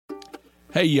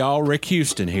Hey y'all, Rick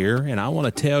Houston here, and I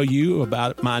want to tell you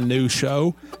about my new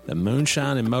show, the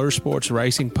Moonshine and Motorsports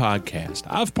Racing Podcast.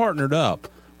 I've partnered up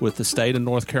with the state of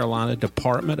North Carolina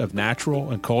Department of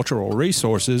Natural and Cultural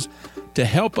Resources to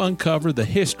help uncover the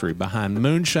history behind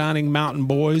moonshining mountain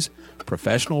boys,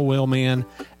 professional wheelmen,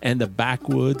 and the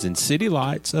backwoods and city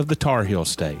lights of the Tar Heel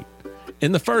State.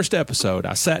 In the first episode,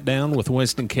 I sat down with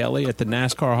Winston Kelley at the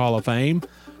NASCAR Hall of Fame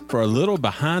for a little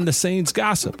behind-the-scenes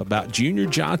gossip about Junior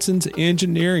Johnson's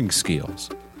engineering skills.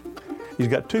 He's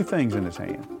got two things in his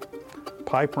hand,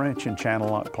 pipe wrench and channel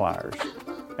lock pliers.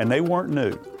 And they weren't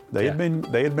new. They had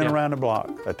been around the block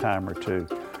a time or two.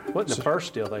 Wasn't the first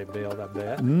steel they built, I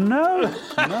bet? No.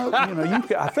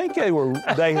 I think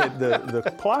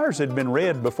the pliers had been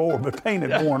red before, but paint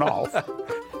had worn off.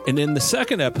 And in the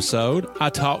second episode, I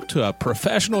talked to a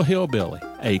professional hillbilly,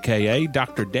 a.k.a.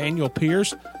 Dr. Daniel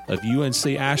Pierce of UNC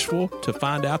Asheville, to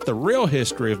find out the real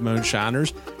history of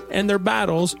moonshiners and their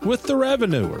battles with the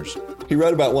revenuers. He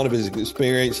wrote about one of his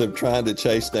experience of trying to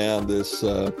chase down this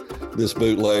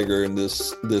bootlegger in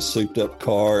this souped-up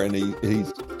car, and he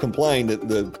complained that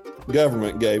the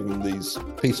government gave him these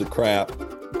piece of crap,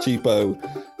 cheapo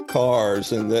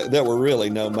cars, and that were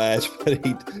really no match, but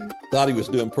he thought he was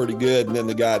doing pretty good, and then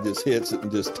the guy just hits it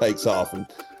and just takes off and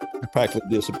practically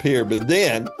disappeared. But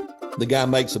then the guy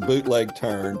makes a bootleg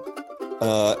turn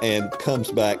and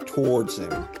comes back towards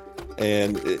him.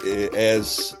 And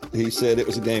as he said, it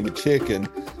was a game of chicken,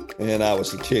 and I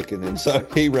was the chicken. And so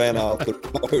he ran off the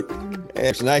road.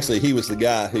 And actually, he was the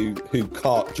guy who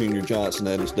caught Junior Johnson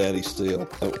at his daddy's steel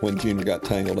when Junior got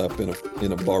tangled up in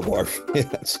a barbed wire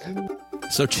fence.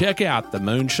 So check out the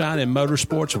Moonshine and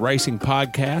Motorsports Racing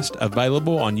Podcast,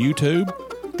 available on YouTube,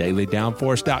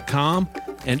 dailydownforce.com,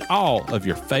 and all of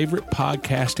your favorite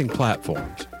podcasting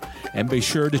platforms. And be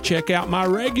sure to check out my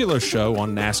regular show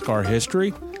on NASCAR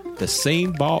history, the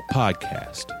Scene Vault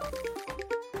Podcast.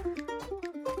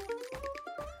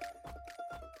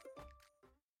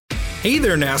 Hey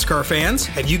there, NASCAR fans.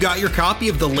 Have you got your copy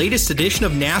of the latest edition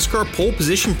of NASCAR Pole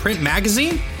Position Print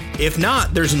Magazine? If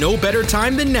not, there's no better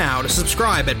time than now to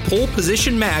subscribe at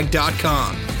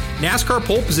polepositionmag.com. NASCAR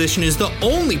Pole Position is the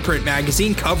only print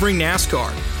magazine covering NASCAR.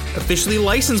 Officially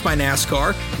licensed by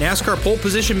NASCAR, NASCAR Pole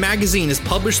Position Magazine is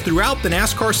published throughout the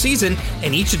NASCAR season,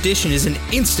 and each edition is an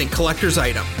instant collector's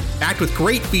item, packed with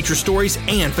great feature stories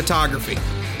and photography.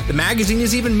 The magazine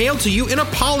is even mailed to you in a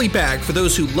poly bag for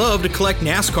those who love to collect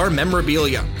NASCAR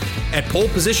memorabilia. At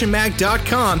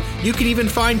polepositionmag.com, you can even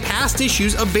find past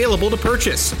issues available to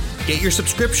purchase. Get your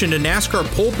subscription to NASCAR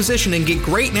Pole Position and get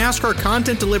great NASCAR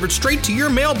content delivered straight to your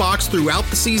mailbox throughout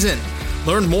the season.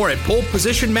 Learn more at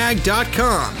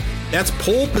polepositionmag.com. That's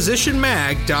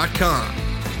polepositionmag.com.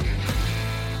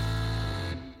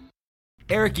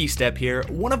 Eric Estep here.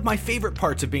 One of my favorite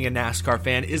parts of being a NASCAR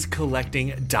fan is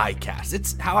collecting diecasts.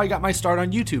 It's how I got my start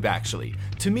on YouTube, actually.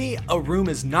 To me, a room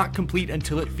is not complete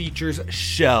until it features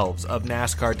shelves of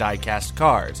NASCAR diecast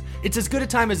cars. It's as good a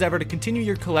time as ever to continue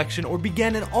your collection or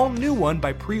begin an all-new one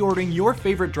by pre-ordering your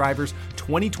favorite driver's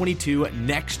 2022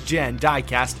 Next Gen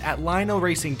diecast at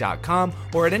LionelRacing.com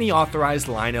or at any authorized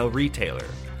Lionel retailer.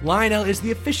 Lionel is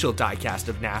the official diecast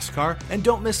of NASCAR, and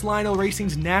don't miss Lionel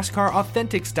Racing's NASCAR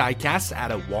Authentics diecasts at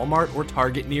a Walmart or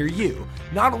Target near you.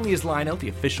 Not only is Lionel the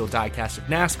official diecast of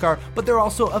NASCAR, but they're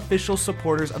also official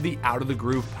supporters of the Out of the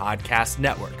Groove podcast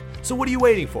network. So what are you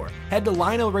waiting for? Head to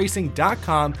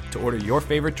LionelRacing.com to order your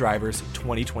favorite driver's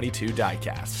 2022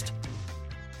 diecast.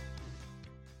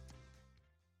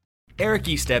 Eric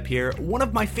Estep here. One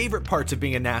of my favorite parts of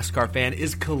being a NASCAR fan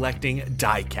is collecting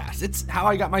diecasts. It's how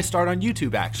I got my start on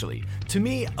YouTube, actually. To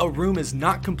me, a room is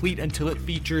not complete until it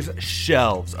features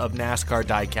shelves of NASCAR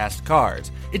diecast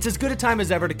cars. It's as good a time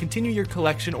as ever to continue your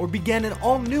collection or begin an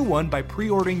all-new one by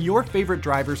pre-ordering your favorite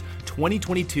driver's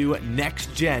 2022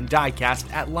 Next Gen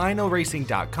diecast at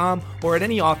LionelRacing.com or at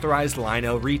any authorized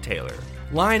Lionel retailer.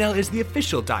 Lionel is the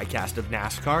official diecast of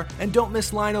NASCAR, and don't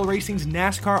miss Lionel Racing's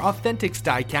NASCAR Authentics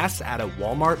diecasts at a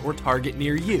Walmart or Target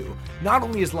near you. Not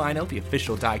only is Lionel the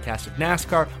official diecast of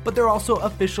NASCAR, but they're also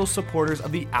official supporters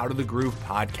of the Out of the Groove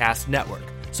podcast network.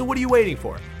 So what are you waiting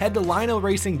for? Head to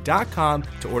LionelRacing.com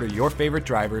to order your favorite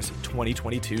driver's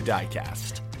 2022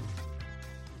 diecast.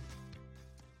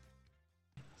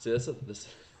 See, this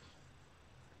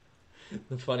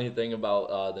the funny thing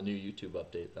about the new YouTube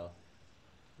update, though.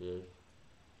 Is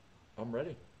I'm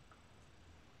ready.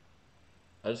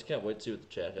 I just can't wait to see what the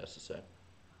chat has to say.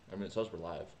 I mean, it says we're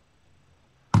live.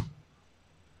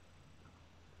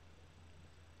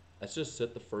 Let's just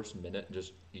sit the first minute and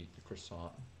just eat the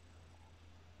croissant.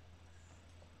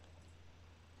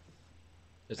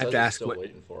 It says it's still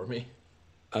waiting for me.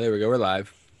 Oh, there we go. We're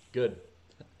live. Good.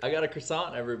 I got a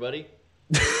croissant, everybody.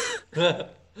 I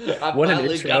What an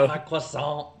finally intro. got my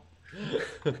croissant.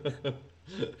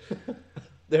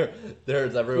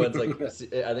 There's everyone's like.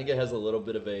 I think it has a little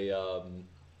bit of a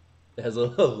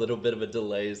little bit of a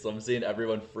delay, so I'm seeing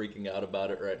everyone freaking out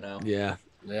about it right now. Yeah.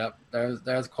 Yep,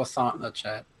 there's croissant in the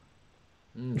chat.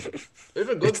 It's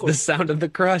a good. It's the sound of the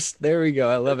crust. There we go.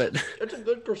 I love it. It's a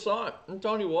good croissant. I'm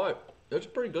telling you what, it's a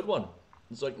pretty good one.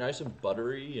 It's like nice and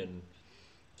buttery and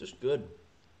just good.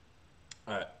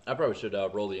 All right, I probably should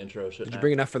roll the intro. Did you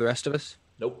bring enough for the rest of us?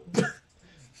 Nope.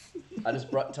 I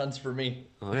just brought tons for me.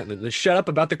 All right, let's shut up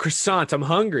about the croissant. I'm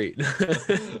hungry.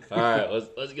 All right,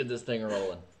 let's get this thing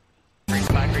rolling. Green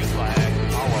flag.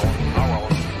 I'll roll.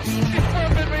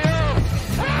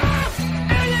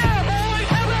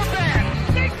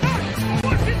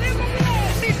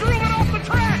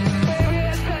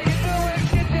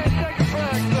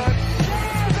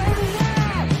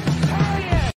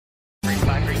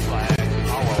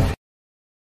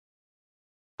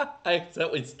 I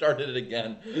accidentally started it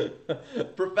again.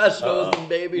 Professionalism,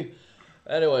 baby.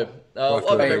 Anyway,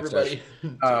 welcome everybody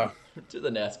to the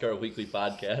NASCAR Weekly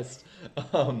Podcast.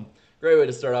 Great way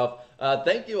to start off.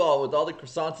 Thank you all with all the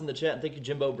croissants in the chat. And thank you,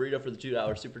 Jimbo Burrito, for the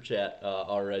 $2 super chat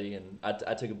already. And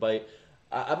I took a bite.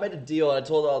 I made a deal. And I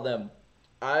told all of them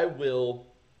I will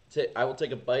take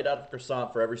a bite out of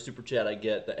croissant for every super chat I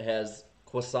get that has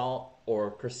croissant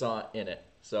or croissant in it.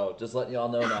 So just letting you all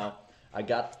know now. I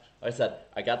got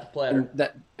the platter.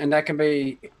 That can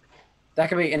be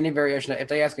any variation. If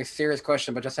they ask a serious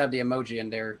question but just have the emoji in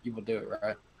there, you will do it,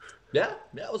 right? Yeah,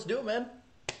 let's do it, man.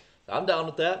 I'm down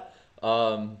with that.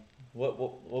 What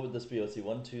would this be? Let's see,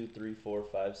 1, 2, 3, 4,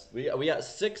 5. We got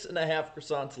 6.5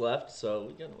 croissants left,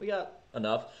 so we got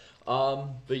enough.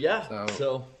 But yeah,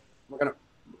 so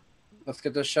let's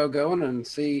get this show going and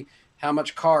see how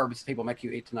much carbs people make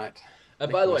you eat tonight.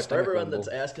 And by the way, for everyone that's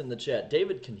asking in the chat,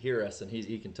 David can hear us and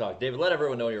he can talk. David, let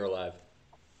everyone know you're alive.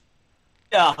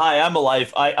 Yeah, hi, I'm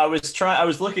alive. I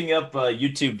was looking up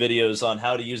YouTube videos on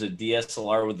how to use a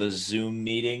DSLR with a Zoom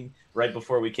meeting right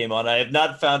before we came on. I have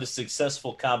not found a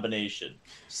successful combination,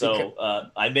 so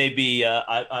I may be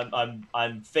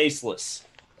I'm faceless,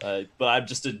 but I'm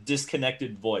just a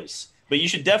disconnected voice. But you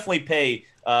should definitely pay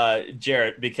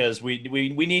Jarrett because we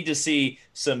need to see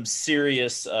some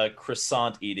serious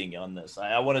croissant eating on this.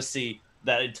 I want to see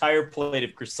that entire plate of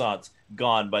croissants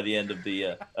gone by the end of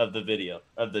the video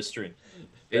of the stream.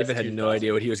 David had no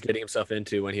idea what he was getting himself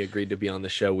into when he agreed to be on the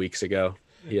show weeks ago.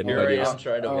 He had no Here idea. I am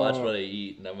trying to watch what I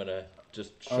eat, and I'm gonna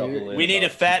just shovel in. We need to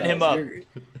fatten him up.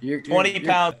 20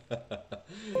 pounds.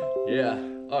 Yeah.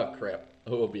 Oh crap.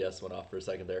 OBS went off for a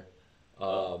second there.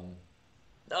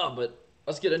 No, but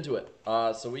let's get into it.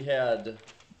 So we had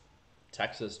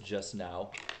Texas just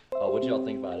now. What did y'all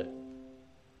think about it?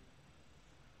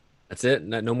 That's it.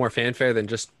 No more fanfare than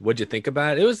just what'd you think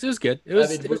about it? It was good. It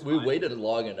was. We waited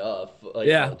long enough.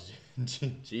 Yeah.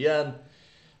 GN,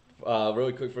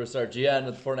 really quick for a start. GN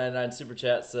with $4.99 super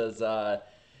chat says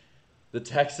the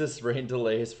Texas rain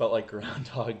delays felt like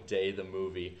Groundhog Day, the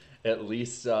movie. At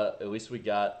least we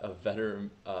got a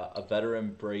veteran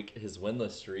break his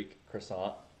winless streak.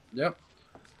 Croissant. Yep.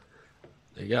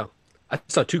 There you go. I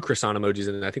saw 2 croissant emojis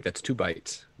and I think that's 2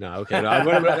 bites. No, okay.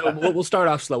 No, we'll start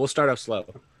off slow.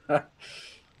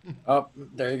 Oh,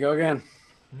 there you go again.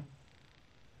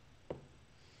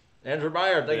 Andrew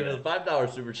Meyer, thank you for the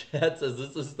 $5 super chat, says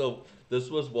this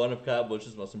was one of Kyle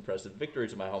Busch's most impressive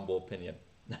victories in my humble opinion.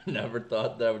 I never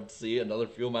thought that I would see another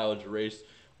fuel mileage race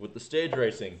with the stage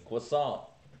racing. Croissant.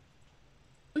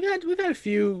 We've had a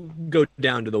few go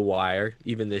down to the wire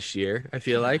even this year, I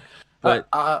feel like. But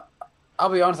I'll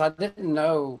be honest, I didn't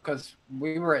know because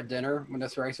we were at dinner when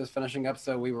this race was finishing up,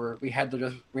 so we had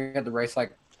the race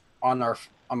like on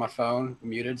my phone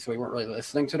muted, so we weren't really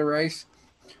listening to the race.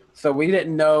 So we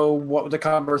didn't know what the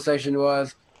conversation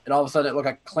was, and all of a sudden it looked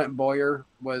like Clint Boyer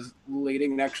was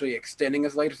leading and actually extending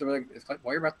his lead. So we're like, is Clint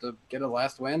Boyer about to get a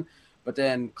last win? But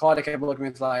then Claudia kept looking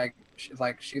at me. She's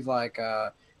like,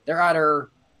 they're either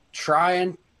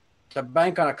trying to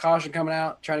bank on a caution coming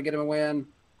out, trying to get him a win,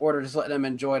 or to just letting him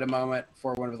enjoy the moment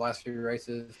for one of his last few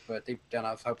races. But deep down,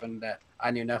 I was hoping that I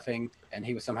knew nothing and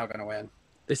he was somehow going to win.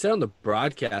 They said on the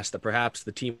broadcast that perhaps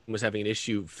the team was having an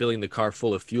issue filling the car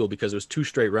full of fuel because it was 2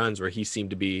 straight runs where he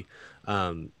seemed to be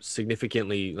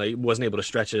significantly wasn't able to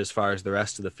stretch it as far as the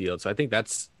rest of the field. So I think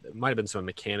it might have been some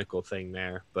mechanical thing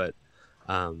there. But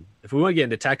if we want to get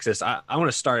into Texas, I want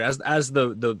to start as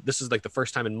this is like the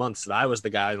first time in months that I was the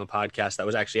guy on the podcast that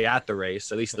was actually at the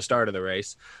race, at least the start of the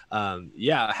race.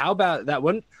 How about that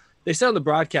one? They said on the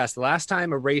broadcast the last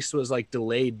time a race was like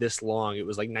delayed this long, it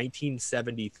was like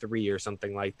 1973 or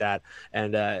something like that.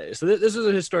 And so this was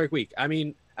a historic week. I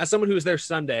mean, as someone who was there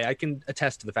Sunday, I can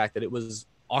attest to the fact that it was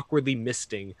awkwardly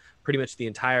misting pretty much the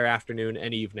entire afternoon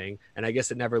and evening. And I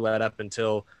guess it never let up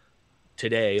until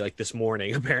today, like this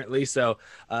morning, apparently. So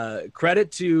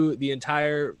credit to the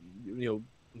entire,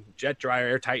 Jet Dryer,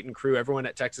 Air Titan crew, everyone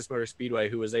at Texas Motor Speedway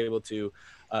who was able to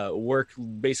work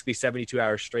basically 72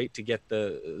 hours straight to get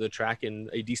the track in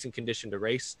a decent condition to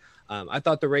race. I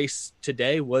thought the race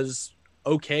today was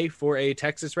okay for a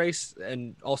Texas race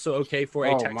and also okay for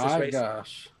a Texas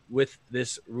race with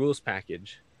this rules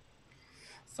package.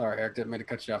 Sorry, Eric, didn't mean to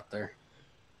cut you off there.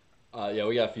 Yeah,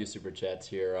 we got a few super chats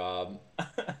here.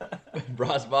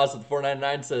 Bros Boss with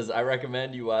 499 says, I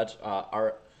recommend you watch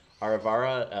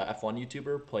Aravara, F1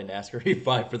 YouTuber, play NASCAR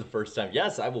E5 for the first time.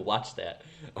 Yes, I will watch that.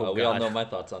 We all know my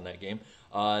thoughts on that game.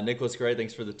 Nicholas Gray,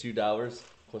 thanks for the $2.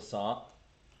 Croissant.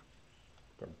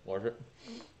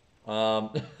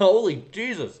 Holy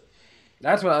Jesus.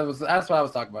 That's what I was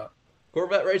talking about.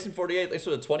 Corvette Racing 48, thanks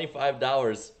for the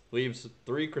 $25. Leaves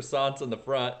 3 croissants in the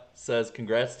front. Says,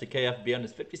 congrats to KFB on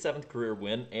his 57th career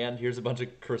win. And here's a bunch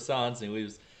of croissants. And he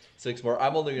leaves 6 more.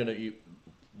 I'm only going to eat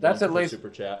that's at least super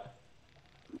chat.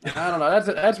 I don't know.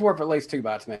 That's worth at least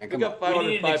 $2, man. We got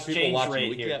 505 people watching.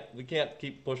 We can't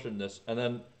keep pushing this. And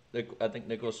then I think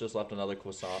Nicholas just left another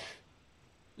croissant.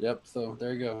 Yep. So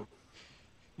there you go.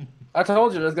 I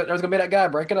told you there's gonna be that guy.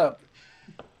 Break it up.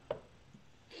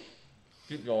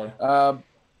 Keep going.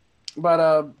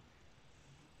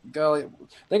 Golly,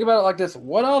 think about it like this: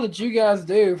 what all did you guys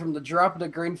do from the drop of the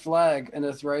green flag in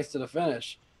this race to the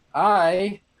finish?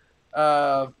 Let's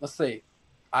see.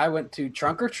 I went to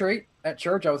trunk or treat at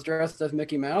church. I was dressed as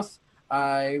Mickey Mouse.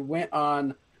 I went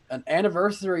on an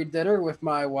anniversary dinner with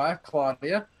my wife,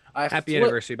 Claudia. Happy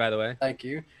anniversary, by the way. Thank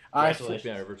you. I flew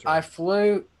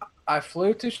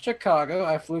to Chicago.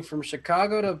 I flew from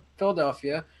Chicago to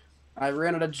Philadelphia. I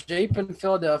rented a Jeep in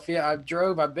Philadelphia. I've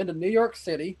been to New York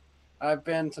City. I've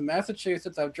been to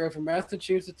Massachusetts. I've drove from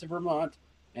Massachusetts to Vermont.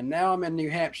 And now I'm in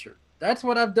New Hampshire. That's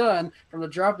what I've done from the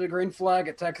drop of the green flag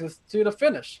at Texas to the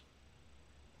finish.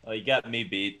 Oh, you got me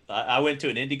beat. I went to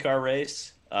an IndyCar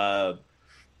race,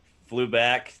 flew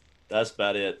back. That's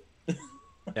about it.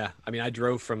 Yeah, I mean, I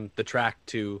drove from the track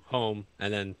to home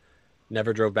and then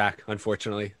never drove back,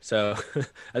 unfortunately. So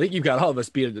I think you've got all of us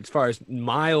beat as far as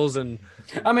miles and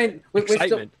I mean,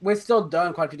 excitement. We've still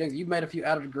done quite a few things. You've made a few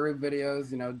out of the groove videos,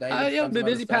 David. Yeah, I've been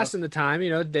busy passing the time.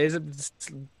 Days have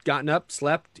gotten up,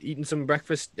 slept, eaten some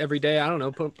breakfast every day. I don't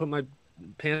know, put my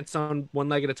pants on one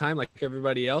leg at a time like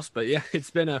everybody else. But yeah,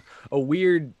 it's been a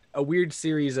weird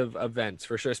series of events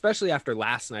for sure, especially after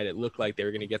last night. It looked like they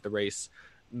were going to get the race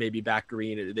maybe back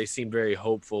green. They seemed very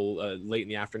hopeful late in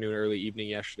the afternoon, early evening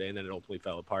yesterday, and then it ultimately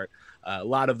fell apart. A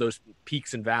lot of those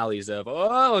peaks and valleys of,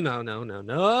 oh,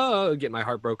 no, get my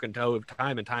heart broken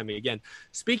time and time again.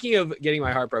 Speaking of getting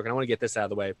my heart broken, I want to get this out of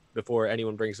the way before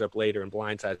anyone brings it up later and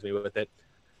blindsides me with it.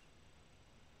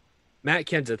 Matt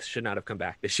Kenseth should not have come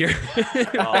back this year.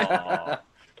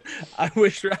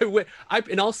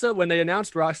 And also when they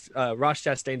announced Ross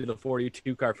Chastain to the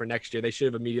 42 car for next year, they should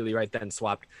have immediately right then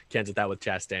swapped Kenseth out with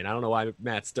Chastain. I don't know why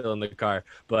Matt's still in the car,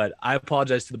 but I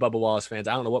apologize to the Bubba Wallace fans.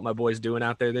 I don't know what my boy's doing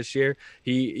out there this year.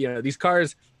 These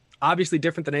cars obviously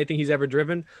different than anything he's ever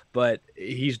driven, but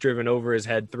he's driven over his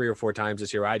head 3 or 4 times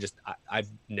this year.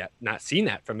 I've not seen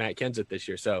that from Matt Kenseth this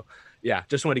year. So yeah,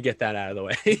 just want to get that out of the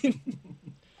way.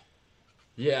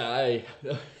 Yeah, I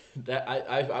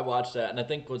watched that, and I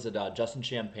think Justin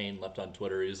Champagne left on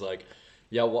Twitter. He's like,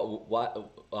 "Yeah,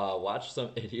 watch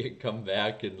some idiot come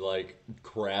back and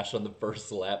crash on the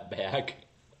first lap back,"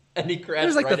 and he crashed. It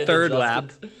was right the third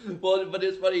lap. Well, but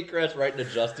it's funny. He crashed right into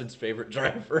Justin's favorite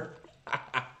driver.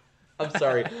 I'm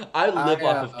sorry. I live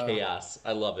off of chaos.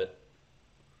 I love it.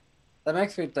 That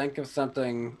makes me think of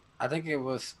something. I think it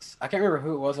was. I can't remember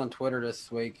who it was on Twitter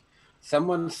this week.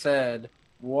 Someone said,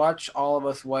 watch all of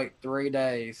us wait 3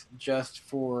 days just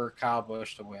for Kyle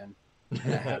Busch to win. And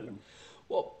it happened.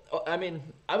 Well, I mean,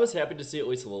 I was happy to see at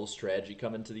least a little strategy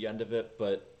come into the end of it,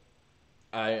 but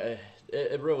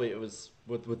it was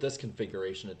with this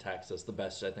configuration of Texas, the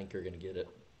best I think you're going to get it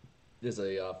is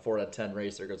a 4 out of 10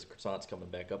 race. There goes Croissant's coming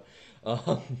back up.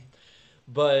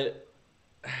 But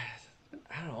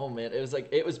I don't know, man.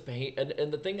 It was pain,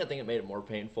 and the thing I think it made it more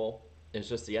painful is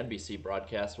just the NBC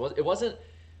broadcast. It wasn't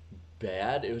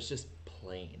bad, it was just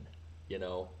plain,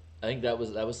 I think that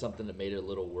was something that made it a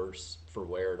little worse for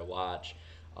Ware to watch.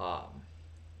 I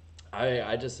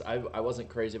wasn't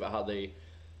crazy about how they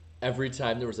every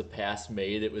time there was a pass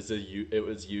made, it was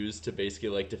used to basically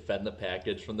like defend the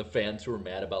package from the fans who were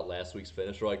mad about last week's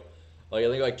finish. Like I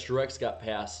think like Truex got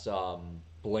past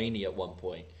Blaney at one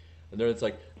point, and then it's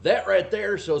like that right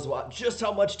there shows just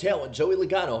how much talent Joey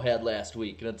Logano had last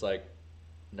week, and it's like,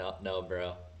 no,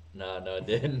 bro, no, it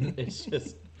didn't. It's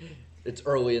just it's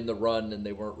early in the run, and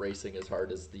they weren't racing as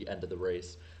hard as the end of the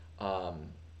race. But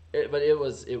it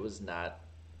was not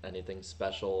anything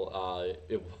special.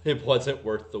 It wasn't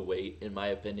worth the wait, in my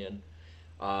opinion.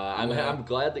 I'm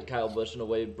glad that Kyle Busch in a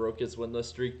way broke his winless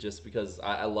streak, just because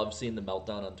I love seeing the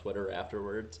meltdown on Twitter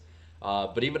afterwards.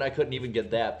 But even I couldn't even get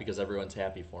that because everyone's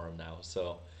happy for him now.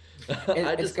 So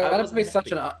it's got to be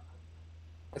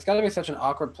such an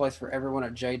awkward place for everyone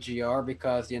at JGR,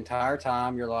 because the entire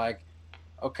time you're like,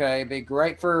 okay, it'd be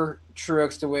great for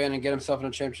Truex to win and get himself in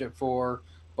a championship 4,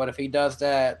 but if he does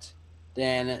that,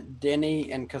 then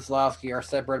Denny and Keselowski are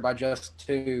separated by just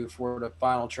 2 for the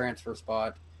final transfer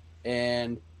spot.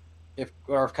 And if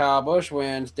Kyle Busch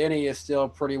wins, Denny is still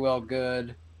pretty well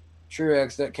good.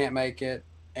 Truex that can't make it,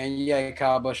 and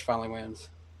Kyle Busch finally wins.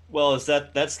 Well,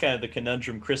 that's kind of the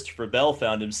conundrum Christopher Bell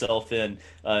found himself in.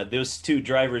 Those 2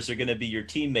 drivers are going to be your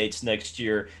teammates next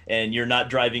year, and you're not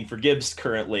driving for Gibbs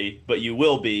currently, but you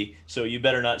will be, so you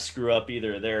better not screw up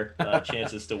either of their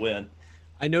chances to win.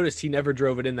 I noticed he never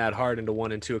drove it in that hard into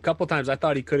 1 and 2. A couple times I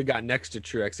thought he could have got next to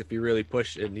Truex if he really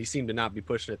pushed it, and he seemed to not be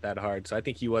pushing it that hard. So I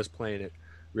think he was playing it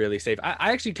really safe.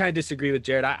 I actually kind of disagree with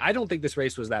Jared. I don't think this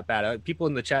race was that bad. People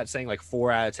in the chat saying like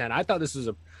 4 out of 10. I thought this was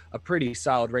a pretty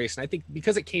solid race. And I think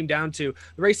because it came down to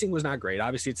the racing was not great.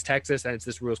 Obviously it's Texas and it's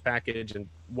this rules package, and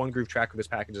one groove track with this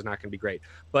package is not going to be great.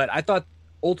 But I thought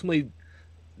ultimately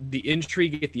the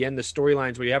intrigue at the end, the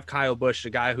storylines where you have Kyle Busch, a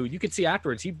guy who you could see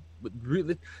afterwards,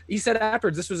 he said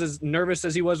afterwards this was as nervous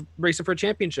as he was racing for a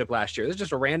championship last year. This is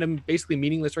just a random, basically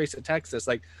meaningless race at Texas.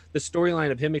 Like the storyline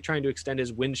of him trying to extend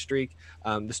his win streak,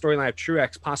 the storyline of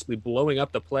Truex possibly blowing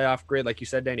up the playoff grid, like you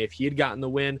said, Danny, if he had gotten the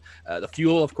win, the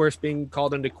fuel, of course, being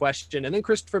called into question, and then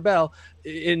Christopher Bell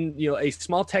in a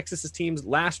small Texas team's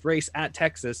last race at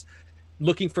Texas,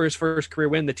 looking for his first career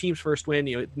win, the team's first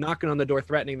win, knocking on the door,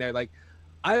 threatening there. Like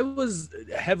I was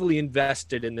heavily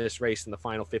invested in this race in the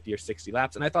final 50 or 60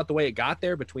 laps, and I thought the way it got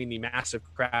there, between the massive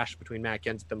crash between Matt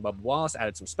Kenseth and Bubba Wallace,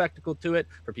 added some spectacle to it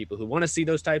for people who want to see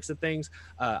those types of things.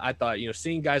 I thought,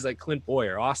 seeing guys like Clint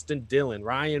Bowyer, Austin Dillon,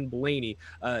 Ryan Blaney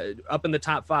up in the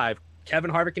top 5, Kevin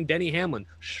Harvick and Denny Hamlin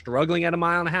struggling at 1.5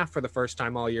 miles for the first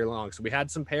time all year long. So we had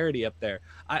some parity up there.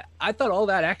 I thought all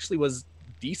that actually was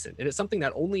decent, and it's something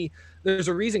that there's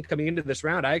a reason coming into this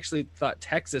round. I actually thought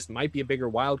Texas might be a bigger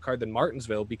wild card than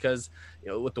Martinsville, because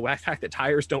with the fact that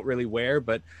tires don't really wear,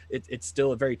 but it's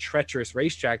still a very treacherous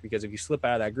racetrack, because if you slip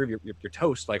out of that groove, you're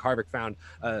toast, like Harvick found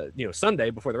Sunday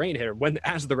before the rain hit, or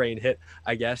as the rain hit,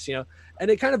 I guess.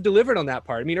 And it kind of delivered on that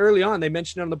part. I mean, early on they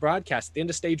mentioned on the broadcast at the end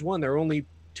of stage 1 there were only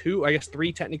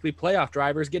 3 technically playoff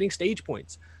drivers getting stage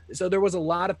points. So there was a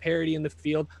lot of parity in the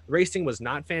field. Racing was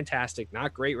not fantastic,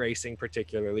 not great racing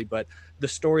particularly, but the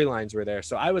storylines were there.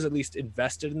 So I was at least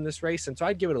invested in this race, and so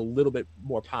I'd give it a little bit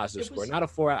more positive score. Not a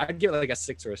 4. I'd give it like a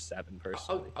 6 or a 7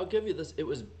 personally. I'll give you this. It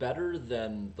was better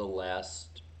than the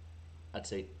last, I'd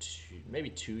say maybe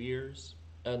 2 years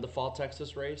in the Fall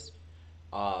Texas race.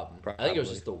 I think it was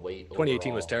just the weight 2018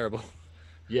 overall. was terrible.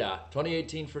 Yeah,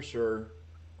 2018 for sure.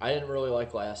 I didn't really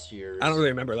like last year's. I don't really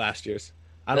remember last year's.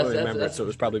 I don't really remember it, so it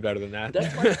was probably better than that.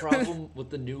 That's my problem with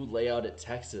the new layout at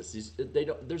Texas.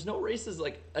 There's no races.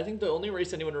 Like, I think the only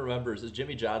race anyone remembers is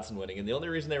Jimmy Johnson winning, and the only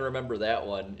reason they remember that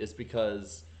one is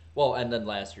because, and then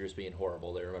last year's being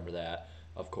horrible. They remember that,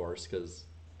 of course.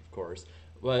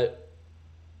 But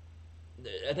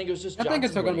I think it was just. I think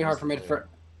it's still going to be hard for me to.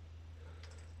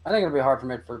 I think it'll be hard for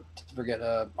me to forget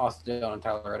Austin Dillon and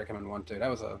Tyler Reddick coming in 1-2. That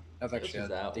was actually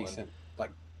a decent one.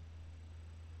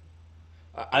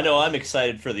 I know I'm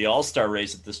excited for the All-Star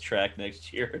race at this track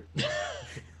next year.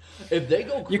 If they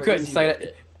go crazy, you couldn't say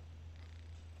that.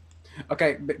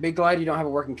 Okay, be glad you don't have a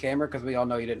working camera, because we all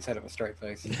know you didn't say it with a straight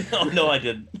face. No, I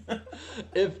didn't.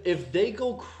 If they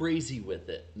go crazy with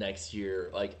it next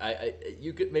year, like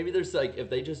you could maybe there's like, if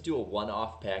they just do a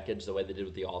one-off package the way they did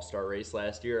with the All-Star race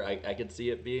last year, I could see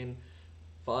it being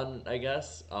fun, I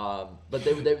guess. But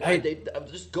they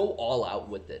just go all out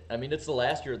with it. I mean, it's the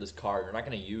last year of this car. You're not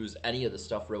going to use any of the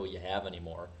stuff really you have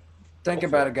anymore. Think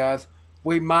about it, guys.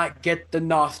 We might get the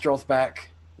nostrils back.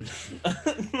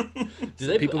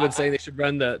 People would say they should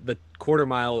run the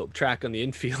quarter-mile track on the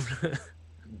infield.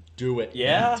 Do it.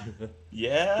 Yeah.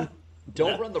 Yeah.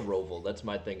 Don't run the Roval. That's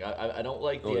my thing. I don't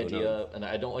like the idea, and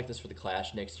I don't like this for the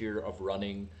Clash next year, of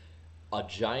running a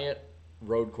giant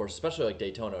road course, especially like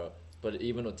Daytona, But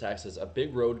even with Texas, a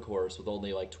big road course with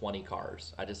only like 20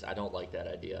 cars, I don't like that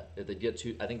idea. I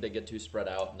think they get too spread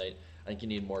out, and I think you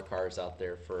need more cars out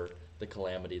there for the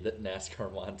calamity that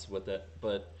NASCAR wants with it.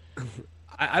 But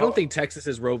I don't think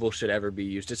Texas's Roval should ever be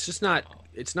used. It's just not.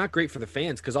 It's not great for the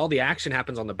fans because all the action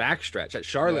happens on the backstretch. At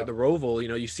Charlotte, the Roval,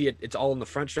 you see it. It's all in the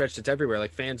front stretch. It's everywhere.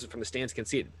 Like fans from the stands can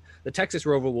see it. The Texas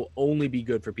Roval will only be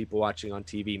good for people watching on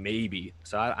TV, maybe.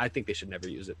 So I think they should never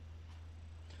use it.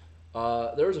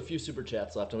 There was a few super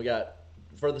chats left, and we got,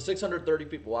 for the 630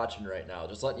 people watching right now,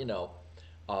 just letting you know,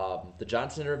 the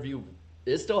Johnson interview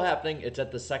is still happening. It's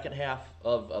at the second half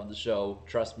of the show.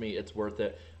 Trust me, it's worth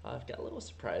it. I've got a little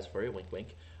surprise for you, wink,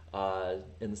 wink,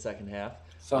 in the second half.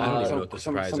 I don't even know what the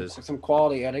surprise is. Some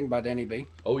quality editing by Danny B.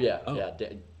 Oh yeah.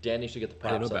 Danny should get the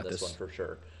props on this one for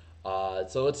sure.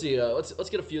 So let's see. Let's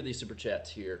get a few of these super chats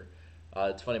here.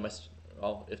 It's funny,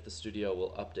 if the studio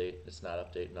will update, it's not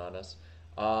updating on us.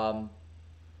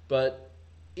 But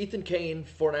Ethan Kane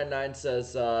 499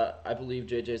 says, I believe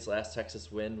JJ's last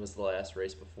Texas win was the last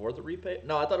race before the repay.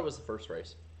 No, I thought it was the first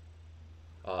race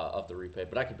of the repay,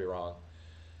 but I could be wrong.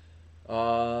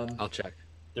 I'll check.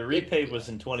 The repay was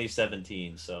in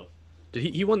 2017. So did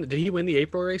he win the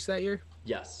April race that year?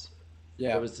 Yes.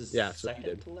 Yeah. It was his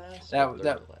second to last. That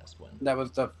last win. That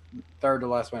was the third to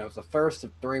last win. It was the first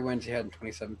of 3 wins he had in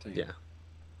 2017. Yeah.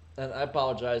 And I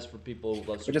apologize for people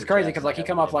who love which is crazy because he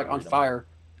come off like on fire.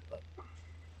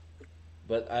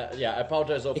 But I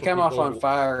apologize. He came off on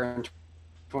fire in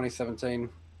 2017.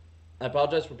 I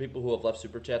apologize for people who have left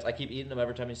super chats. I keep eating them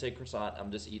every time you say croissant.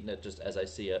 I'm just eating it just as I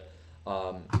see it.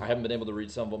 I haven't been able to read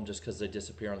some of them just because they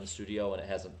disappear on the studio and it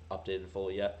hasn't updated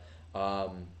fully yet.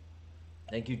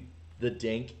 Thank you, the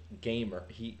Dank Gamer,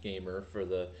 Heat Gamer, for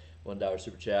the $1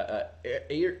 super chat.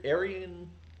 Arian,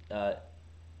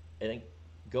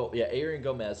 Arian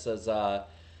Gomez says,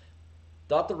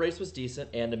 thought the race was decent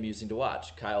and amusing to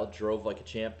watch. Kyle drove like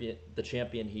the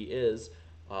champion he is,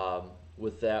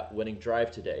 with that winning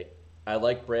drive today. I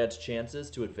like Brad's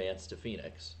chances to advance to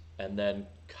Phoenix. And then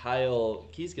Kyle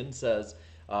Kieskin says,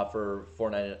 for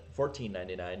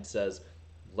 $14.99, says,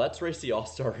 let's race the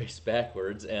All-Star race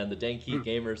backwards. And the Dank Heat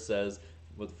Gamer says,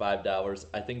 with $5,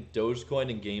 I think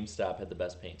Dogecoin and GameStop had the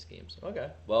best paint schemes.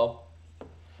 Okay, well,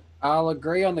 I'll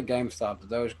agree on the GameStop. The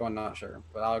Dogecoin, not sure,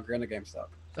 but I'll agree on the GameStop.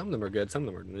 Some of them are good. Some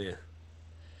of them are, yeah.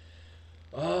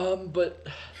 But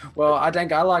I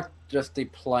think I like just the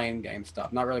plain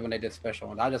GameStop. Not really when they did special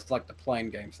ones. I just like the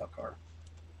plain GameStop car.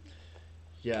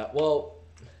 Yeah, well,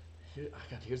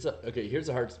 here's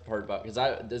the hard part about, because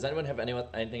does anyone have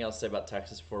anything else to say about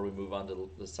Texas before we move on to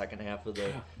the second half of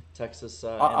the Texas?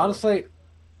 Honestly,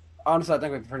 I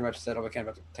think we've pretty much said all we can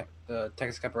about the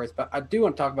Texas Cup race, but I do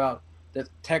want to talk about the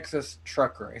Texas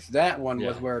truck race. That one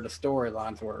was where the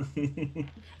storylines were.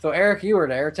 So, Eric, you were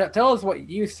there. Tell us what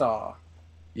you saw.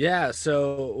 Yeah,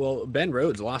 so, Ben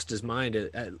Rhodes lost his mind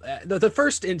at the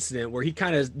first incident where he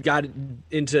kind of got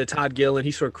into Todd Gilliland.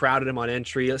 He sort of crowded him on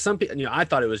entry. Some people, I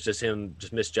thought it was just him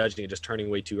just misjudging and just turning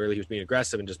way too early. He was being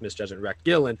aggressive and just misjudging and wrecked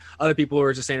Gilliland. Other people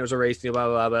were just saying it was a race, blah, blah,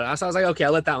 blah. But I was like, okay,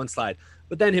 I'll let that one slide.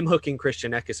 But then him hooking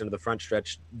Christian Eckes into the front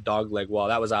stretch dogleg wall,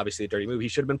 that was obviously a dirty move. He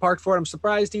should have been parked for it. I'm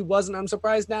surprised he wasn't. I'm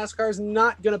surprised NASCAR's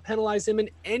not going to penalize him in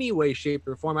any way, shape,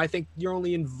 or form. I think you're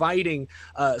only inviting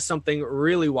something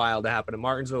really wild to happen in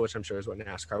Martinsville, which I'm sure is what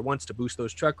NASCAR wants, to boost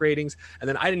those truck ratings. And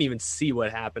then I didn't even see what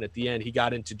happened at the end. He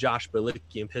got into Josh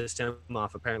Bilicki and pissed him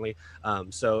off, apparently.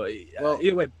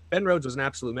 Either way, Ben Rhodes was an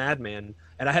absolute madman.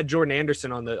 And I had Jordan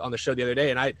Anderson on the show the other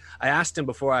day, and I asked him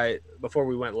before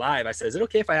we went live. I said, "Is it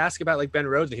okay if I ask about like Ben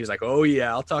Rhodes?" And he was like, "Oh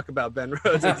yeah, I'll talk about Ben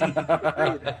Rhodes."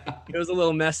 It was a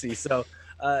little messy, so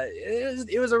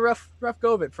it was a rough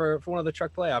go of it for one of the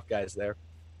truck playoff guys there.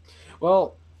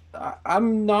 Well,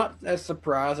 I'm not as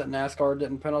surprised that NASCAR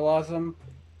didn't penalize him,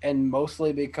 and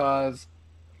mostly because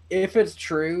if it's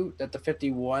true that the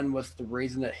 51 was the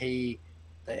reason that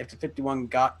if the 51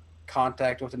 got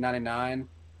contact with the 99.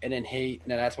 And then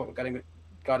that's what got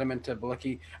him into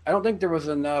Bilicki. I don't think there was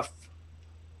enough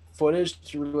footage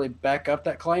to really back up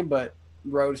that claim, but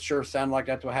Rhodes sure sounded like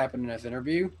that's what happened in his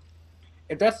interview.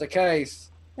 If that's the case,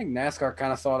 I think NASCAR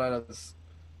kind of saw that as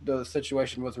the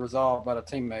situation was resolved by the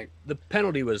teammate. The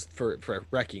penalty was for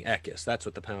wrecking Eckes. That's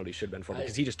what the penalty should have been for,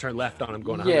 because he just turned left on him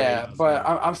going 100 miles. But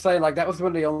I'm saying like that was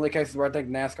one of the only cases where I think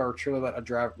NASCAR truly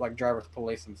let drivers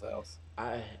police themselves.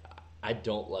 I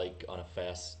don't like on a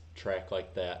fast track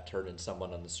like that turning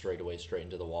someone on the straightaway straight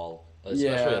into the wall,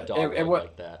 especially a dog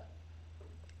like that.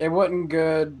 It wasn't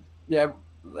good. Yeah,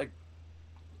 like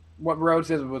what Rhodes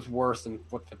did was worse than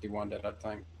what 51 did, I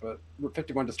think. But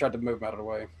 51 just tried to move him out of the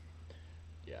way.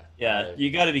 Yeah,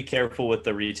 you got to be careful with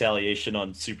the retaliation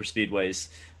on super speedways.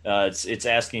 It's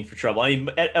asking for trouble. I mean,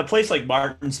 at a place like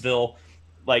Martinsville,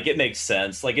 like it makes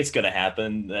sense. Like it's going to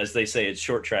happen, as they say, it's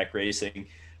short track racing.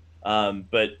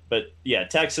 But yeah,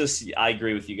 Texas, I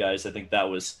agree with you guys. I think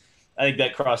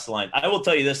that crossed the line. I will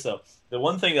tell you this though, the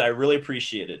one thing that I really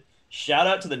appreciated. Shout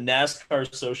out to the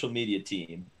NASCAR social media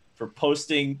team for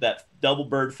posting that double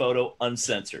bird photo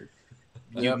uncensored.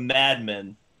 You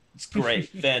madmen. It's great.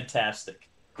 Fantastic.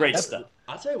 Great stuff.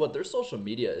 I'll tell you what, their social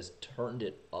media has turned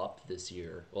it up this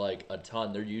year, like a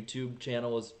ton. Their YouTube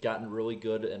channel has gotten really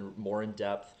good and more in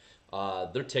depth.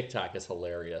 Their TikTok is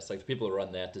hilarious. Like the people who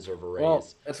run that deserve a raise. Well,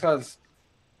 it's because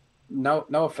no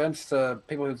offense to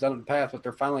people who've done it in the past, but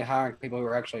they're finally hiring people who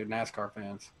are actually NASCAR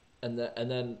fans. And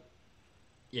then,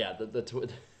 yeah,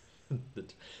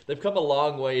 they've come a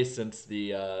long way since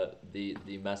the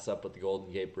mess up with the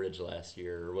Golden Gate Bridge last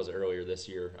year, or was it earlier this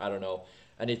year? I don't know.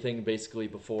 Anything basically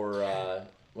before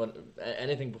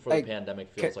anything before the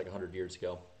pandemic feels like 100 years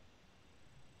ago.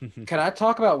 Can I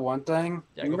talk about one thing?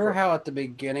 Yeah, remember how at the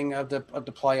beginning of the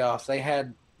playoffs they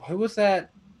had, who was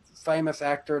that famous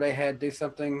actor they had do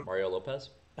something? Mario Lopez.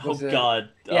 God.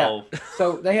 Yeah. Oh.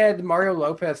 So they had Mario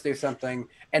Lopez do something,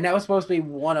 and that was supposed to be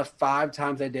one of 5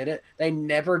 times they did it. They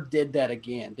never did that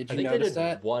again. Did you notice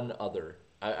that? One other.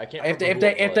 I can't. If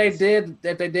they did,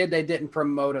 they didn't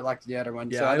promote it like the other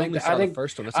one. Yeah, so I think only saw the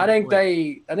first one. I think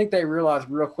they realized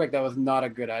real quick that was not a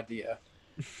good idea.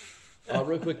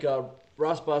 Real quick,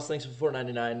 Ross Boss, thanks for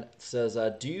 $4.99, says,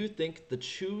 do you think the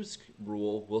choose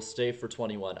rule will stay for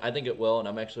 21? I think it will, and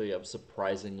I'm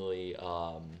surprisingly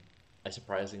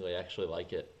actually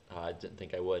like it. I didn't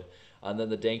think I would. And then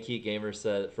the Danky Gamer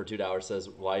said for $2 says,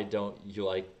 why don't you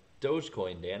like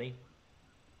Dogecoin, Danny?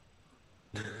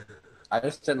 I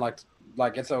just didn't like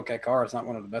It's Okay Car. It's not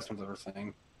one of the best ones I've ever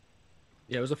seen.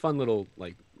 Yeah, it was a fun little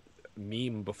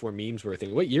meme before memes were a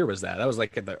thing. What year was that? That was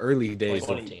like in the early days.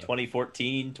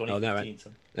 2014,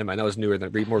 2015. Never mind, that was newer than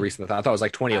more recent than I thought. I thought it was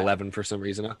like 2011 for some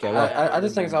reason. Okay, well, I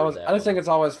just think it's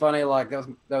always funny. Like that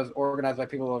was organized by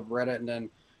people who have read it, and then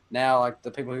now like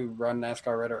the people who run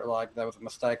NASCAR Reddit are like, that was a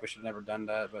mistake. We should have never done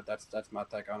that. But that's my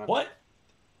take on it. What?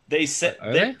 They said.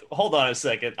 Hold on a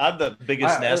second. I'm the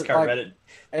biggest NASCAR Reddit.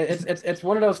 It's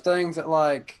one of those things that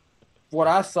like what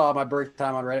I saw my brief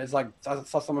time on Reddit is like I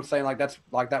saw someone saying like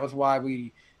that was why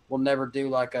we will never do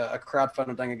like a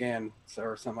crowdfunding thing again,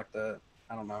 or something like that.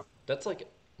 I don't know. That's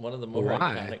like one of the more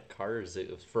iconic cars.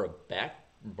 It was for a back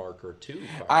marker too.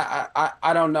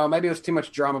 I don't know. Maybe it was too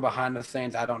much drama behind the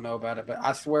scenes. I don't know about it, but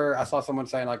I swear I saw someone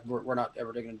saying like we're not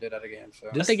ever going to do that again.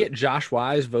 So did they get Josh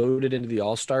Wise voted into the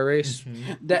All-Star race?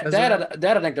 That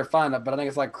I think they're fine, but I think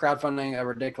it's like crowdfunding a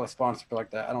ridiculous sponsor like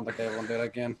that. I don't think they want to do that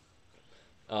again.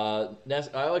 I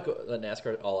like what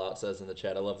NASCAR All Out says in the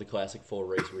chat. I love the classic full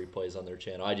race replays on their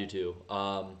channel. I do too.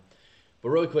 But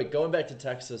really quick, going back to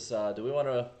Texas, do we want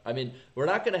to? I mean, we're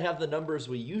not going to have the numbers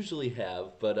we usually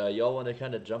have, but y'all want to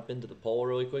kind of jump into the poll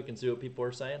really quick and see what people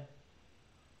are saying?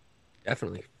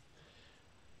 Definitely.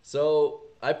 So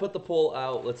I put the poll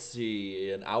out, let's see,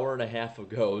 an hour and a half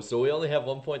ago. So we only have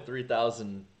 1.3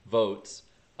 thousand votes.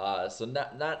 So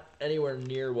not anywhere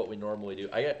near what we normally do.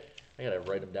 I gotta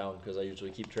write them down because I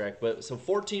usually keep track. But so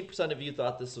 14% of you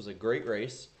thought this was a great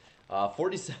race.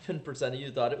 47% of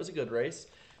you thought it was a good race.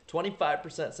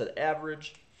 25% said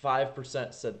average,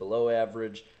 5% said below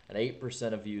average, and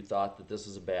 8% of you thought that this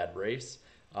was a bad race.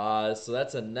 So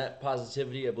that's a net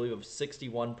positivity, I believe, of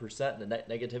 61% and a net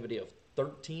negativity of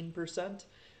 13%.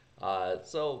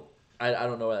 So I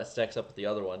don't know how that stacks up with the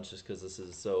other ones just because this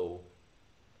is so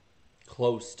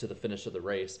close to the finish of the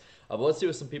race. But let's see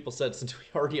what some people said since we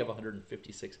already have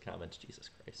 156 comments. Jesus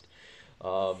Christ.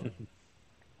 Of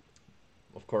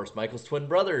course, Michael's twin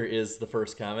brother is the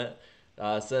first comment.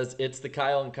 Says it's the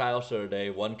Kyle and Kyle show today.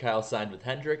 One Kyle signed with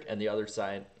Hendrick, and the other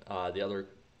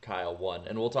Kyle won.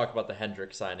 And we'll talk about the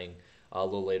Hendrick signing a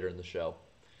little later in the show.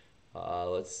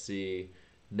 Let's see.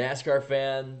 NASCAR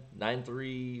fan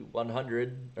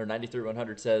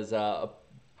 93100 says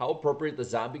how appropriate the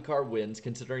zombie car wins,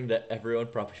 considering that everyone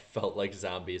probably felt like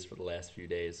zombies for the last few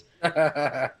days.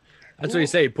 That's what you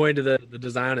say. He pointed to the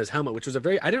design on his helmet, which was I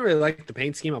didn't really like the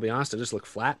paint scheme. I'll be honest, it just looked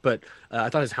flat. But I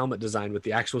thought his helmet design with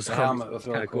the actual helmet was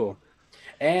kind of cool.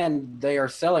 And they are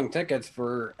selling tickets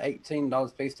for $18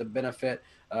 a piece to benefit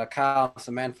Kyle and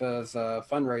Samantha's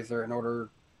fundraiser in order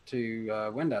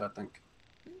to win that, I think.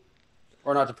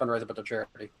 Or not the fundraiser, but the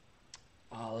charity.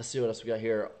 Let's see what else we got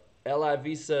here.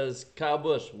 LIV says Kyle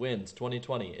Busch wins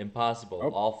 2020. Impossible.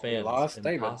 All fans.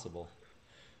 Impossible. David.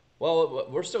 Well,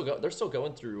 they're still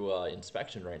going through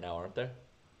inspection right now, aren't they?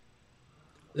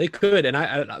 They could, and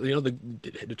I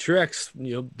the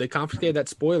Truex, they confiscated that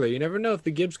spoiler. You never know if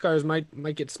the Gibbs cars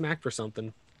might get smacked for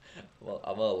something. Well,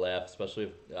 I'm gonna laugh, especially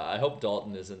if I hope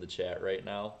Dalton is in the chat right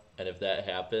now, and if that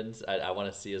happens, I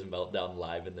want to see his meltdown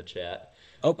live in the chat.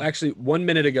 Oh, actually, 1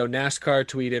 minute ago, NASCAR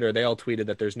tweeted, or they all tweeted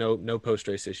that there's no post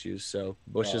race issues, so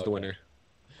Busch is the winner.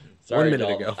 Sorry, 1 minute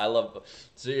Dalton. ago. I love.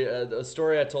 See, the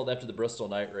story I told after the Bristol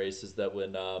night race is that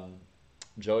when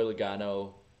Joey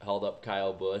Logano held up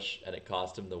Kyle Busch and it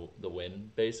cost him the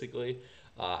win, basically.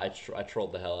 I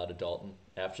trolled the hell out of Dalton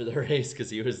after the race because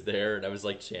he was there, and I was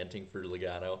like chanting for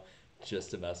Logano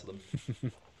just to mess with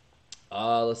him.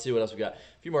 Let's see what else we got.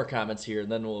 A few more comments here,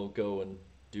 and then we'll go and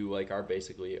do like our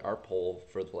poll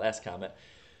for the last comment.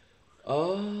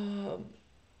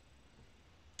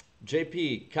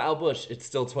 JP, Kyle Busch, it's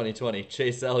still 2020.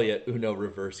 Chase Elliott, Uno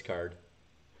reverse card.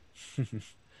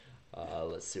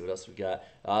 Let's see what else we got.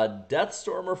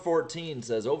 Deathstormer14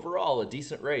 says, overall, a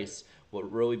decent race.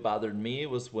 What really bothered me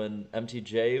was when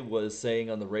MTJ was saying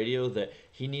on the radio that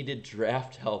he needed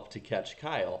draft help to catch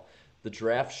Kyle. The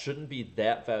draft shouldn't be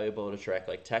that valuable at a track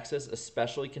like Texas,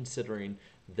 especially considering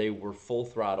they were full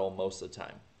throttle most of the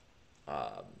time.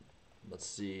 Let's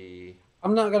see.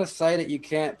 I'm not going to say that you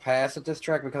can't pass at this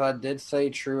track because I did say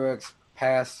Truex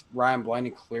passed Ryan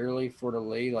Blaney clearly for the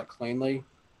lead, like cleanly.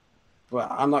 But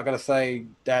I'm not going to say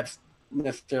that's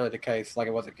necessarily the case like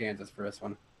it was at Kansas for this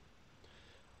one.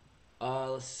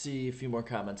 Let's see a few more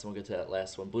comments and we'll get to that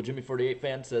last one. Blue Jimmy 48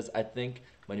 fan says, I think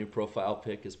my new profile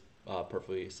pic is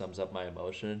perfectly sums up my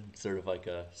emotion. It's sort of like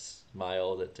a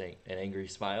smile an angry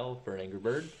smile for an angry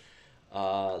bird.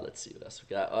 Let's see what else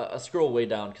we got. I'll scroll way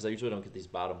down because I usually don't get these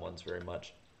bottom ones very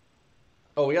much.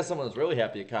 Oh, we got someone that's really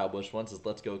happy at Kyle Busch won. Says,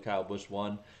 let's go Kyle Busch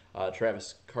won.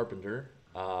 Travis Carpenter.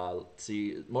 Let's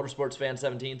see. Motorsports Fan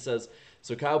 17 says,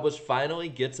 so Kyle Busch finally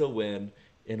gets a win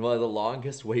in one of the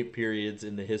longest wait periods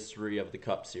in the history of the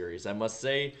Cup Series. I must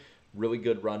say, really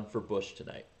good run for Busch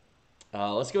tonight.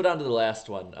 Let's go down to the last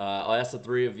one. I'll ask the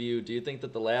three of you, do you think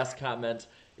that the last comment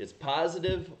is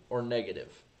positive or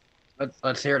negative?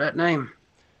 Let's hear that name.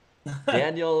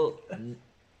 Daniel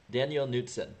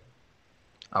Knutson.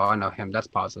 Oh, I know him. That's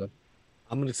positive.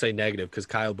 I'm going to say negative because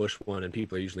Kyle Busch won, and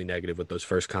people are usually negative with those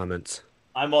first comments.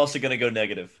 I'm also going to go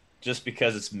negative just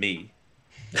because it's me.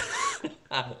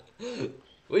 At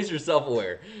least you're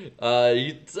self-aware.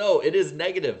 So it is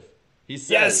negative. He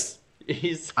says,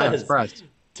 I'm surprised.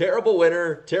 Terrible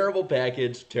winner, terrible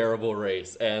package, terrible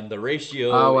race, and the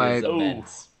ratio is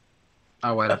immense.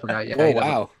 Oh wait, I forgot. Yeah,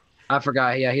 wow. I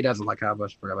forgot. Yeah, he doesn't like Kyle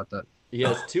Busch. Forgot about that. He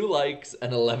has 2 likes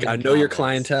and 11 I know your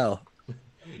clientele.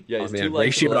 Yeah, he's 2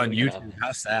 likes. Ratio on YouTube. Comments.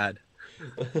 How sad.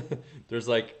 There's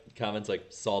like comments like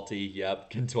salty. Yep.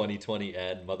 Can 2020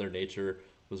 end? Mother Nature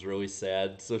was really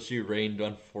sad, so she rained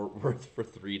on Fort Worth for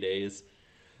 3 days.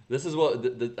 This is what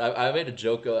I made a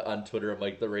joke on Twitter. I'm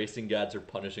like, the racing gods are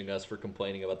punishing us for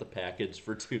complaining about the package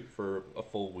for a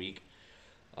full week.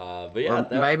 But yeah,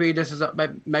 maybe this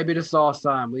is all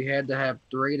time. We had to have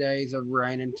 3 days of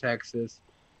rain in Texas,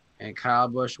 and Kyle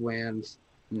Busch wins.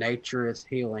 Nature is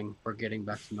healing. We're getting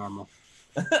back to normal.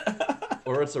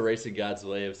 Or it's a racing god's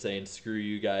way of saying, screw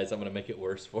you guys, I'm going to make it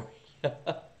worse for you.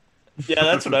 Yeah,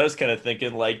 that's what I was kind of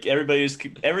thinking. Like everybody's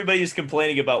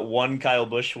complaining about one Kyle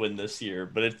Busch win this year,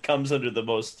 but it comes under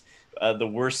the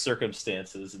worst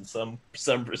circumstances in some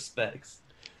respects.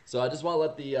 So I just want to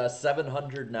let the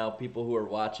 700 now people who are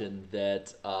watching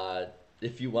that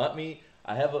if you want me,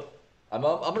 I'm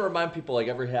going to remind people like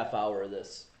every half hour of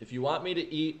this. If you want me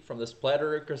to eat from this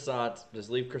platter of croissants,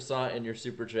 just leave croissant in your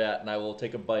super chat, and I will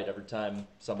take a bite every time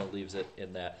someone leaves it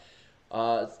in that.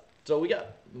 So we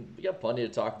got plenty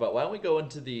to talk about. Why don't we go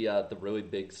into the really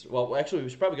big? Well, actually, we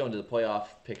should probably go into the playoff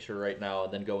picture right now,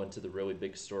 and then go into the really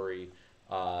big story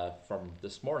from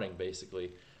this morning,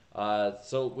 basically.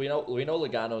 So we know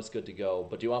Logano is good to go,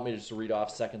 but do you want me to just read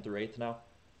off 2nd through 8th now?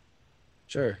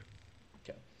 Sure.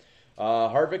 Okay.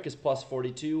 Harvick is plus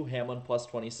 42, Hamlin plus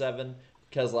 27,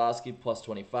 Keselowski plus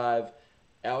 25,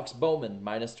 Alex Bowman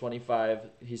minus 25.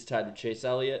 He's tied with Chase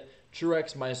Elliott.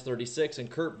 Truex minus 36, and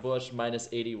Kurt Busch minus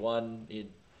 81.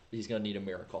 He's going to need a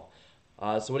miracle.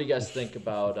 So what do you guys think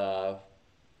about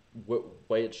what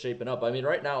way it's shaping up? I mean,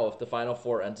 right now, if the Final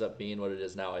Four ends up being what it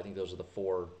is now, I think those are the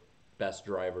 4 best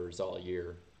drivers all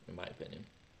year, in my opinion.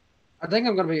 I think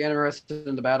I'm going to be interested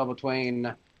in the battle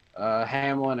between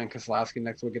Hamlin and Keselowski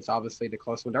next week. It's obviously the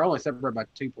close one. They're only separated by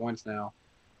 2 points now.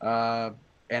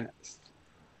 And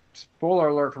spoiler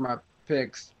alert for my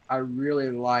picks, I really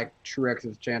like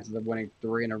Truex's chances of winning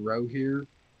 3 in a row here,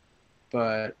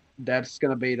 but that's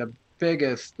going to be the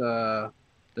biggest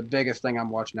thing I'm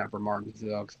watching out for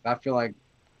Martinsville. Cause I feel like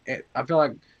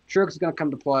Truex is going to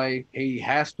come to play. He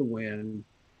has to win,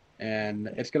 and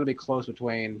it's going to be close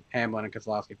between Hamlin and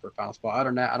Keselowski for a final spot. Other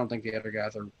than that, I don't think the other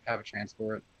guys have a chance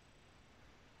for it.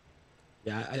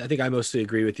 Yeah, I think I mostly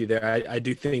agree with you there. I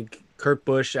do think Kurt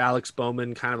Busch, Alex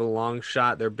Bowman, kind of a long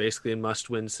shot. They're basically in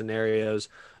must-win scenarios.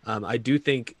 I do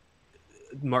think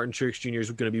Martin Truex Jr. is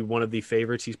going to be one of the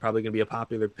favorites. He's probably going to be a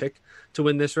popular pick to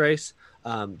win this race.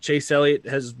 Chase Elliott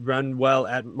has run well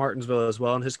at Martinsville as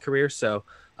well in his career, so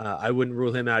I wouldn't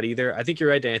rule him out either. I think you're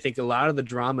right, Dan. I think a lot of the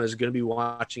drama is going to be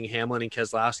watching Hamlin and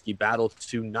Keselowski battle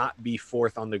to not be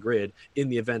fourth on the grid in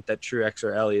the event that Truex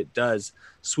or Elliott does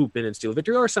swoop in and steal a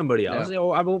victory, or somebody else. Yeah.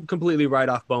 I won't completely write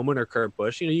off Bowman or Kurt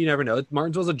Busch. You never know.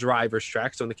 Martinsville's a driver's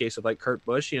track, so in the case of like Kurt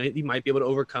Busch, he might be able to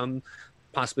overcome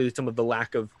possibly some of the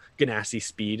lack of Ganassi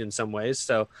speed in some ways.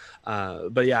 So,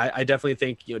 but yeah, I definitely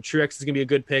think, Truex is going to be a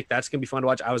good pick. That's going to be fun to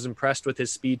watch. I was impressed with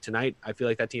his speed tonight. I feel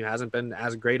like that team hasn't been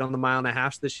as great on the 1.5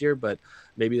 miles this year, but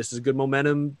maybe this is good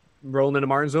momentum rolling into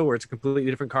Martinsville where it's a completely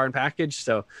different car and package.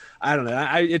 So I don't know.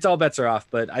 It's all bets are off,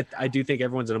 but I do think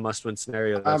everyone's in a must-win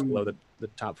scenario that's below the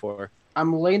top 4.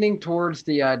 I'm leaning towards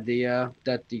the idea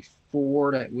that the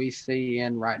 4 that we see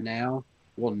in right now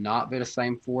will not be the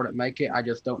same 4 that make it. I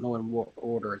just don't know in what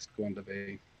order it's going to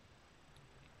be.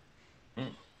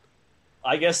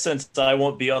 I guess since I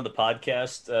won't be on the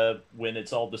podcast when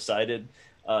it's all decided,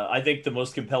 I think the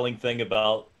most compelling thing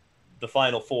about the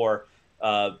Final 4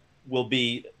 will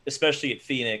be, especially at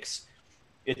Phoenix,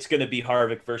 it's going to be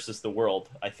Harvick versus the world,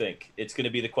 I think. It's going to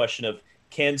be the question of,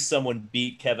 can someone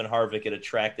beat Kevin Harvick at a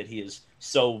track that he is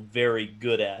so very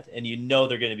good at? And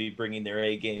they're going to be bringing their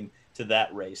A game to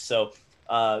that race. So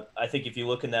I think if you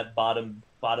look in that bottom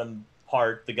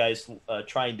part, the guys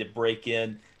trying to break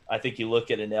in, I think you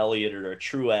look at an Elliott or a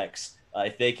Truex,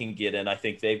 if they can get in, I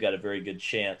think they've got a very good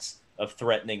chance of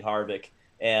threatening Harvick.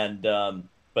 And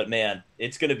but man,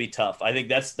 it's going to be tough. I think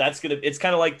that's going to. It's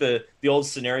kind of like the old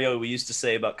scenario we used to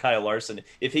say about Kyle Larson.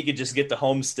 If he could just get to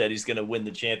Homestead, he's going to win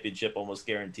the championship almost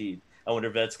guaranteed. I wonder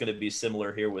if that's going to be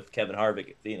similar here with Kevin Harvick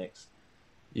at Phoenix.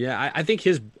 Yeah, I think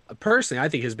his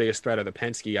biggest threat are the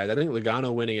Penske guys. I think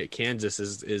Logano winning at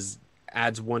Kansas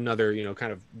adds one other,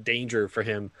 kind of danger for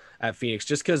him at Phoenix,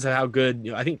 just because of how good,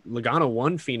 I think Logano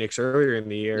won Phoenix earlier in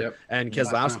the year, and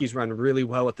Keselowski's run really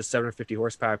well with the 750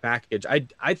 horsepower package.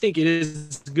 I think it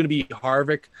is going to be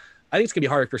Harvick. I think it's going to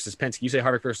be Harvick versus Penske. You say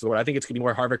Harvick versus the world. I think it's going to be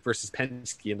more Harvick versus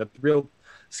Penske. And the real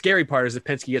scary part is if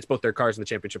Penske gets both their cars in the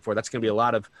championship four, that's going to be a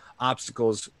lot of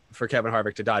obstacles for Kevin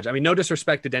Harvick to dodge. I mean, no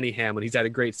disrespect to Denny Hamlin. He's had a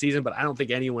great season, but I don't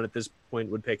think anyone at this point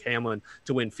would pick Hamlin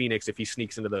to win Phoenix if he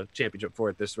sneaks into the championship four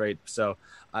at this rate. So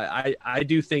I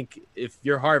do think if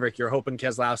you're Harvick, you're hoping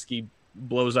Keselowski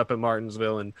blows up at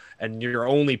Martinsville and your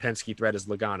only Penske threat is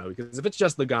Logano. Because if it's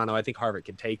just Logano, I think Harvick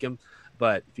can take him.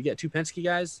 But if you get two Penske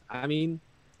guys, I mean,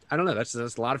 I don't know. That's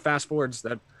a lot of fast forwards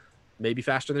that may be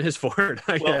faster than his Ford.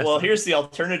 Well, here's the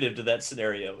alternative to that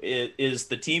scenario. It is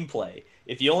the team play.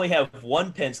 If you only have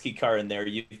one Penske car in there,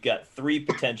 you've got three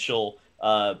potential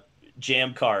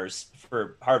jam cars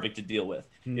for Harvick to deal with.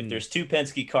 If there's two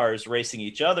Penske cars racing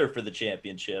each other for the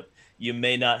championship, you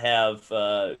may not have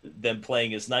them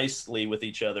playing as nicely with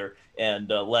each other and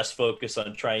less focus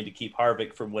on trying to keep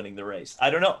Harvick from winning the race. I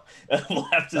don't know. We'll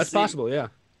have to see. That's possible, yeah.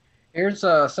 Here's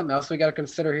something else we got to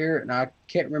consider here, and I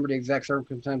can't remember the exact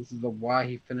circumstances of why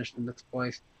he finished in this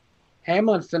place.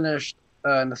 Hamlin finished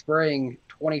in the spring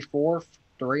 24th,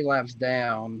 3 laps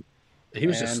down. He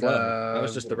was just slow. That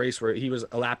was just the race where he was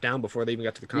a lap down before they even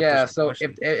got to the competition. Yeah, so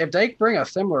if they bring a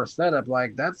similar setup,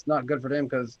 like that's not good for them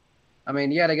because, I mean,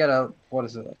 yeah, they got a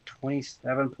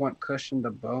 27-point cushion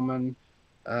to Bowman.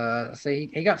 See,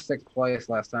 he got 6th place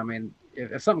last time. I mean,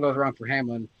 if something goes wrong for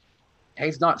Hamlin,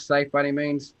 he's not safe by any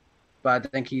means. But I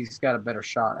think he's got a better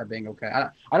shot at being okay.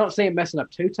 I don't see him messing up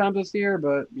 2 times this year,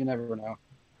 but you never know.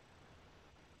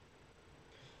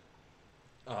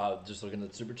 Just looking at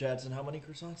the super chats and how many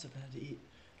croissants I've had to eat.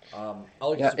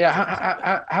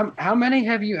 How many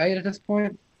have you ate at this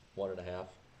point? 1.5.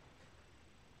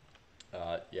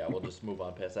 Yeah, we'll just move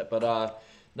on past that. But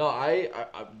no, I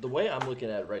the way I'm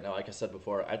looking at it right now, like I said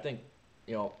before, I think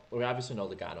we obviously know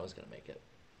Logano is going to make it.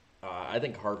 I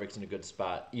think Harvick's in a good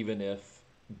spot, even if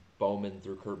Bowman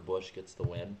through Kurt Busch gets the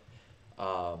win.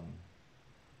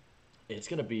 It's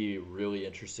going to be really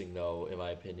interesting, though, in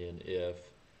my opinion, if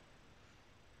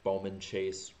Bowman,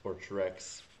 Chase, or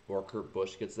Truex or Kurt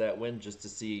Busch gets that win, just to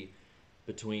see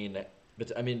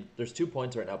I mean, there's 2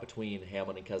 points right now between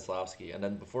Hamlin and Keselowski. And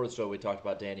then before the show, we talked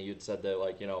about, Danny, you'd said that,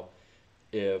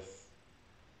 if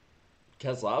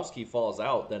Keselowski falls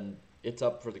out, then it's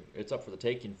up for the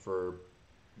taking for,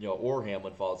 or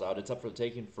Hamlin falls out, it's up for the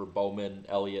taking for Bowman,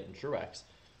 Elliott, and Truex.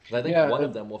 I think one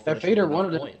of them will finish with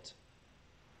enough points.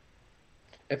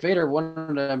 If either one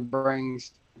of them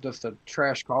brings just a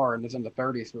trash car and is in the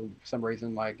 30s for some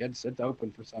reason, like it's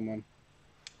open for someone.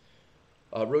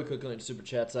 Really quickly into super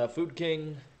chats. Food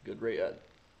King, good rate.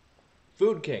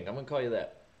 Food King, I'm gonna call you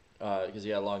that because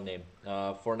you got a long name.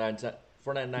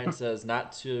 499 says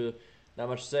not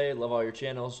much to say. Love all your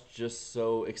channels. Just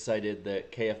so excited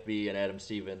that KFB and Adam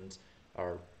Stevens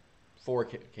are for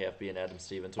KFB and Adam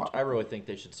Stevens, which I really think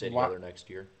they should stay together next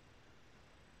year.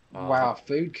 Wow,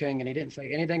 Food King, and he didn't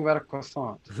say anything about a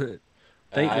croissant.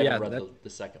 I haven't read the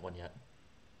second one yet.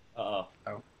 Oh.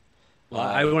 Well,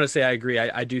 I want to say I agree.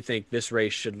 I do think this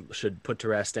race should put to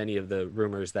rest any of the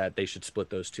rumors that they should split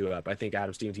those two up. I think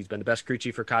Adam Stevens, he's been the best crew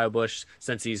chief for Kyle Busch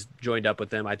since he's joined up with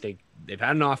them. I think they've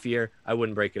had an off year. I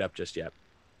wouldn't break it up just yet.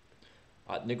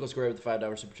 Nicholas Gray with the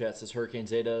 $5 super chat says Hurricane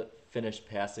Zeta finished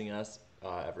passing us.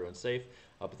 Everyone's safe.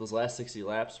 But those last 60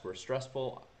 laps were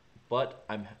stressful. But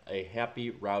I'm a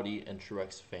happy, Rowdy, and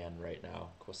Truex fan right now.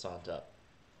 Croissant up.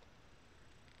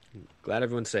 Glad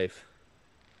everyone's safe.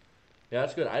 Yeah,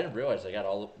 that's good. I didn't realize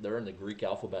they're in the Greek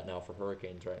alphabet now for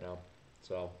hurricanes right now.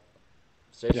 So,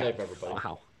 stay safe, everybody.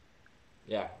 Wow.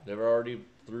 Yeah, they were already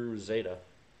through Zeta.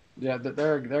 Yeah,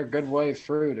 they're a good way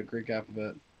through the Greek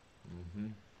alphabet. Mm-hmm.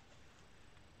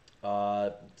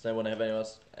 Does anyone have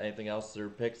anything else or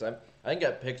picks? I think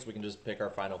got picks. We can just pick our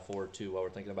final four too while we're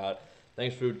thinking about it.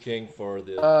 Thanks, Food King, for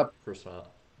the croissant.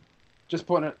 Just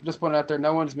putting it out there.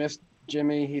 No one's missed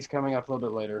Jimmy. He's coming up a little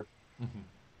bit later. Mm-hmm.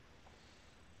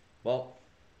 Well,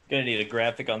 gonna need a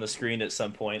graphic on the screen at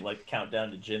some point, like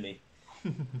countdown to Jimmy.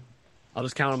 I'll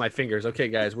just count on my fingers. Okay,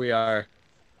 guys, we are.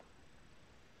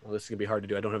 Well, this is gonna be hard to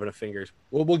do. I don't have enough fingers.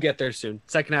 We'll get there soon.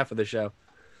 Second half of the show.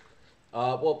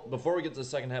 Well, before we get to the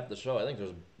second half of the show, I think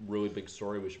there's a really big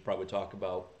story we should probably talk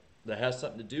about that has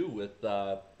something to do with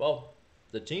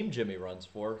the team Jimmy runs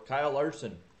for. Kyle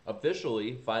Larson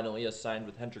officially, finally, is signed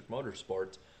with Hendrick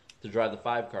Motorsports to drive the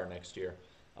 5 car next year.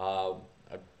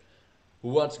 Who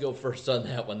wants to go first on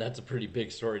that one? That's a pretty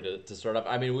big story to start off.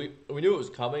 I mean, we knew it was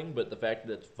coming, but the fact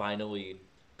that it's finally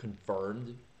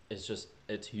confirmed is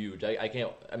it's huge.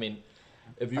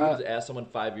 If you were to ask someone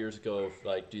 5 years ago,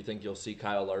 do you think you'll see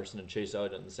Kyle Larson and Chase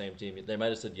Elliott in the same team? They might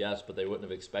have said yes, but they wouldn't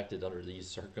have expected under these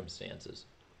circumstances.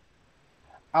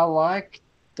 I like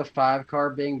the 5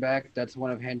 car being back. That's one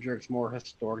of Hendrick's more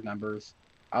historic numbers.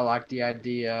 I like the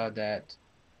idea that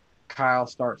Kyle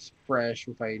starts fresh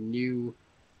with a new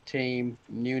team,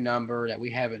 new number that we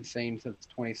haven't seen since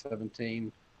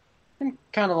 2017. And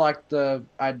kind of like the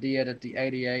idea that the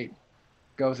 88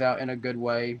 goes out in a good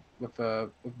way with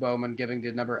Bowman giving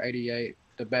the number 88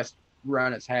 the best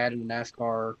run it's had in the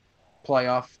NASCAR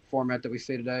playoff format that we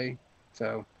see today.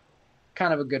 So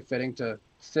kind of a good fitting to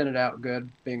send it out good,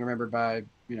 being remembered by,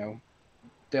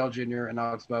 Dale Jr. and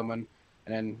Alex Bowman.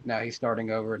 And then now he's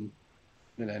starting over and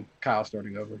then Kyle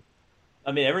starting over.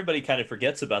 I mean, everybody kind of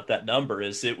forgets about that number.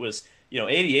 It was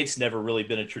 88's never really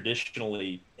been a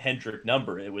traditionally Hendrick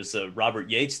number. It was a Robert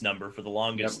Yates number for the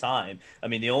longest time. I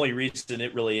mean, the only reason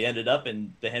it really ended up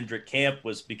in the Hendrick camp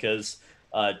was because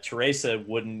Teresa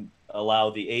wouldn't allow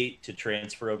the 8 to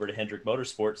transfer over to Hendrick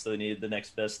Motorsports, so they needed the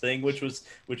next best thing, which was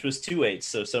 2 8s.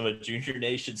 So some of Junior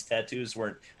Nation's tattoos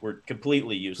were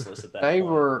completely useless at that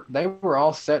point. They were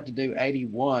all set to do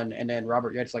 81, and then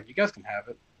Robert Yates you guys can have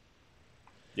it.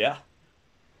 Yeah.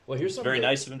 Well, here's something very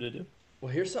nice of him to do.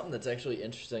 Well, here's something that's actually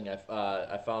interesting.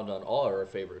 I found on all our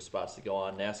favorite spots to go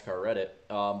on NASCAR Reddit,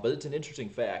 but it's an interesting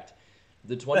fact.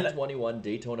 The 2021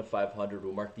 Daytona 500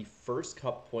 will mark the first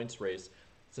Cup points race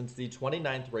since the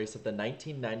 29th race of the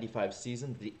 1995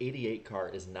 season. The 88 car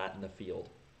is not in the field.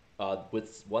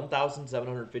 With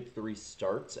 1,753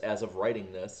 starts as of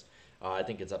writing this, I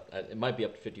think it's up. It might be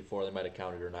up to 54. They might have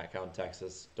counted or not counted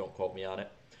Texas. Don't quote me on it.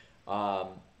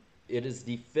 It is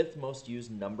the 5th most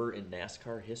used number in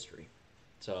NASCAR history.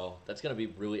 So that's going to be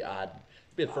really odd.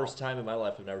 It'll be the first time in my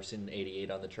life I've never seen an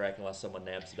 88 on the track unless someone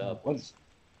naps it up.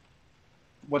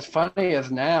 What's funny is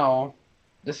now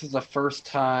this is the first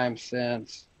time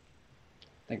since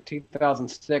I think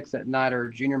 2006 that neither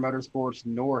Junior Motorsports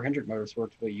nor Hendrick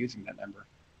Motorsports will be using that number.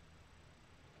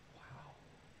 Wow.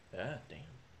 Yeah, damn.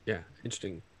 Yeah,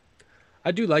 interesting. I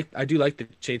do like the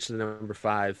change to the number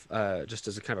 5, just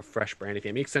as a kind of fresh branding thing.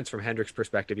 It makes sense from Hendrick's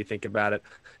perspective. You think about it,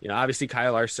 obviously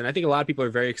Kyle Larson. I think a lot of people are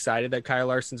very excited that Kyle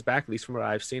Larson's back, at least from what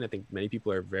I've seen. I think many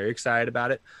people are very excited about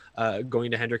it,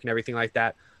 going to Hendrick and everything like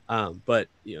that. But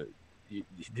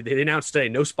they announced today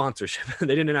no sponsorship. They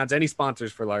didn't announce any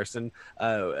sponsors for Larson.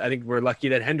 I think we're lucky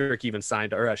that Hendrick even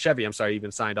signed, or Chevy,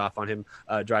 even signed off on him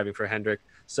driving for Hendrick.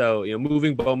 So,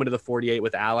 moving Bowman to the 48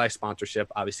 with Ally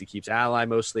sponsorship obviously keeps Ally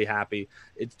mostly happy.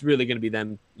 It's really going to be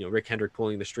them, Rick Hendrick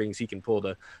pulling the strings he can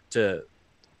pull to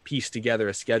piece together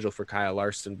a schedule for Kyle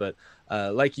Larson. But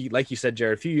like you said,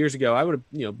 Jared, a few years ago, I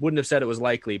wouldn't have said it was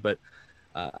likely, but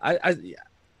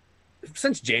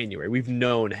since January, we've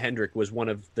known Hendrick was one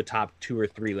of the top 2 or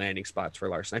 3 landing spots for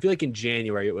Larson. I feel like in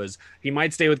January it was he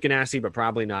might stay with Ganassi, but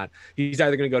probably not. He's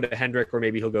either going to go to Hendrick or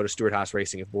maybe he'll go to Stewart-Haas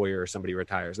Racing if Boyer or somebody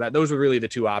retires. Those were really the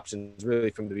 2 options really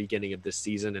from the beginning of this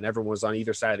season, and everyone was on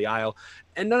either side of the aisle.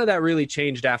 And none of that really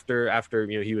changed after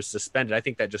he was suspended. I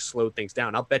think that just slowed things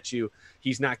down. I'll bet you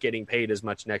he's not getting paid as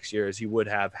much next year as he would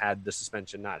have had the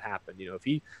suspension not happened.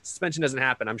 If suspension doesn't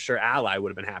happen, I'm sure Ally would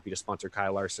have been happy to sponsor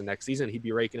Kyle Larson next season. He'd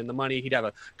be raking in the money. He'd have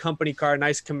a company car,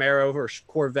 nice Camaro or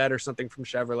Corvette or something from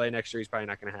Chevrolet next year. He's probably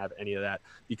not going to have any of that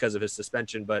because of his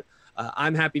suspension. But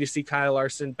I'm happy to see Kyle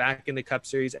Larson back in the Cup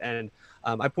Series. And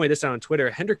I pointed this out on Twitter.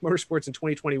 Hendrick Motorsports in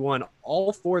 2021,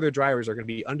 all 4 of their drivers are going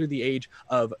to be under the age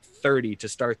of 30 to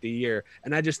start the year.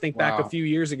 And I just think back a few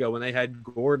years ago when they had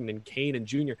Gordon and Kane and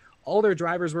Jr., all their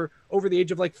drivers were over the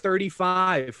age of like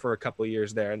 35 for a couple of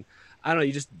years there. And I don't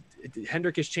know,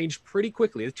 Hendrick has changed pretty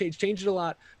quickly. It's changed a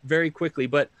lot very quickly.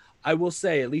 But I will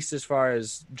say, at least as far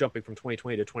as jumping from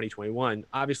 2020 to 2021,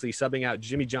 obviously subbing out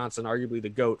Jimmy Johnson, arguably the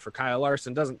GOAT, for Kyle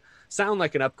Larson doesn't sound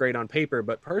like an upgrade on paper,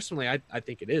 but personally, I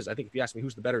think it is. I think if you ask me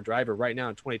who's the better driver right now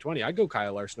in 2020, I'd go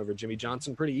Kyle Larson over Jimmy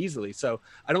Johnson pretty easily. So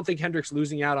I don't think Hendrick's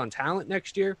losing out on talent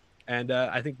next year, and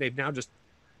I think they've now just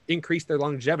increased their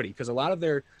longevity because a lot of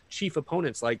their chief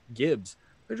opponents like Gibbs,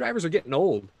 their drivers are getting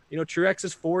old. Truex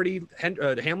is 40.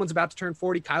 Hamlin's about to turn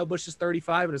 40. Kyle Busch is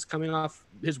 35 and is coming off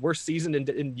his worst season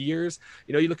in years.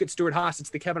 You look at Stewart-Haas, it's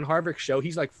the Kevin Harvick show.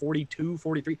 He's like 42,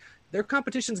 43. Their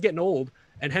competition's getting old,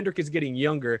 and Hendrick is getting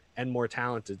younger and more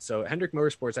talented. So Hendrick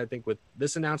Motorsports, I think with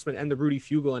this announcement and the Rudy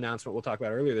Fugle announcement we'll talk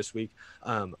about earlier this week,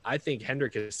 I think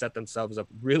Hendrick has set themselves up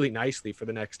really nicely for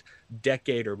the next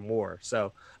decade or more.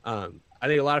 So I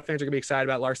think a lot of fans are going to be excited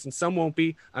about Larson. Some won't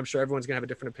be. I'm sure everyone's going to have a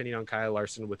different opinion on Kyle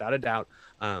Larson without a doubt.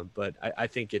 But I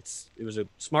think it was a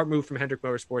smart move from Hendrick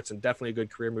Motorsports and definitely a good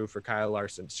career move for Kyle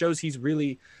Larson. It shows he's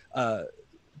really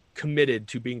committed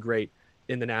to being great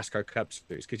in the NASCAR Cup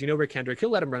Series. Because Rick Hendrick, he'll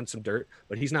let him run some dirt,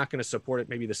 but he's not going to support it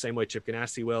maybe the same way Chip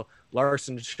Ganassi will.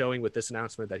 Larson's showing with this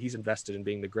announcement that he's invested in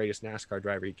being the greatest NASCAR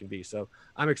driver he can be. So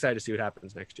I'm excited to see what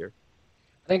happens next year.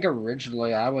 I think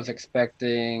originally I was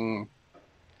expecting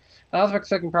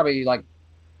probably like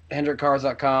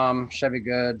HendrickCars.com, Chevy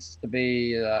Goods to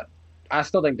be I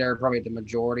still think they're probably the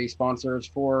majority sponsors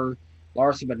for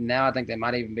Larson, but now I think they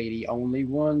might even be the only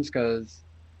ones because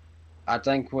I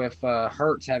think with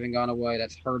Hertz having gone away,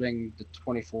 that's hurting the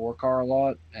 24 car a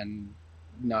lot, and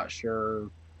not sure.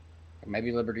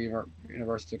 Maybe Liberty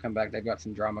University will come back. They've got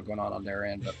some drama going on their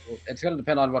end, but it's going to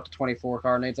depend on what the 24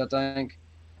 car needs, I think.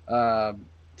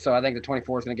 So I think the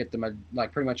 24 is going to get them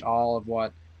pretty much all of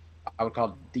what I would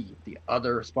call the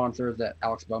other sponsors that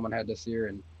Alex Bowman had this year.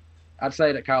 And I'd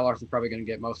say that Kyle Larson's probably going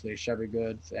to get mostly Chevy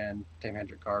Goods and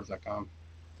TeamHendrickCars.com.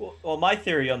 Well, my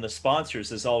theory on the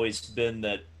sponsors has always been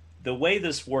that the way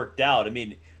this worked out,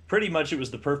 pretty much it was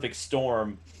the perfect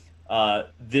storm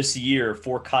this year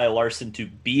for Kyle Larson to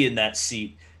be in that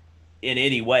seat in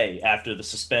any way after the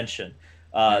suspension.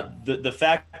 The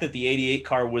fact that the 88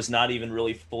 car was not even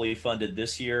really fully funded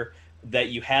this year, that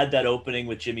you had that opening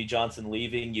with Jimmy Johnson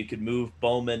leaving, you could move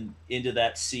Bowman into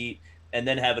that seat and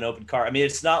then have an open car.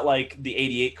 It's not like the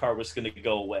 88 car was going to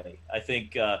go away. I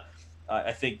think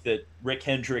that Rick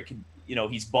Hendrick,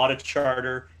 he's bought a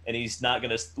charter and he's not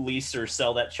going to lease or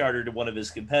sell that charter to one of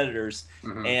his competitors.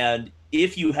 Mm-hmm. And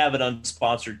if you have an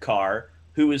unsponsored car,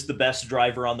 who is the best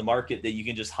driver on the market that you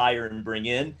can just hire and bring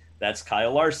in? That's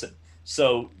Kyle Larson.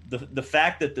 So the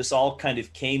fact that this all kind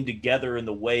of came together in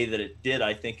the way that it did,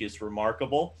 I think is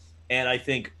remarkable. And I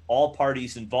think all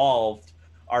parties involved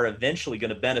are eventually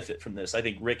going to benefit from this. I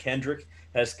think Rick Hendrick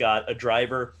has got a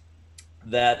driver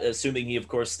that, assuming he, of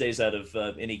course, stays out of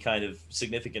any kind of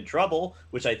significant trouble,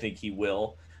 which I think he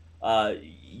will,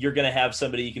 you're going to have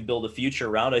somebody you can build a future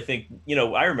around. I think,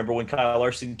 I remember when Kyle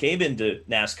Larson came into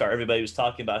NASCAR, everybody was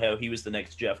talking about how he was the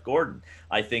next Jeff Gordon.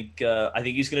 I think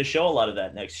he's going to show a lot of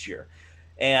that next year.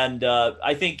 And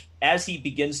I think as he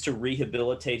begins to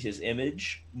rehabilitate his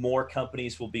image, more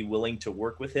companies will be willing to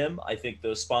work with him. I think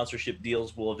those sponsorship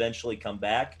deals will eventually come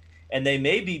back, and they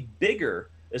may be bigger,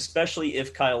 especially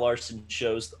if Kyle Larson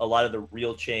shows a lot of the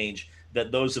real change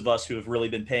that those of us who have really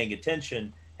been paying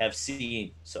attention have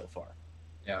seen so far.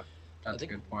 Yeah, that's a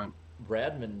good point.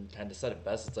 Bradman kind of said it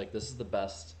best. It's like, this is the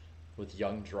best with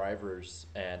young drivers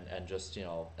and just,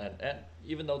 and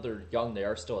even though they're young, they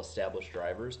are still established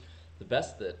drivers. the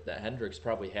best that Hendricks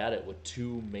probably had it with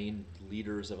two main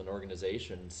leaders of an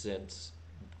organization since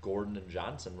Gordon and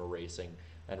Johnson were racing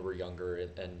and were younger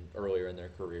and earlier in their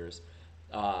careers.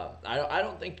 I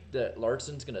don't think that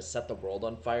Larson's going to set the world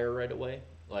on fire right away.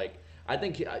 Like, I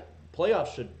think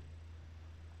playoffs should,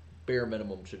 bare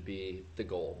minimum, should be the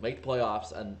goal. Make the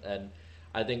playoffs, and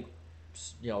I think,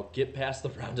 get past the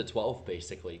round of 12,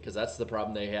 basically, because that's the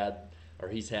problem they had, or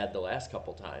he's had the last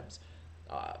couple times.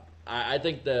 I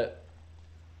think that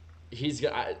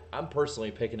I'm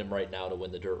personally picking him right now to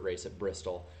win the dirt race at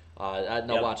Bristol.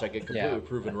 Watch, I get completely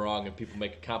proven wrong, and people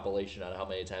make a compilation on how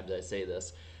many times I say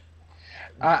this.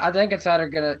 I think it's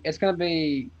gonna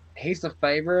be, he's the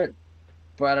favorite,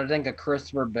 but I think a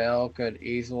Christopher Bell could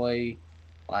easily,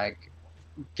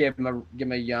 give him a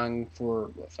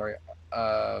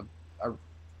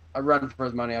run for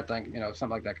his money. I think something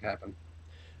like that could happen.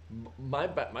 My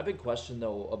big question,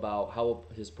 though, about how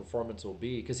his performance will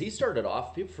be, because he started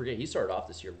off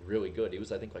this year really good. He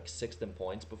was, I think, 6th in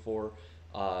points before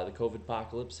the COVID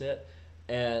apocalypse hit,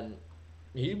 and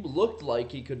he looked like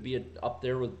he could be up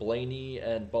there with Blaney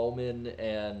and Bowman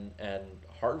and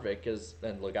Harvick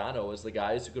and Logano as the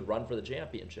guys who could run for the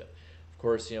championship. Of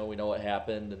course, we know what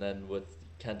happened, and then with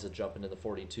Kenta jumping in the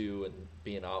 42 and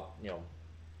being out and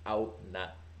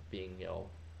not being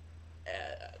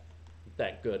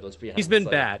that good. Let's be honest. He's been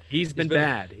bad. He's been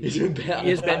bad.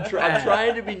 I'm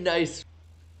trying to be nice.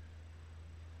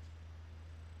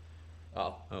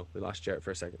 Oh, we lost Jarrett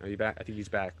for a second. Are you back? I think he's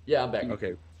back. Yeah, I'm back.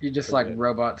 Okay. You just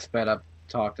robot sped up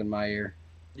talked in my ear.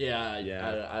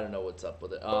 Yeah. I don't know what's up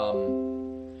with it.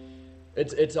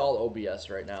 It's all OBS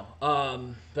right now.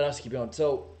 But I'll just keep going.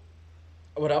 So,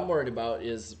 what I'm worried about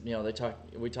is,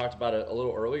 we talked about it a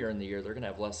little earlier in the year. They're gonna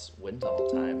have less wind tunnel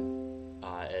time.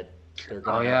 I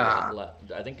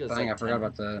think it's I forgot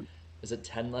about that. Is it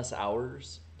 10 less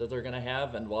hours that they're gonna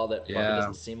have? And while that probably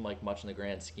doesn't seem like much in the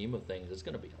grand scheme of things, it's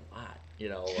gonna be a lot.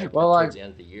 Towards the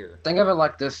end of the year. Think of it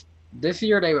like this. This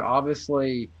year they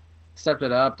obviously stepped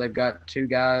it up. They've got two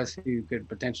guys who could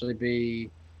potentially be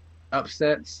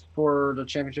upsets for the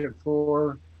championship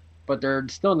floor, but they're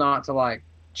still not to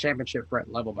championship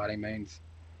threat level by any means.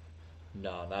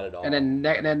 No, not at all. And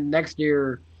then next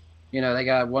year, they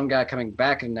got one guy coming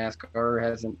back in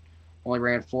NASCAR, only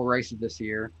ran 4 races this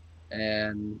year,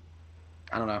 and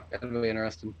I don't know. It'll be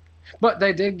interesting. But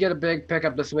they did get a big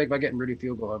pickup this week by getting Rudy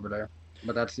Fugle over there.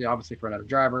 But that's obviously for another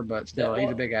driver, but still, he's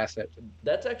a big asset.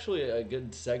 That's actually a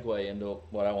good segue into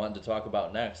what I wanted to talk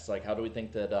about next. How do we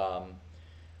think that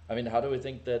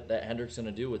that Hendrick's going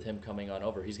to do with him coming on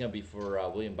over? He's going to be for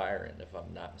William Byron, if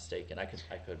I'm not mistaken. I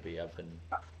could be. I've been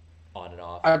on and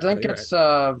off. I think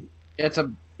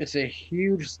it's a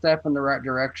huge step in the right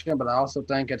direction, but I also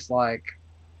think it's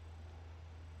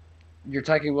you're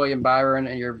taking William Byron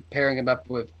and you're pairing him up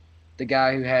with the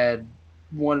guy who had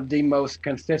one of the most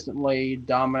consistently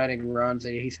dominating runs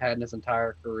that he's had in his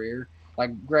entire career.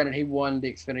 Granted, he won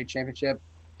the Xfinity Championship.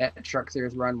 That Truck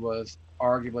Series run was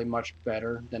arguably much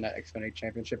better than that Xfinity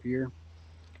Championship year.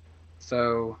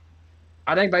 So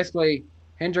I think basically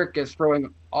Hendrick is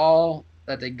throwing all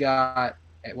that they got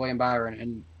at William Byron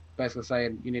and basically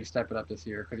saying you need to step it up this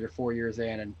year because you're 4 years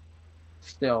in and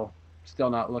still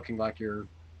not looking like you're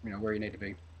where you need to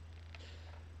be.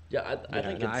 Yeah,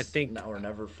 I think now or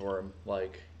never for him.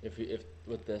 If he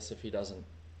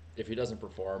doesn't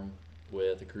perform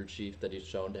with a crew chief that he's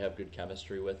shown to have good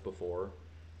chemistry with before,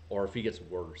 or if he gets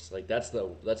worse, that's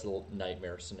the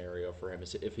nightmare scenario for him.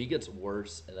 Is if he gets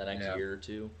worse in the next year or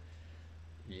two,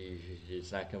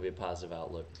 it's not going to be a positive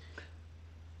outlook.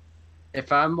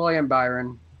 If I'm William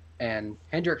Byron and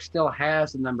Hendrick still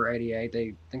has the number 88,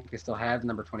 they think they still have the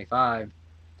number 25.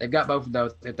 They've got both of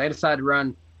those. If they decide to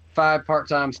run 5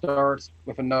 part-time starts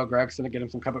with a Noah Gragson to get him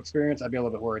some cup experience, I'd be a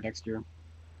little bit worried next year.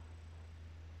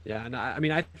 Yeah, and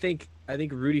I think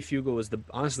Rudy Fugle was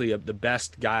honestly the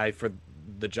best guy for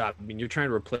the job. I mean, you're trying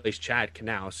to replace Chad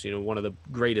Knaus, one of the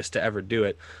greatest to ever do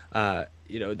it. I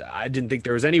didn't think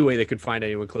there was any way they could find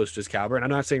anyone close to his caliber. And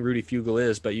I'm not saying Rudy Fugle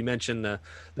is, but you mentioned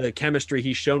the chemistry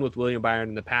he's shown with William Byron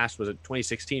in the past. Was it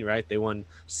 2016, right? They won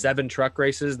 7 truck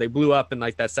races. They blew up in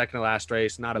that second to last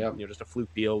race, not just a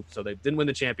fluke deal. So they didn't win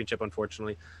the championship,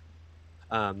 unfortunately.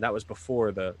 That was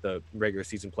before the regular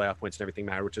season playoff points and everything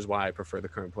mattered, which is why I prefer the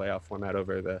current playoff format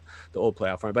over the old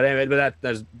playoff format. But anyway,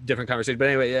 that's a different conversation. But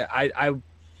anyway, yeah,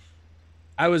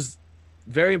 I was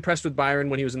very impressed with Byron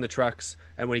when he was in the trucks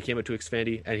and when he came up to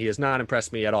Xfinity, and he has not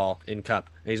impressed me at all in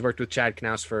Cup. And he's worked with Chad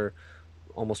Knaus for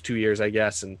almost 2 years, I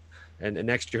guess, and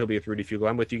next year he'll be with Rudy Fugle.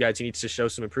 I'm with you guys. He needs to show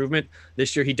some improvement.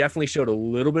 This year he definitely showed a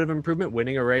little bit of improvement,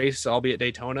 winning a race, albeit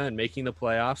Daytona, and making the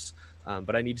playoffs.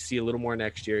 But I need to see a little more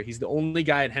next year. He's the only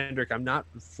guy at Hendrick I'm not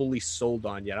fully sold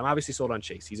on yet. I'm obviously sold on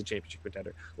Chase. He's a championship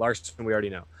contender. Larson, we already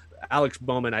know. Alex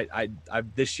Bowman, I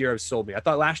this year has sold me. I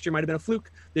thought last year might have been a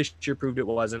fluke. This year proved it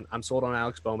wasn't. I'm sold on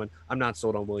Alex Bowman. I'm not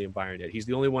sold on William Byron yet. He's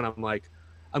the only one I'm like,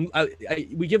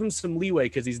 we give him some leeway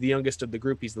because he's the youngest of the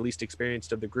group. He's the least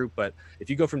experienced of the group. But if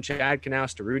you go from Chad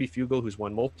Knaus to Rudy Fugle, who's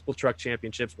won multiple truck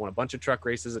championships, won a bunch of truck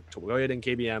races at Toyota and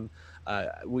KBM,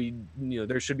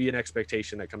 there should be an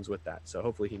expectation that comes with that. So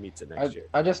hopefully he meets it next year.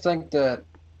 I just think that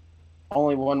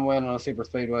only one win on a super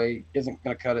speedway isn't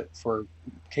going to cut it for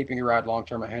keeping your ride long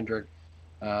term at Hendrick.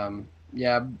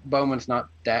 Bowman's not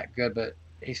that good, but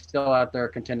he's still out there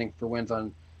contending for wins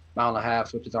on mile and a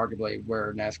half, which is arguably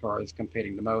where NASCAR is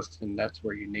competing the most, and that's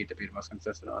where you need to be the most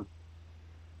consistent on.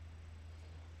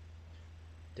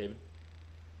 David?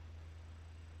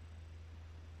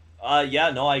 I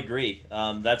agree.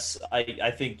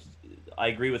 I think I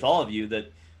agree with all of you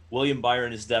that William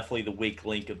Byron is definitely the weak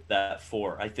link of that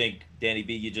four. I think, Danny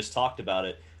B, you just talked about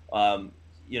it.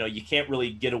 You can't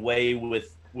really get away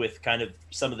with kind of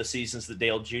some of the seasons that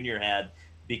Dale Jr. had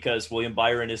because William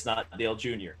Byron is not Dale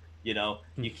Jr.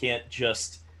 You can't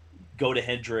just go to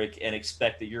Hendrick and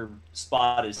expect that your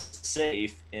spot is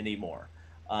safe anymore.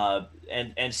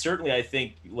 And certainly I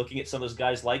think looking at some of those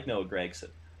guys like Noah Gragson,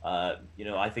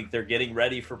 I think they're getting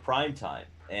ready for prime time.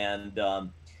 And,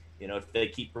 if they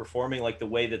keep performing like the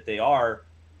way that they are,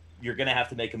 you're going to have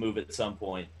to make a move at some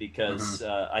point because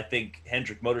I think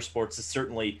Hendrick Motorsports has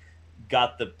certainly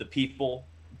got the people,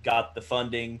 got the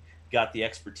funding, got the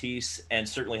expertise, and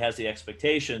certainly has the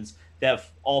expectations to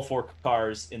have all four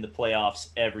cars in the playoffs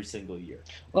every single year.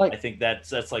 I think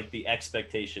that's like the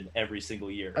expectation every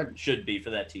single year should be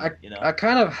for that team. I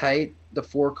kind of hate the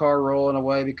 4-car rule in a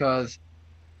way because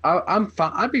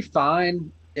I'd be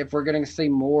fine if we're getting to see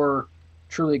more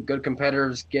truly good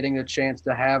competitors getting the chance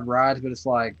to have rides, but it's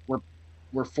like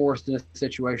we're forced in a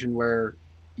situation where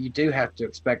you do have to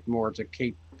expect more to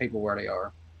keep people where they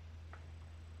are.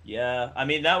 Yeah, I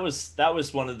mean that was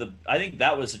one of the. I think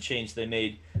that was a change they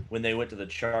made when they went to the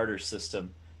charter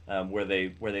system, where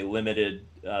they limited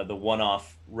the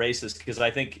one-off races. Because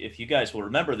I think if you guys will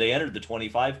remember, they entered the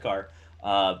 25 car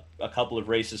a couple of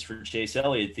races for Chase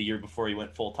Elliott the year before he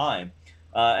went full time,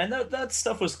 and that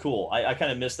stuff was cool. I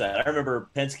kind of missed that. I remember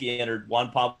Penske entered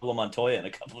Juan Pablo Montoya in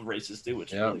a couple of races too,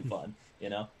 which was really fun.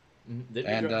 And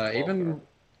even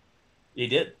he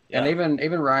did, yeah. And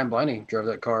even Ryan Blaney drove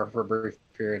that car for a brief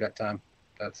period at that time.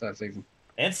 That's that season.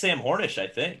 And Sam Hornish, I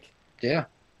think. Yeah.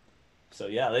 So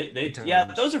yeah,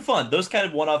 those are fun. Those kind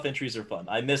of one-off entries are fun.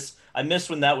 I miss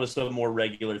when that was a more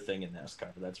regular thing in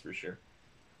NASCAR. That's for sure.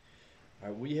 All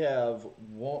right,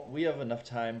 we have enough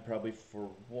time probably for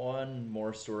one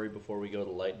more story before we go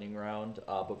to lightning round.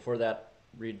 But before that,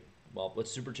 with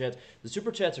super chats. The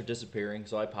super chats are disappearing,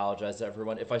 so I apologize to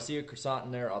everyone. If I see a croissant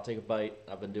in there, I'll take a bite.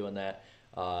 I've been doing that.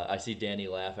 I see Danny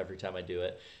laugh every time I do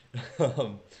it.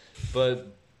 But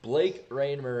Blake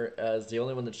Raymer is the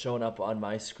only one that's showing up on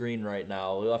my screen right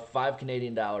now. We have $5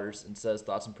 Canadian and says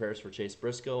thoughts and prayers for Chase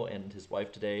Briscoe and his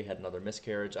wife today had another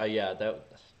miscarriage.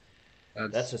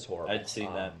 That's just horrible. I'd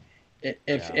seen that.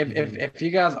 If you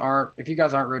guys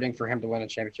aren't rooting for him to win a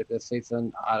championship this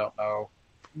season, I don't know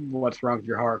what's wrong with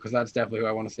your heart because that's definitely who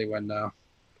I want to see win now.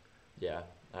 Yeah,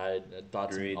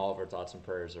 all of our thoughts and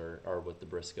prayers are with the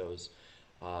Briscoes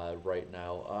right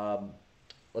now.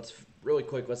 Let's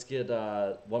get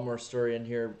one more story in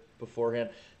here beforehand.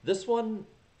 This one,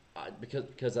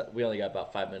 because we only got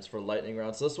about 5 minutes for lightning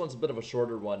round, so this one's a bit of a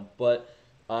shorter one, but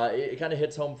it kind of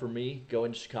hits home for me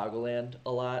going to Chicagoland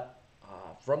a lot.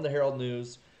 From the Herald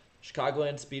News,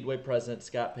 Chicagoland Speedway president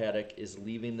Scott Paddock is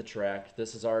leaving the track.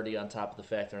 This is already on top of the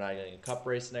fact they're not getting a cup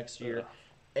race next year,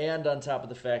 and on top of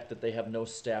the fact that they have no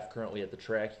staff currently at the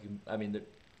track.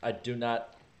 I do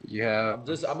not. Yeah.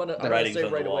 I'm gonna say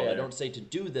right away. I don't say to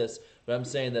do this, but I'm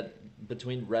saying that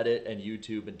between Reddit and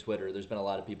YouTube and Twitter, there's been a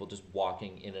lot of people just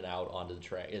walking in and out onto the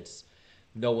track.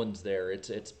 No one's there.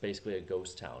 It's basically a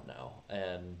ghost town now,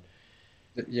 and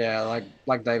yeah,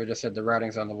 like David just said, the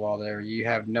writing's on the wall there. You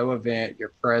have no event.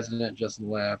 Your president just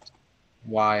left.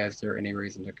 Why is there any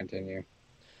reason to continue?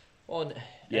 Well,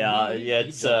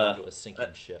 it's into a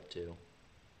sinking ship too.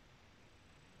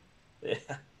 Yeah.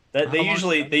 They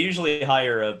usually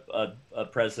hire a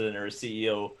president or a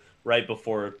CEO right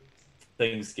before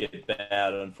things get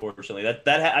bad. Unfortunately,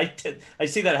 I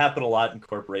see that happen a lot in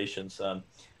corporations.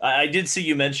 I did see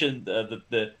you mention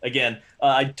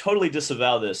I totally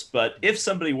disavow this, but if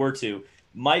somebody were to,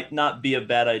 might not be a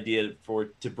bad idea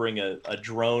to bring a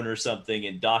drone or something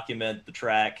and document the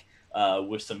track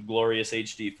with some glorious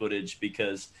HD footage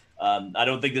because I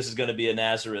don't think this is going to be a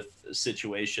Nazareth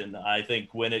situation. I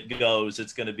think when it goes,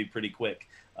 it's going to be pretty quick.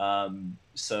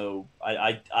 So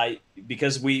I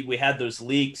because we had those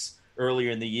leaks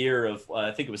earlier in the year of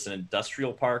I think it was an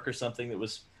industrial park or something that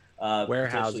was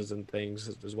warehouses and things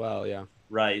as well. Yeah.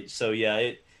 Right. So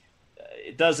yeah,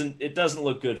 it doesn't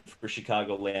look good for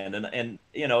Chicagoland, and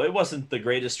it wasn't the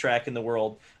greatest track in the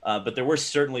world, but there were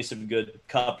certainly some good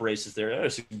Cup races there. There were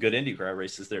some good IndyCar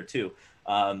races there too.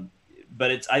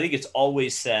 But I think it's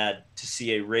always sad to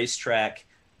see a racetrack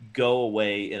go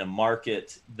away in a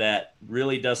market that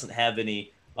really doesn't have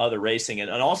any other racing, and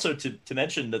also to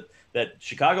mention that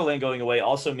Chicagoland going away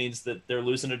also means that they're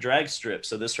losing a drag strip,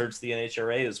 so this hurts the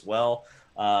NHRA as well.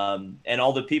 And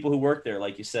all the people who work there,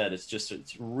 like you said,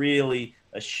 it's really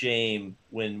a shame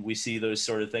when we see those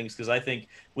sort of things, because I think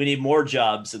we need more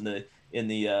jobs in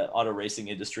the auto racing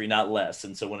industry, not less.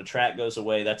 And so when a track goes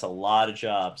away, that's a lot of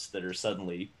jobs that are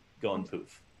suddenly going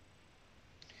poof.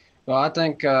 Well, I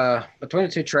think between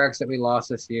the two tracks that we lost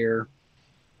this year,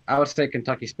 I would say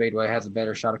Kentucky Speedway has a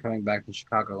better shot of coming back than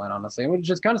Chicagoland, honestly, which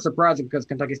is kind of surprising because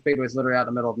Kentucky Speedway is literally out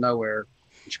in the middle of nowhere.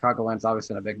 Chicagoland's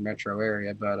obviously in a big metro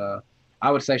area, but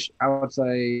I would say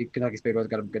Kentucky Speedway's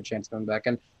got a good chance of coming back.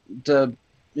 And to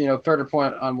further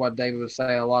point on what David was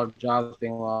saying, a lot of jobs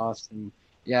being lost, and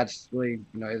yeah, it's really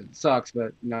it sucks,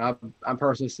 but I'm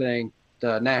personally saying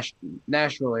the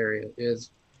Nashville area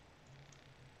is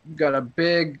got a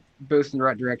big boost in the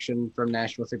right direction from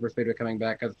Nashville Super Speedway coming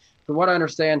back. Because from what I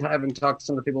understand, having talked to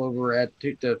some of the people over at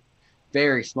the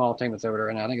very small team that's over there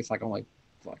right now, I think it's only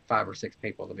 5 or 6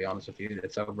 people, to be honest with you,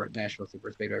 that's over at Nashville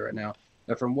Super Speedway right now.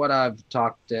 But from what I've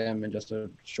talked to them in just a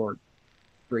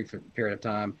brief period of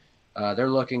time,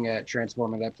 they're looking at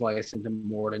transforming that place into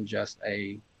more than just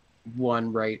a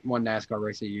one NASCAR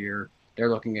race a year. They're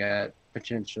looking at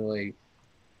potentially,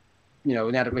 now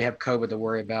that we have COVID to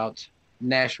worry about,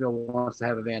 Nashville wants to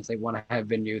have events. They want to have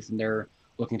venues, and they're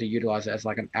looking to utilize it as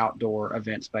an outdoor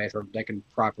event space where they can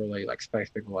properly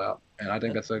space people out. And I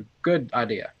think that's a good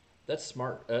idea. That's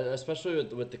smart, especially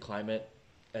with the climate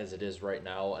as it is right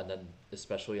now, and then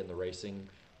especially in the racing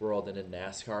world and in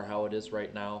NASCAR how it is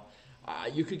right now.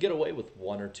 You could get away with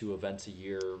 1 or 2 events a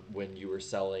year when you were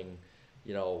selling,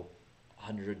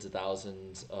 hundreds of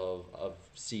thousands of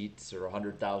seats or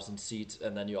 100,000 seats,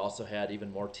 and then you also had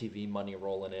even more TV money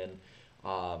rolling in.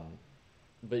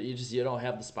 But you don't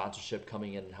have the sponsorship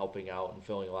coming in and helping out and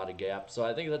filling a lot of gaps. So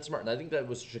I think that's smart, and I think that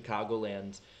was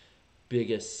Chicagoland's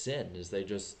biggest sin is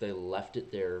they left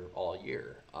it there all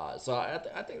year. So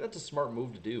I think that's a smart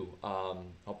move to do.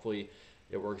 Hopefully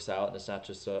it works out and it's not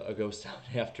just a ghost town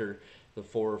after the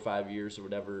 4 or 5 years or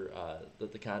whatever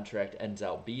that the contract ends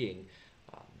out being.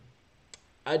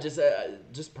 I just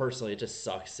personally, it just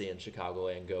sucks seeing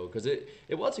Chicagoland go, because it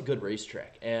was a good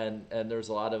racetrack, and there's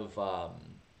a lot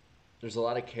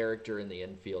of character in the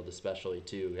infield, especially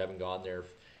too. Having gone there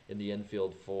in the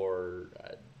infield for,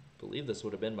 I believe this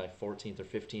would have been my 14th or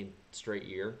 15th straight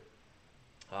year.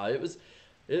 It was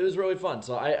really fun.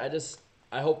 So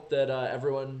I hope that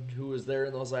everyone who was there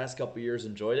in those last couple of years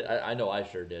enjoyed it. I know I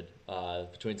sure did.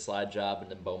 Between Slide Job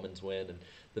and then Bowman's win, and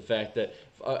the fact that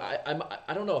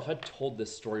I don't know if I've told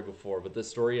this story before, but the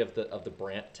story of the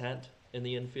Brandt tent in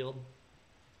the infield.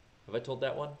 Have I told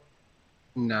that one?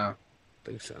 No, I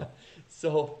think so.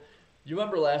 So you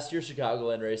remember last year's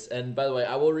Chicagoland race? And by the way,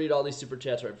 I will read all these super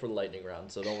chats right for the lightning round,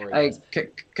 so don't worry. Hey,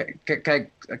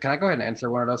 can I go ahead and answer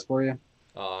one of those for you?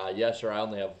 Yeah, sure. I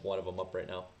only have one of them up right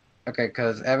now. Okay,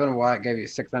 because Evan White gave you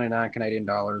 $6.99 Canadian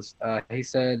dollars. He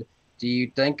said, "Do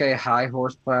you think a high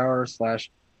horsepower /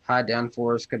 high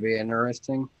downforce could be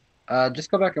interesting?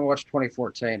 Just go back and watch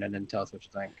 2014 and then tell us what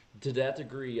you think." To that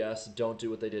degree, yes. Don't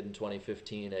do what they did in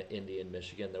 2015 at Indy and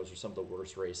Michigan. Those were some of the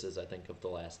worst races, I think, of the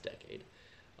last decade.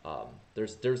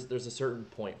 There's a certain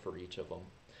point for each of them.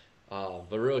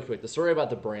 But really quick, the story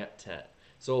about the Brandt tent.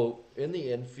 So in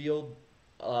the infield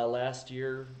last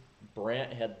year,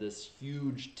 Brandt had this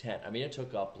huge tent. I mean, it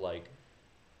took up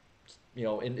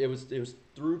and it was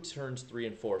through turns 3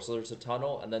 and 4. So there's a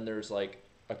tunnel, and then there's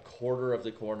a quarter of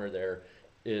the corner there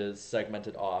is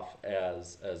segmented off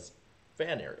as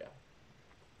fan area.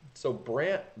 So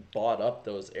Brandt bought up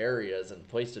those areas and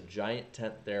placed a giant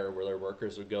tent there where their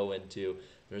workers would go into.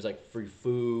 There's free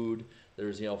food.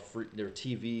 There's free there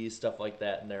TV, stuff like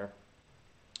that in there.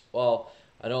 Well,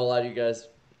 I know a lot of you guys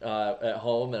at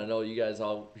home, and I know you guys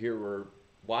all here were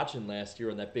watching last year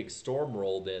when that big storm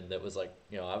rolled in. That was I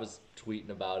was tweeting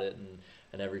about it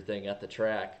and everything at the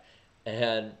track,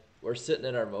 and we're sitting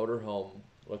in our motorhome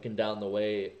looking down the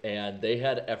way, and they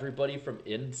had everybody from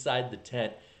inside the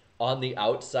tent on the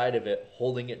outside of it,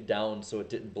 holding it down so it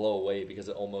didn't blow away because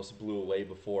it almost blew away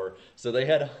before. So they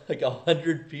had like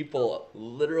 100 people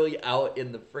literally out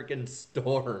in the freaking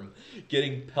storm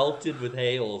getting pelted with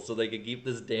hail so they could keep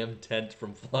this damn tent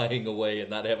from flying away and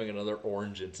not having another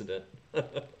orange incident.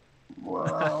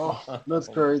 Wow, that's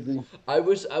crazy. I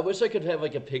wish I could have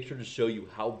like a picture to show you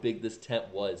how big this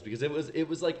tent was, because it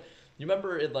was like, you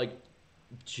remember in like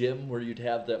gym where you'd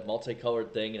have that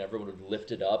multicolored thing and everyone would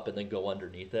lift it up and then go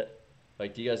underneath it?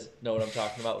 Like, do you guys know what I'm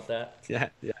talking about with that? Yeah,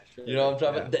 sure. You know what I'm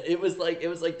talking about? It was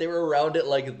like they were around it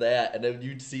like that, and then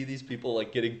you'd see these people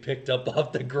like getting picked up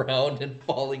off the ground and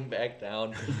falling back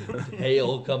down,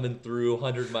 hail coming through,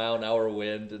 100-mile-an-hour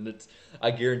wind, and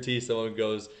I guarantee someone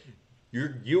goes,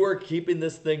 You are keeping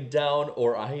this thing down,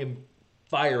 or I am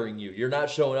firing you. You're not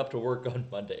showing up to work on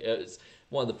Monday. It's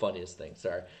one of the funniest things.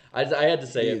 Sorry, I had to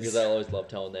say it because I always love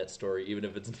telling that story, even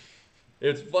if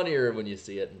it's funnier when you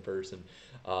see it in person.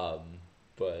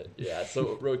 But yeah,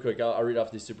 so really quick, I'll read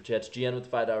off these super chats. GN with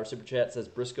the $5 super chat says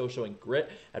Briscoe showing grit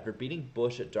after beating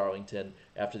Busch at Darlington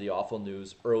after the awful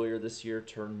news earlier this year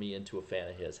turned me into a fan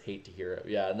of his. Hate to hear it.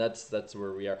 Yeah, and that's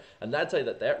where we are. And I'll tell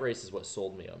you that race is what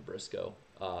sold me on Briscoe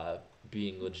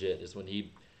being legit, is when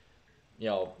he,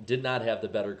 did not have the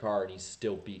better car and he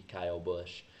still beat Kyle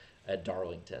Busch at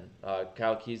Darlington.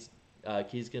 Kyle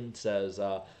Kiesgen says,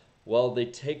 well, they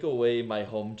take away my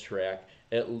home track.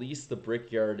 At least the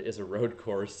Brickyard is a road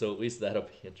course, so at least that'll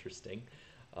be interesting.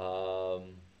 Mark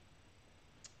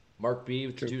B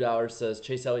with $2 says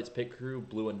Chase Elliott's pit crew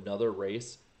blew another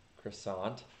race.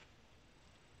 Croissant.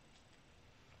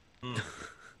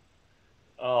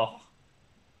 Oh,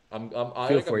 I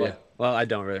feel for you. Well, I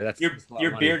don't really. That's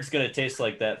your beard's gonna taste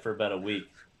like that for about a week.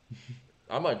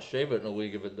 I might shave it in a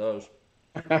week if it does.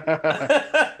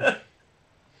 I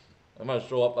might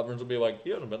show up. Everyone's gonna be like, he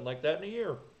hasn't been like that in a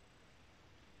year.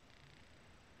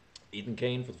 Ethan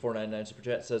Kane for the $4.99 super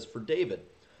chat says, for David,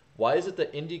 why is it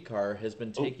that IndyCar has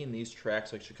been taking these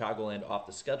tracks like Chicagoland off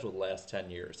the schedule the last 10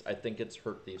 years? I think it's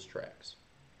hurt these tracks.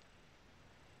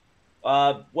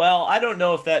 Well, I don't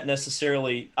know if it's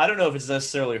necessarily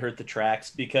hurt the tracks,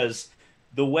 because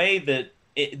the way that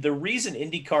the reason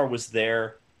IndyCar was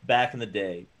there back in the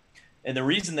day, and the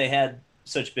reason they had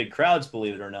such big crowds,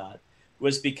 believe it or not,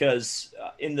 was because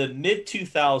in the mid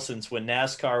 2000s when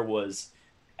NASCAR was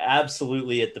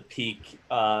absolutely at the peak,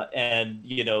 and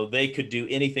they could do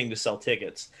anything to sell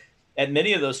tickets. At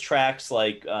many of those tracks,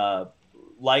 like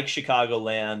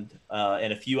Chicagoland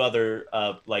and a few other,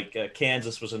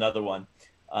 Kansas was another one,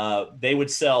 they would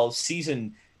sell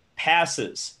season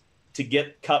passes to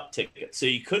get Cup tickets. So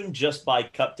you couldn't just buy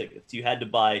Cup tickets. You had to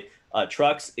buy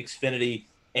Trucks, Xfinity,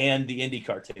 and the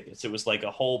IndyCar tickets. It was like a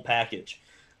whole package.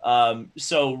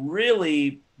 So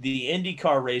really, the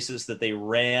IndyCar races that they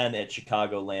ran at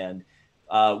Chicagoland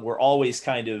were always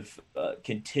kind of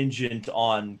contingent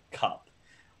on Cup.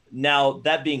 Now,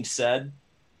 that being said,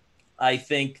 I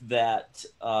think that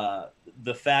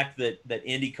the fact that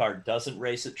IndyCar doesn't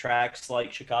race at tracks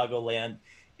like Chicagoland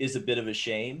is a bit of a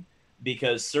shame,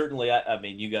 because certainly, I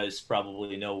mean, you guys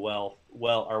probably know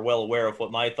are well aware of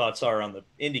what my thoughts are on the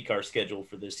IndyCar schedule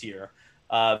for this year.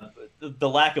 The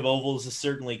lack of ovals is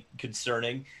certainly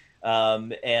concerning,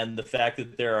 and the fact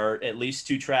that there are at least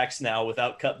 2 tracks now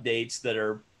without Cup dates that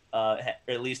are,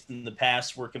 at least in the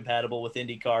past, were compatible with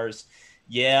IndyCars.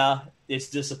 Yeah, it's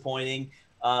disappointing.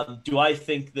 Do I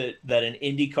think that an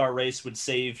IndyCar race would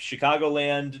save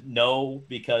Chicagoland? No,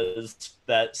 because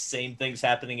that same thing's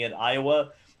happening in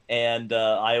Iowa, and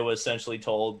Iowa essentially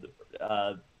told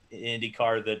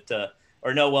IndyCar that,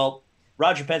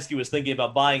 Roger Penske was thinking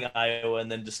about buying Iowa and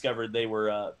then discovered they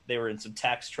were in some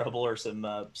tax trouble or some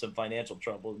financial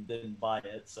trouble and didn't buy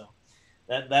it. So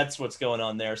that's what's going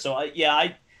on there. So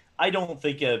I don't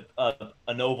think an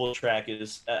oval track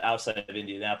is outside of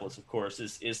Indianapolis, of course,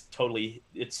 is totally,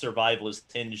 its survival is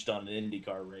hinged on an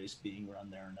IndyCar race being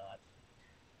run there or not.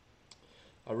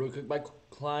 Real quick, Mike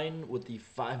Klein with the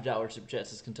 $5 super chat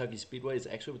says Kentucky Speedway is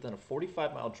actually within a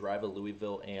 45-mile drive of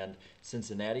Louisville and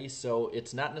Cincinnati, so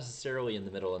it's not necessarily in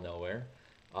the middle of nowhere.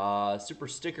 Super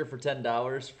sticker for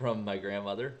 $10 from my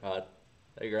grandmother.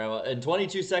 Hey, Grandma. In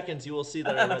 22 seconds, you will see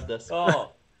that I read this.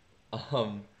 Oh.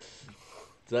 So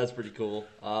that's pretty cool.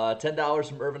 $10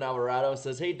 from Irvin Alvarado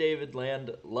says, hey, David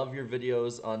Land, love your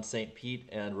videos on St. Pete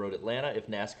and Road Atlanta. If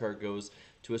NASCAR goes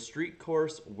to a street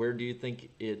course, where do you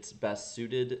think it's best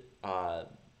suited, or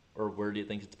where do you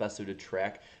think it's best suited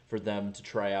track for them to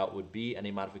try out would be?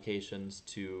 Any modifications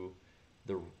to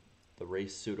the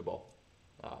race suitable?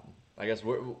 I guess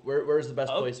where's the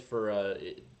best place for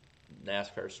a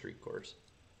NASCAR street course?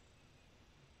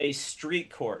 A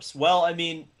street course. Well, I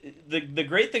mean, the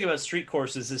great thing about street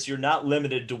courses is you're not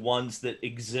limited to ones that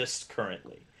exist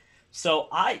currently. So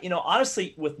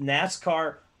honestly, with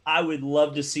NASCAR, I would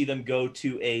love to see them go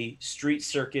to a street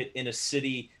circuit in a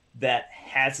city that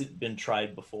hasn't been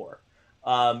tried before.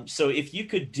 So if you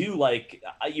could do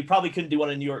you probably couldn't do one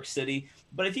in New York City,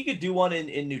 but if you could do one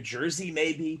in New Jersey,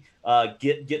 maybe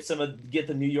get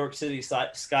the New York City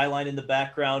skyline in the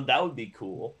background, that would be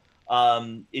cool.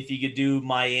 If you could do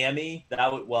Miami,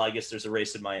 I guess there's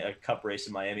a cup race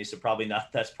in Miami, so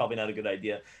that's probably not a good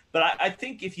idea. But I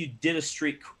think if you did a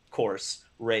street course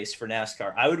race for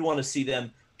NASCAR, I would want to see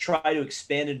them try to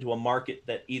expand into a market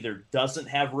that either doesn't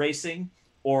have racing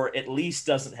or at least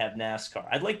doesn't have NASCAR.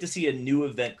 I'd like to see a new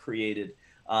event created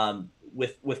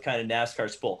with kind of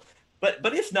NASCAR's pull. But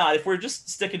if not, if we're just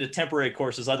sticking to temporary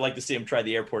courses, I'd like to see them try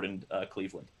the airport in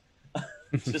Cleveland.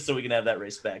 Just so we can have that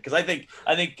race back, because I think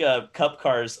cup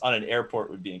cars on an airport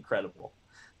would be incredible.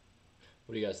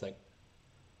 What do you guys think?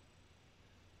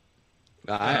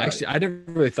 I never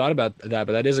really thought about that,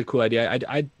 but that is a cool idea.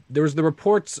 There was the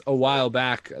reports a while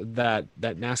back that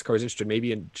NASCAR was interested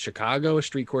maybe in Chicago, a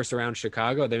street course around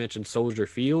Chicago. They mentioned Soldier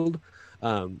Field.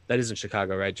 That isn't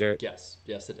Chicago, right, Jarrett? Yes,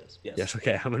 it is. Yes.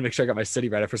 Okay, I'm gonna make sure I got my city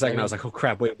right. For a second, I was like, "Oh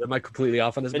crap! Wait, am I completely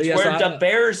off on this?" It's where the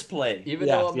Bears play. Even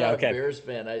though I'm not a Bears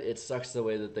fan, it sucks the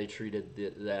way that they treated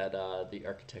the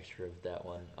architecture of that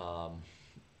one,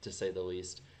 to say the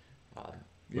least.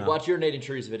 Watch Urinating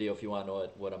Trees video if you want to know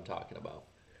what I'm talking about.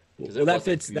 Well, that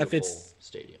fits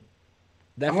stadium.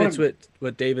 That fits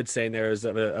what David's saying. There is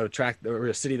a track or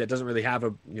a city that doesn't really have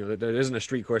there isn't a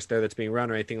street course there that's being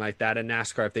run or anything like that. And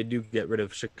NASCAR, if they do get rid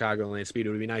of Chicagoland speed, it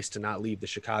would be nice to not leave the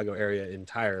Chicago area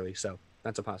entirely. So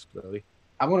that's a possibility.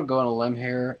 I'm going to go on a limb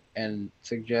here and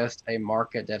suggest a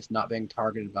market that's not being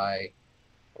targeted by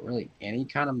really any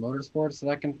kind of motorsports that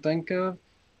I can think of.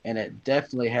 And it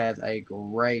definitely has a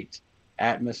great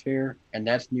atmosphere, and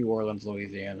that's New Orleans,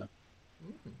 Louisiana.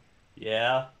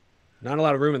 Yeah. Not a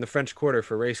lot of room in the French Quarter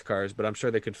for race cars, but I'm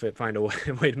sure they could find a way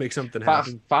to make something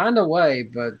happen. Find a way,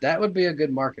 but that would be a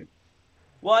good market.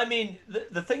 Well, I mean,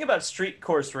 the thing about street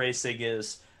course racing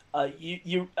is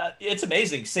it's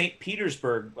amazing. St.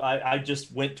 Petersburg, I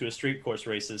just went to a street course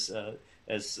races,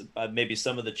 as maybe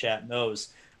some of the chat knows.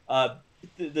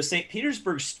 The St.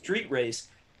 Petersburg street race,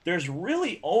 there's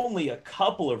really only a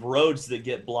couple of roads that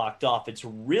get blocked off. It's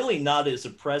really not as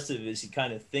oppressive as you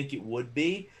kind of think it would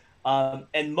be.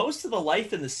 And most of the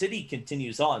life in the city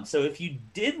continues on. So if you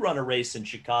did run a race in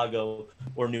Chicago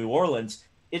or New Orleans,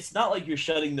 it's not like you're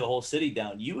shutting the whole city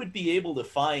down. You would be able to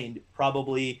find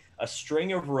probably a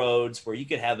string of roads where you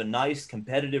could have a nice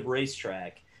competitive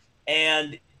racetrack.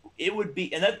 And it would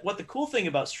be, and that what the cool thing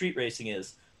about street racing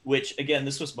is, which again,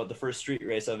 this was about the first street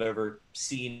race I've ever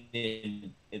seen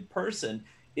in person,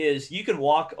 is you can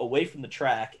walk away from the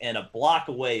track and a block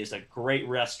away is a great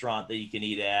restaurant that you can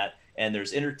eat at. And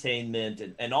there's entertainment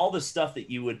and all the stuff that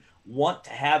you would want to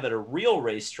have at a real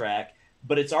racetrack,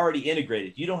 but it's already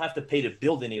integrated. You don't have to pay to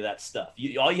build any of that stuff.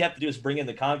 All you have to do is bring in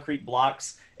the concrete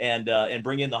blocks and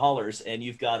bring in the haulers, and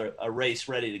you've got a race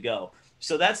ready to go.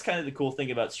 So that's kind of the cool thing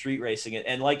about street racing.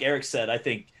 And like Eric said, I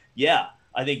think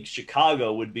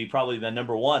Chicago would be probably the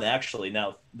number one, actually,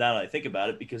 now that I think about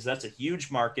it, because that's a huge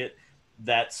market.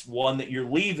 That's one that you're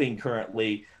leaving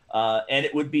currently, and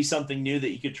it would be something new that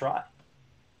you could try.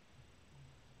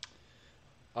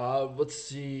 Let's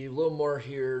see a little more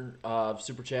here.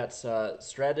 Super chats.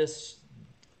 Stratus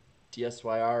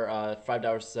DSYR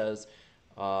 $5 says,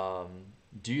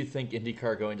 do you think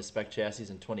IndyCar going to spec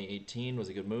chassis in 2018 was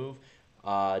a good move?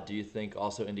 Do you think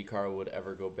also IndyCar would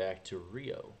ever go back to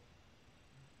Rio?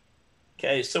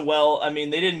 Okay, so well, I mean,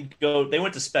 they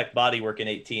went to spec bodywork in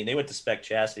 18. They went to spec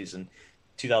chassis in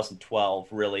 2012,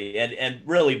 really, and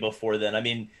really before then. I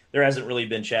mean, there hasn't really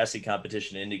been chassis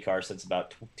competition in IndyCar since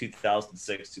about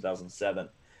 2006, 2007.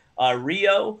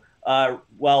 Rio,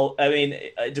 well, I mean,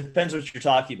 it depends what you're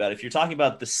talking about. If you're talking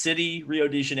about the city, Rio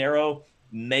de Janeiro,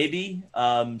 maybe.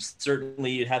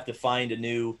 Certainly, you'd have to find a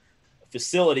new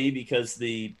facility because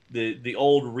the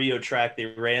old Rio track they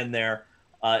ran there,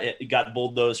 it got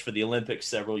bulldozed for the Olympics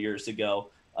several years ago.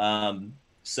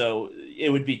 So it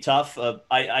would be tough.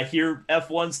 I hear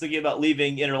F1's thinking about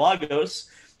leaving Interlagos,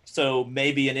 so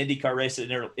maybe an IndyCar race at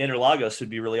Interlagos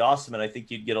would be really awesome, and I think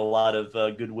you'd get a lot of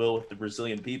goodwill with the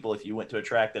Brazilian people if you went to a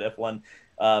track that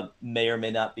F1 may or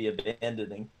may not be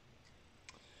abandoning.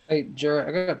 Hey, Jared,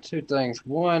 I got two things.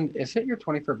 One, is it your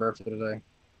 21st birthday today?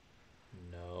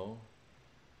 No.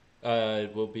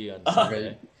 It will be on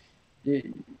Sunday.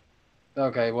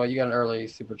 Okay, well, you got an early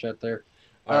super chat there.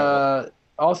 Right.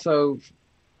 Also,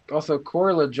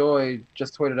 Corey LaJoy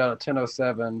just tweeted out at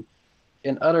 10:07.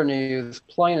 in other news,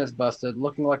 plane is busted,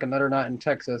 looking like another night in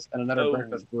Texas, and another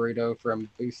breakfast burrito from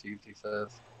Boosie's, he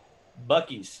says.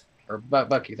 Buc-ee's. Or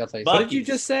Buc-ee's, that's how you say it. What did you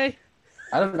just say?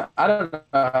 I don't know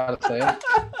how to say it.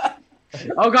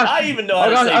 Oh gosh! I even know how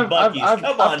to say Buc-ee's.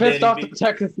 Come on, I'm pissed off Danny the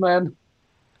Texas man.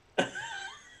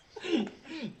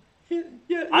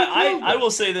 I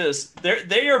will say this: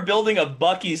 they are building a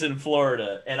Buc-ee's in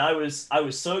Florida, and I was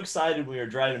so excited when we were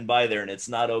driving by there, and it's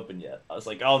not open yet. I was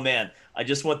like, oh man, I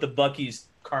just want the Buc-ee's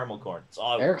caramel corn.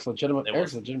 Eric's legitimate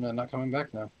not coming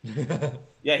back now.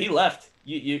 Yeah, he left.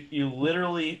 You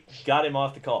literally got him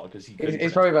off the call because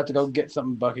he's probably about to go get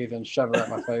something Buc-ee's and shove it at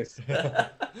my face.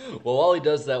 Well, while he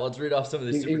does that, let's read off some of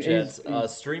these super chats.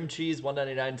 Stream Cheese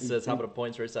 199 says, "How about a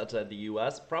points race outside the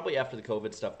U.S.? Probably after the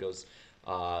COVID stuff goes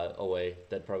away.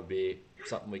 That'd probably be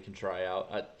something we can try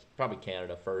out. Probably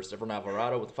Canada first." Everett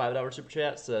Alvarado with a $5 super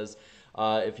chat says,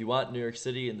 "If you want New York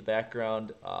City in the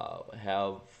background,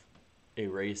 have a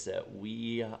race at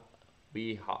Weehawken,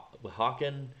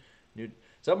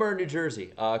 somewhere in New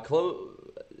Jersey.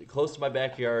 Close to my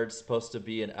backyard. Supposed to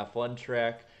be an F1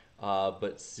 track,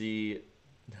 but see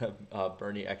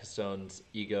Bernie Ecclestone's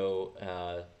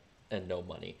ego and no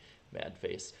money. Mad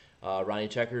face." Ronnie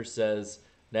Checker says,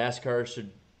 "NASCAR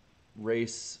should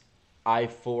race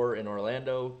I-4 in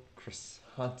Orlando.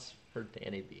 Croissants for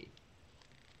Danny B."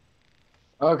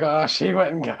 Oh gosh, he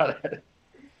went and got it.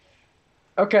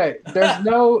 Okay, there's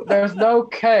no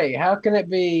K. How can it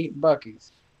be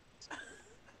Buc-ee's?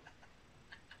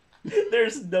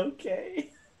 There's no K.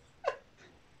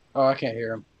 Oh, I can't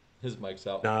hear him. His mic's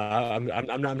out. No, I'm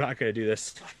not going to do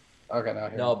this. Okay, now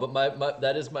no, but my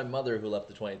that is my mother who left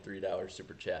the $23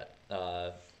 super chat.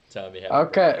 Telling me.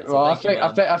 Okay, well, I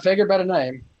figured about a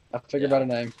name.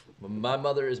 My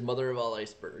mother is mother of all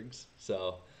icebergs,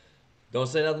 so don't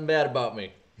say nothing bad about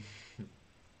me.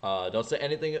 Don't say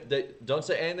anything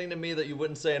to me that you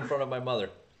wouldn't say in front of my mother.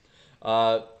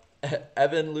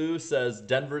 Evan Liu says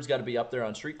Denver's got to be up there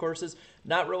on street courses.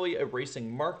 Not really a racing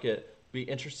market. Be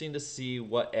interesting to see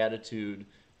what attitude,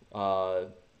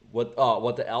 what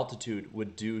the altitude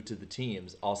would do to the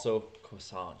teams. Also,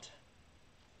 croissant.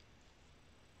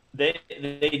 They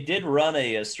did run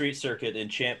a street circuit in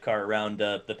Champ Car around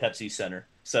the Pepsi Center.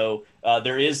 So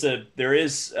there is,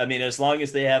 I mean, as long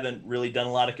as they haven't really done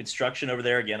a lot of construction over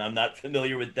there, again, I'm not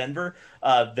familiar with Denver,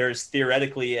 there's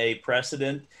theoretically a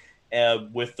precedent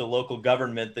with the local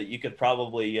government that you could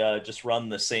probably just run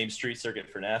the same street circuit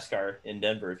for NASCAR in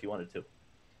Denver if you wanted to.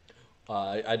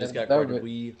 I just got corrected.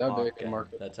 Weehawken.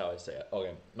 That's how I say it.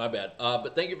 Okay, my bad.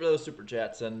 But thank you for those super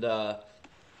chats. And I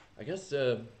guess,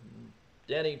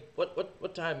 Danny,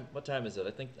 what time is it?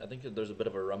 I think there's a bit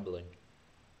of a rumbling.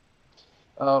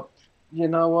 You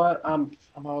know what? I'm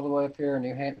all the way up here in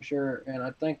New Hampshire, and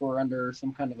I think we're under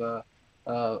some kind of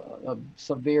a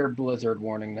severe blizzard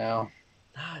warning now.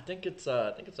 I think it's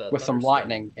with some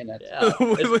lightning in it. Yeah,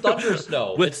 it's thunder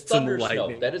snow. It's thunder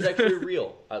snow. That is actually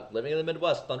real. Living in the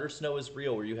Midwest, thunder snow is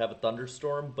real, where you have a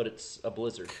thunderstorm, but it's a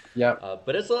blizzard. Yeah.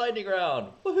 But it's a lightning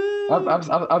round.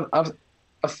 Woohoo!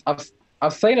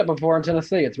 I've seen it before in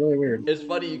Tennessee. It's really weird. It's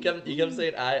funny you kept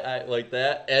saying I like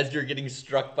that as you're getting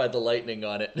struck by the lightning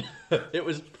on it. It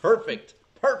was perfect.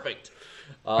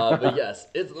 But yes,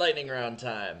 it's lightning round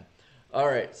time. All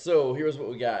right, so here's what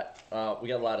we got. We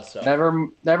got a lot of stuff.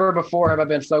 Never before have I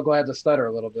been so glad to stutter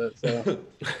a little bit. So.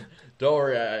 Don't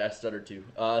worry, I stuttered too.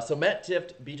 So Matt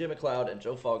Tifft, BJ McLeod, and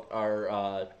Joe Falk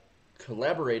are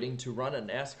collaborating to run a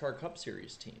NASCAR Cup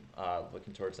Series team.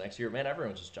 Looking towards next year. Man,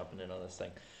 everyone's just jumping in on this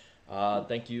thing.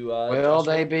 Thank you. Will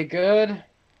they be good?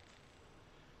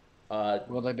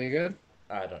 Will they be good?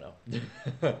 I don't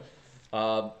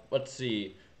know. Let's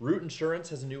see. Root Insurance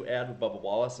has a new ad with Bubba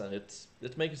Wallace, and it's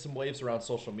making some waves around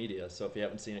social media. So if you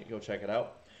haven't seen it, go check it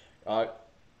out.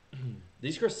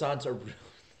 These croissants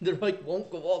they're like won't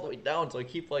go all the way down, so I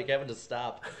keep like having to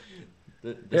stop.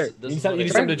 You need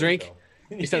something to drink.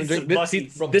 This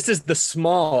is the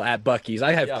small at Buc-ee's.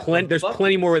 I have plenty. There's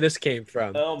plenty more where this came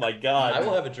from. Oh my God! I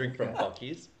will have a drink from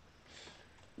Buc-ee's.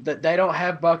 They don't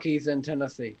have Buc-ee's in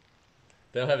Tennessee.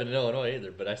 They don't have it in Illinois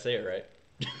either, but I say it right.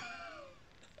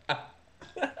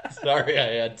 Sorry,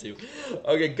 I had to.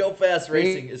 Okay, Go Fast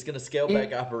Racing is going to scale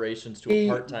back operations to a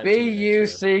part-time team.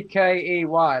 Buckey.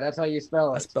 That's how you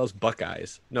spell it. That spells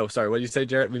Buckeyes. No, sorry. What did you say,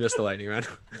 Jarrett? We missed the lightning round.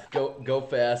 Go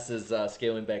Fast is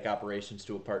scaling back operations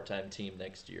to a part-time team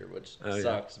next year, which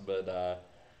sucks, but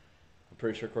I'm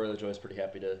pretty sure Corey LaJoie is pretty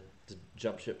happy to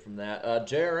jump ship from that.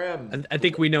 JRM. And I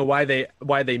think we know why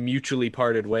they mutually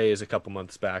parted ways a couple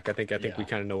months back. I think we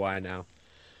kind of know why now.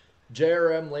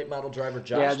 JRM late model driver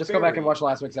Josh. Yeah, just go back and watch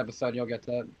last week's episode. You'll get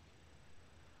that.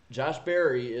 Josh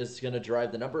Berry is going to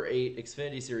drive the number 8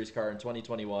 Xfinity Series car in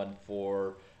 2021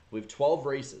 for, we have 12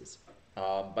 races.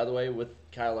 By the way, with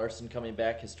Kyle Larson coming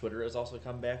back, his Twitter has also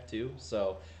come back too.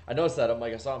 So I noticed that.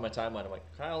 I saw it on my timeline. I'm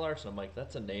like, Kyle Larson. I'm like,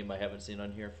 that's a name I haven't seen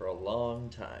on here for a long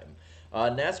time.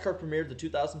 NASCAR premiered the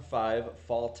 2005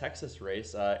 Fall Texas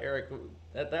race. Eric,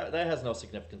 that has no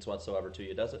significance whatsoever to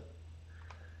you, does it?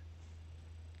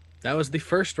 That was the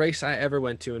first race I ever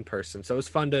went to in person, so it was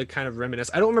fun to kind of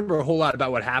reminisce. I don't remember a whole lot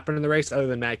about what happened in the race, other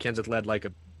than Matt Kenseth led like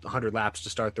 100 laps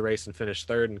to start the race and finished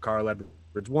third, and Carl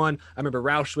Edwards won. I remember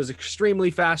Roush was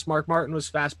extremely fast. Mark Martin was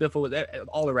fast. Biffle was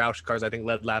all the Roush cars, I think,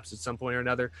 led laps at some point or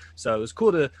another. So it was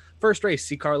cool to first race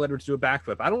see Carl Edwards do a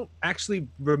backflip. I don't actually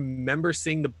remember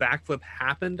seeing the backflip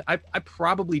happen. I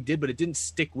probably did, but it didn't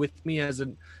stick with me as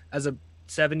a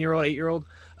 7-year-old, 8-year-old.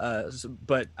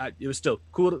 But it was still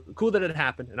cool that it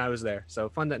happened, and I was there. So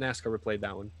fun that NASCAR replayed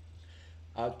that one.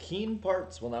 Keen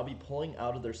Parts will now be pulling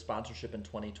out of their sponsorship in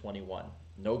 2021.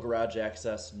 No garage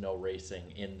access, no racing,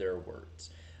 in their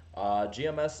words.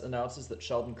 GMS announces that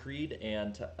Sheldon Creed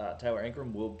and Tyler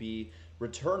Ankrum will be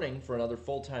returning for another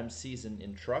full-time season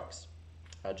in trucks.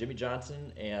 Jimmy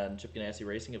Johnson and Chip Ganassi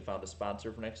Racing have found a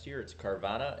sponsor for next year. It's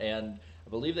Carvana, and I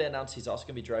believe they announced he's also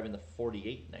going to be driving the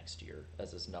 48 next year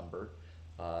as his number.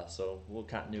 So a little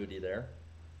continuity there.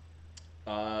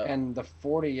 And the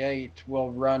 48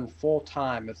 will run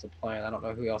full-time is the plan. I don't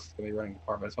know who else is going to be running the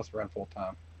car, but it's supposed to run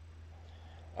full-time.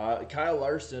 Kyle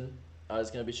Larson is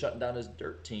going to be shutting down his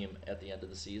dirt team at the end of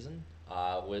the season,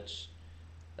 which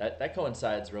that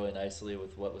coincides really nicely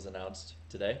with what was announced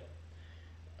today.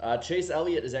 Chase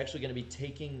Elliott is actually going to be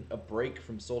taking a break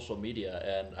from social media,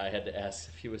 and I had to ask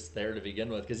if he was there to begin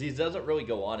with, because he doesn't really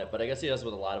go on it, but I guess he does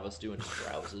what a lot of us do in his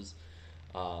browses.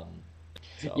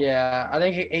 Yeah, I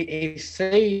think he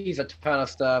sees a ton of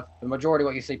stuff. The majority of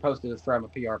what you see posted is from a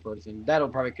PR person. That'll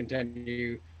probably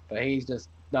continue, but he's just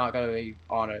not going to be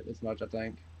on it as much, I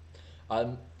think.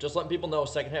 Just letting people know,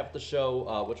 second half of the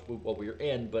show, which we're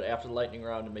in, but after the lightning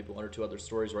round and maybe one or two other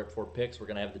stories right before picks, we're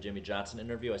going to have the Jimmy Johnson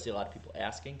interview. I see a lot of people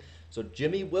asking. So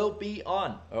Jimmy will be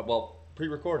on.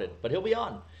 Pre-recorded, but he'll be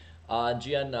on.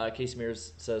 GN, Casey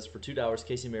Mears says, for $2,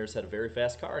 Casey Mears had a very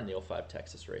fast car in the 05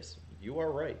 Texas race. You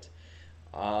are right.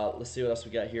 Let's see what else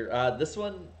we got here. This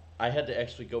one, I had to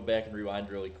actually go back and rewind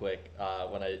really quick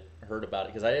when I heard about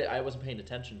it, because I wasn't paying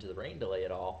attention to the rain delay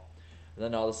at all. And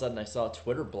then all of a sudden I saw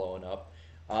Twitter blowing up.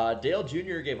 Dale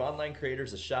Jr. gave online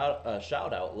creators a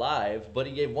shout out live, but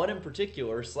he gave one in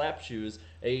particular, Slap Shoes,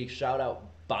 a shout out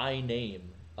by name.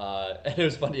 And it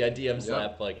was funny. I DM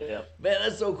Slap man,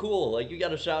 that's so cool. Like, you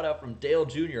got a shout out from Dale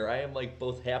Jr. I am like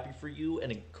both happy for you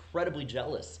and incredibly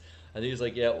jealous. And he was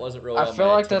like, yeah, it wasn't really on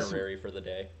my itinerary for the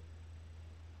day.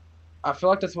 I feel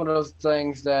like that's one of those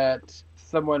things that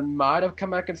someone might have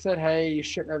come back and said, hey, you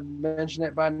shouldn't have mentioned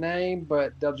it by name,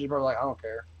 but Dale Jr. probably like, I don't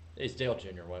care. It's Dale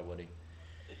Jr., why would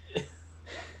he?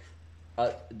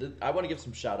 I want to give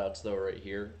some shout-outs, though, right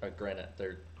here. Granted,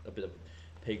 they're a bit of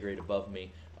pay grade above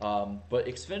me. But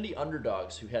Xfinity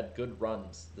underdogs who had good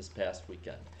runs this past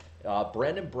weekend.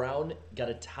 Brandon Brown got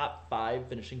a top 5,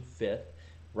 finishing 5th.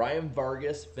 Ryan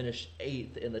Vargas finished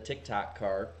 8th in the TikTok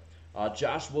car.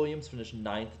 Josh Williams finished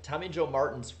 9th. Tommy Joe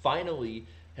Martins finally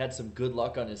had some good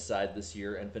luck on his side this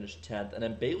year and finished 10th. And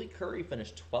then Bailey Curry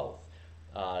finished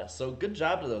 12th. So good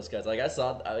job to those guys. Like, I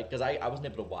saw, because I wasn't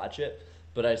able to watch it,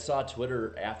 but I saw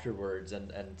Twitter afterwards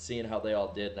and seeing how they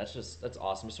all did. And that's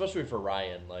awesome, especially for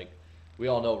Ryan. Like, we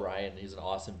all know Ryan. He's an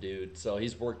awesome dude. So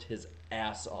he's worked his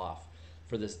ass off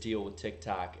for this deal with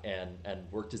TikTok and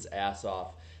worked his ass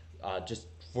off just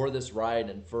for this ride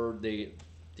and for the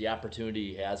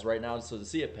opportunity he has right now. So to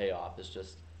see it pay off is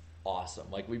just awesome.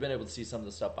 Like, we've been able to see some of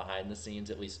the stuff behind the scenes,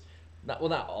 at least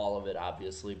not all of it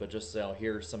obviously, but just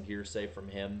hear some hearsay from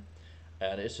him,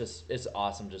 and it's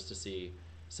awesome just to see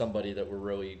somebody that we're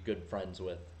really good friends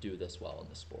with do this well in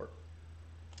the sport.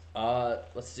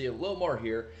 Let's see a little more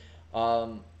here.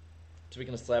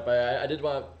 Speaking of Slap, I did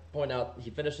want to point out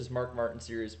he finished his Mark Martin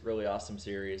series, really awesome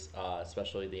series,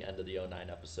 especially the end of the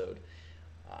 09 episode.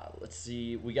 Let's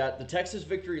see, we got the Texas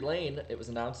Victory Lane. It was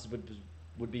announced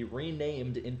would be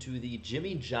renamed into the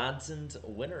Jimmy Johnson's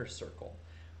Winner's Circle.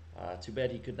 Too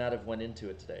bad he could not have went into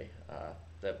it today.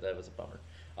 That was a bummer.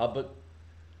 But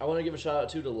I want to give a shout out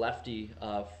to Lefty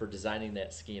for designing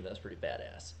that scheme. That's pretty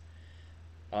badass.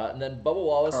 And then Bubba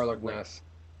Wallace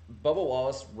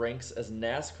ranks as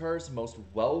NASCAR's most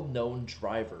well-known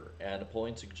driver, and a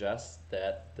polling suggests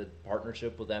that the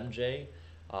partnership with MJ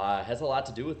has a lot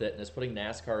to do with it and is putting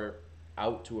NASCAR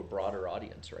out to a broader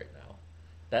audience right now.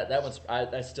 That one's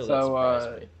that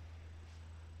surprised me.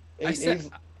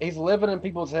 He's living in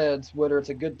people's heads, whether it's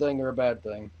a good thing or a bad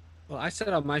thing. Well, I said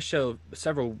on my show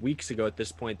several weeks ago at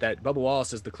this point that Bubba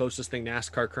Wallace is the closest thing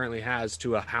NASCAR currently has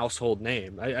to a household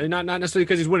name. Not necessarily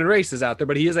because he's winning races out there,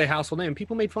 but he is a household name.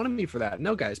 People made fun of me for that.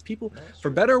 No, guys, people, for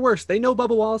better or worse, they know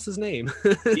Bubba Wallace's name.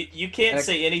 You can't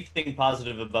say anything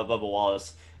positive about Bubba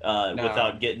Wallace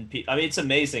without getting people. I mean, it's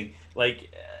amazing.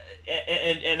 Like,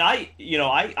 and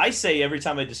I say every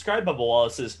time I describe Bubba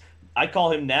Wallace is I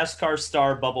call him NASCAR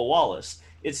star Bubba Wallace.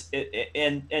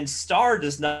 And star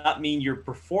does not mean you're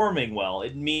performing well.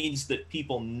 It means that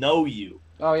people know you.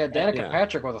 Oh yeah, Danica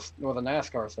Patrick was a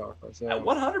NASCAR star. So.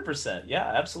 100%.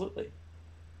 Yeah, absolutely.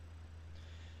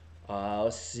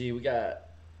 Let's see. We got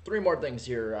 3 more things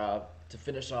here to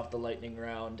finish off the lightning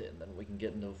round, and then we can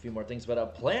get into a few more things.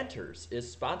 But Planters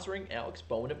is sponsoring Alex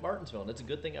Bowman at Martinsville, and it's a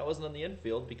good thing I wasn't on the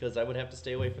infield because I would have to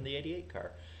stay away from the 88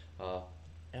 car.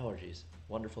 Allergies,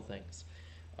 wonderful things.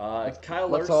 Kyle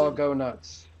Larson. Let's all go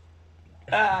nuts.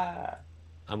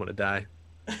 I'm gonna die.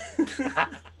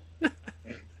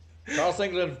 Carl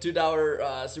Singleton,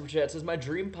 $2 super chat says, my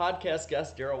dream podcast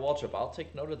guest, Darrell Waltrip. I'll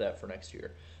take note of that for next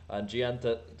year. Gian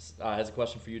has a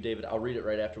question for you, David. I'll read it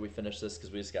right after we finish this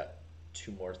because we just got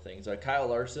 2 more things. Kyle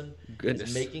Larson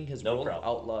is making his World of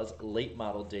Outlaws late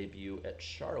model debut at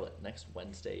Charlotte next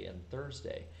Wednesday and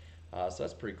Thursday. So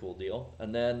that's a pretty cool deal.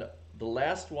 And then the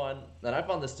last one, and I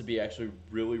found this to be actually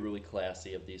really, really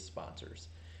classy of these sponsors.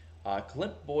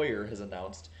 Clint Boyer has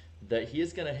announced that he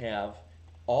is going to have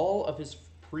all of his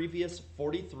previous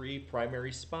 43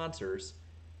 primary sponsors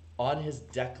on his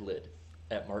deck lid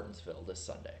at Martinsville this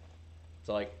Sunday.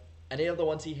 So, like, any of the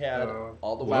ones he had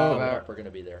all the way up are going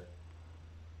to be there.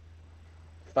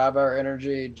 5 Hour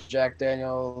Energy, Jack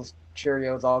Daniels,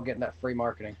 Cheerios, all getting that free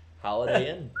marketing. Holiday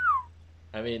Inn.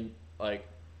 I mean, like,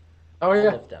 all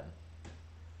of them.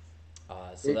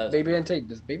 So BB&T,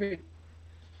 does BB?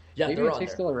 Yeah, BB&T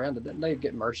still around? Didn't they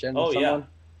get merch in? Oh someone?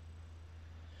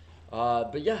 Yeah.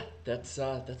 But yeah, that's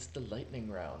the lightning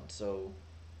round. So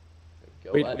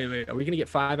go wait. Are we gonna get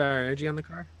 5 Hour Energy on the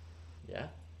car? Yeah,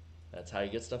 that's how you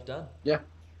get stuff done. Yeah.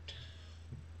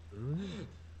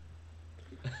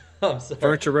 I'm sorry.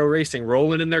 Furniture Row Racing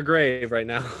rolling in their grave right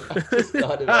now. I just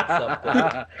thought about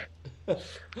something.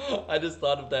 I just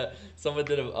thought of that. Someone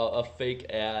did a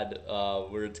fake ad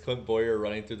where it's Clint Boyer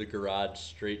running through the garage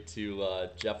straight to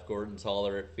Jeff Gordon's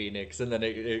hauler at Phoenix, and then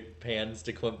it pans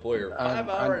to Clint Boyer. 5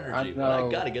 Hour Energy. I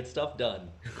got to get stuff done.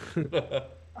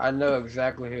 I know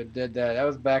exactly who did that. That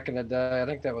was back in the day. I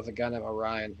think that was a guy named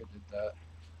Orion who did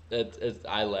that.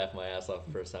 I laughed my ass off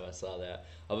the first time I saw that.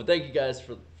 But thank you guys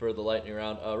for the lightning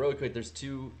round. Really quick, there's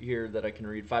 2 here that I can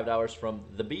read. $5 from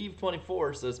the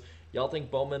Beeve24 says, y'all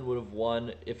think Bowman would have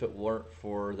won if it weren't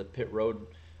for the pit road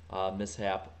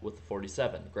mishap with the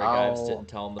 47? Greg Ives didn't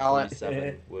tell him the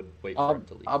 47 would wait for him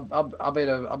to leave.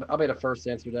 I'll be the first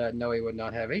to answer that. No, he would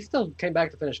not have. He still came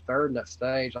back to finish 3rd in that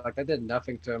stage. Like, that did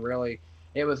nothing to him, really.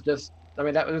 It was just, I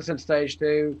mean, that was in stage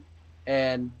 2,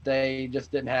 and they just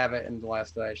didn't have it in the last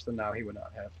stage. So, no, he would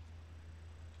not have.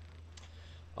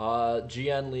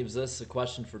 GN leaves this a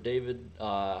question for David.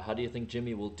 How do you think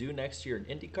Jimmy will do next year in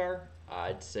IndyCar?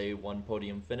 I'd say 1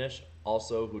 podium finish.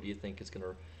 Also, who do you think is going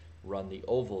to run the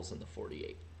ovals in the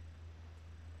 48?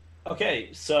 Okay,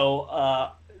 so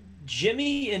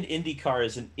Jimmy in IndyCar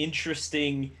is an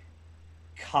interesting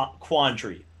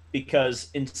quandary because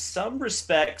in some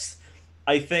respects,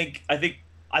 I think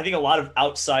a lot of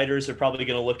outsiders are probably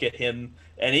going to look at him,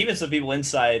 and even some people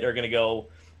inside are going to go,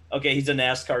 okay, he's a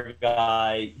NASCAR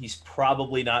guy. He's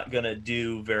probably not going to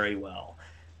do very well.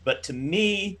 But to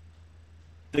me,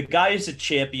 the guy is a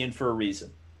champion for a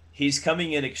reason. He's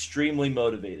coming in extremely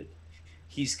motivated.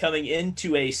 He's coming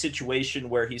into a situation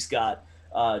where he's got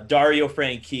Dario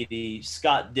Franchitti,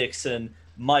 Scott Dixon,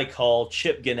 Mike Hull,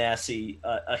 Chip Ganassi,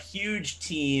 a huge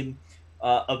team,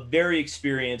 a very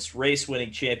experienced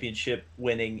race-winning,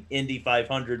 championship-winning, Indy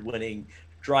 500-winning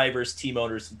drivers, team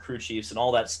owners, and crew chiefs, and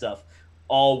all that stuff,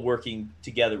 all working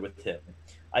together with him.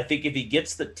 I think if he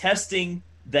gets the testing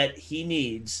that he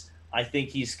needs, I think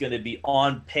he's going to be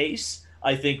on pace.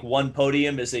 I think 1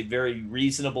 podium is a very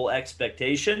reasonable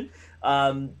expectation.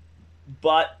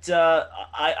 But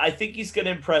I think he's going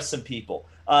to impress some people.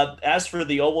 As for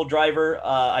the oval driver,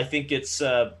 I think it's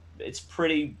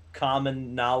pretty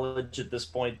common knowledge at this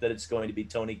point that it's going to be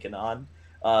Tony Kanaan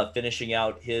finishing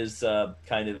out his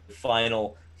kind of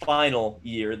final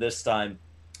year this time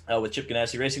with Chip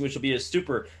Ganassi Racing, which will be a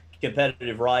super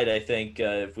competitive ride, I think,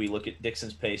 if we look at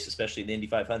Dixon's pace, especially in the Indy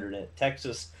 500 at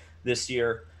Texas this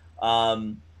year.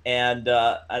 And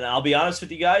I'll be honest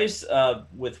with you guys,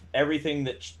 with everything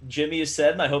that Jimmy has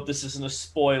said, and I hope this isn't a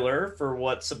spoiler for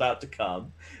what's about to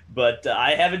come, but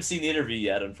I haven't seen the interview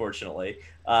yet, unfortunately.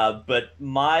 But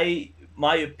my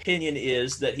my opinion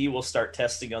is that he will start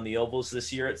testing on the ovals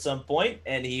this year at some point,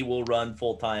 and he will run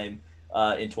full time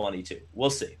in 22.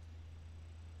 We'll see.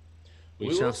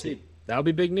 We shall see. That'll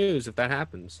be big news if that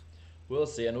happens. We'll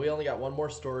see. And we only got one more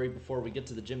story before we get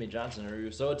to the Jimmy Johnson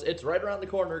interview, so it's right around the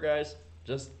corner, guys.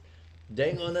 Just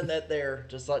dangling in that there.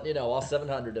 Just letting you know, all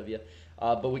 700 of you.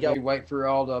 But we got. We wait for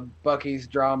all the Buc-ee's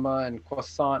drama and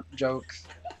croissant jokes.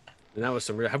 And that was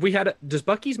some real. Have we had? Does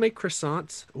Buc-ee's make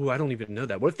croissants? Oh, I don't even know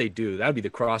that. What if they do? That would be the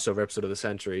crossover episode of the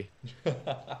century.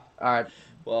 All right.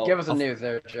 Well, give us the news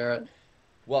there, Jarrett.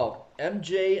 Well,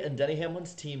 MJ and Denny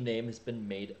Hamlin's team name has been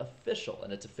made official,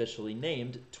 and it's officially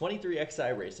named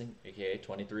 23XI Racing, aka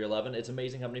 2311. It's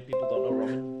amazing how many people don't know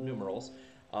Roman numerals.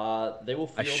 They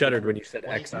will. I shuddered when you said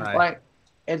XI. Like,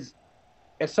 it's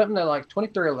something that like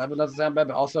 2311 doesn't sound bad,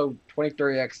 but also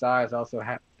 23XI is also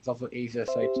it's also easy to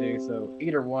say too. So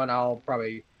either one, I'll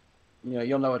probably,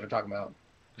 you'll know what they're talking about.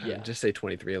 Yeah, just say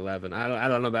 2311. I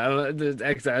don't know about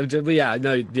XI, but yeah,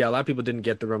 a lot of people didn't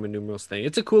get the Roman numerals thing.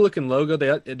 It's a cool looking logo.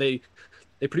 They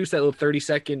produced that little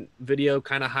 30-second video,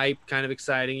 kind of hype, kind of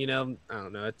exciting. I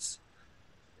don't know. It's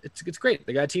great.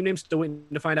 They got team names, still waiting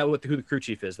to find out who the crew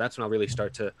chief is. That's when I'll really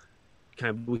start to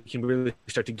we can really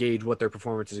start to gauge what their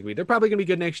performance is going to be. They're probably going to be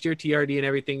good next year. TRD and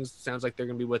everything sounds like they're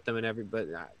going to be with them but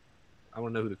I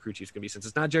want to know who the crew chief's going to be. Since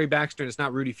it's not Jerry Baxter and it's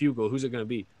not Rudy Fugle, who's it going to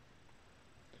be?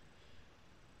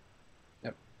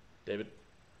 Yep. David?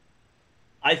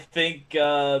 I think,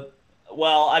 I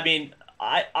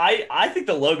think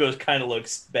the logo kind of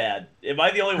looks bad. Am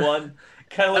I the only one?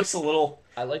 Kind of looks a little,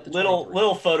 I like the little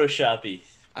Photoshoppy.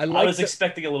 I was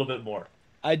expecting a little bit more.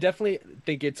 I definitely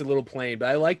think it's a little plain, but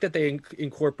I like that they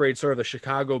incorporate sort of the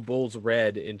Chicago Bulls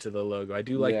red into the logo. I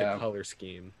do like the color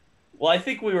scheme. Well, I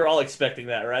think we were all expecting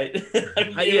that, right?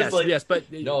 Yes,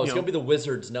 but no, it's going to be the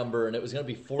Wizards number, and it was going to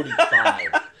be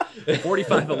 45.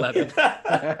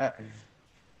 45-11.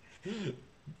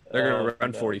 They're going to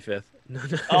run 45th.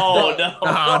 Oh,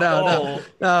 no.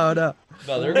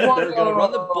 No, they're going to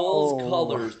run the Bulls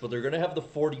colors, but they're going to have the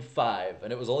 45,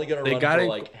 and it was only going to run for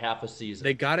like half a season.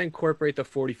 They got to incorporate the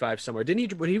 45 somewhere. Did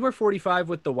he wear 45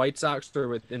 with the White Sox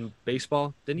or in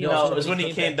baseball? Didn't he? No, it was when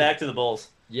he came back to the Bulls.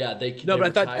 Yeah, they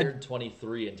retired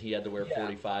 23, and he had to wear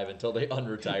 45 until they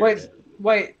unretired it.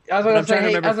 Wait, I was going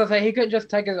to say he couldn't just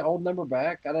take his old number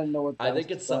back. I didn't know what. I think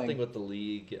it's something with the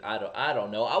league. I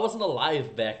don't know. I wasn't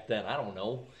alive back then. I don't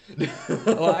know.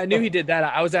 Well, I knew he did that.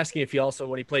 I was asking if he also,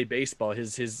 when he played baseball,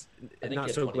 his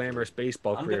not so glamorous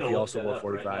baseball career, he also wore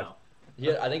 45. Right,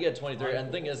 yeah, I think he had 23. And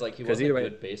the thing is, like, he wasn't a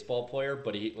good baseball player,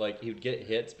 but he would get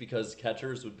hits because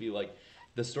catchers would be like.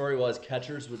 The story was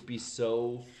catchers would be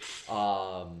so,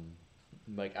 I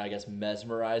guess,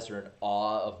 mesmerized or in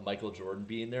awe of Michael Jordan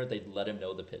being there, they'd let him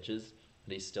know the pitches,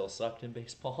 and he still sucked in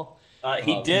baseball.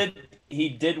 He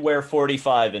did wear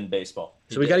 45 in baseball.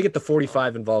 So we got to get the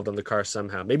 45 involved on the car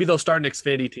somehow. Maybe they'll start an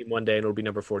Xfinity team one day, and it'll be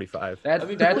number 45. That's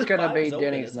going to be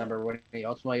Denny's number when he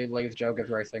ultimately leaves Joe Gibbs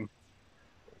Racing.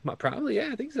 Probably, yeah,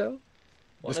 I think so.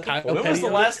 When was the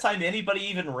last time anybody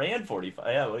even ran 45?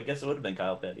 Yeah, well, I guess it would have been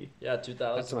Kyle Petty. Yeah,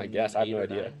 2000. That's my guess. I have no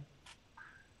idea.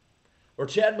 Or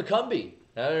Chad McCumbee.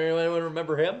 Anyone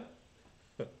remember him?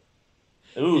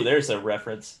 Ooh, there's a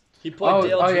reference. He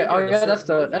played Dale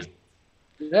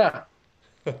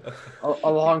Jr.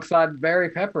 Alongside Barry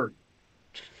Pepper.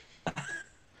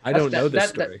 I don't know this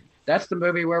story. That's the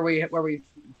movie where we,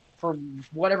 for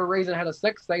whatever reason, had a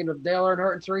sex scene with Dale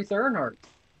Earnhardt and Teresa Earnhardt.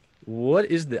 What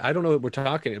is the? I don't know what we're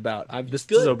talking about. This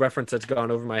is a reference that's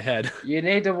gone over my head. You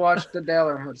need to watch the Dale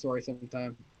Earnhardt story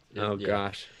sometime. Oh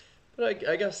gosh. But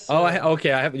I guess. Oh,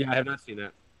 okay. I have not seen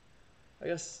that. I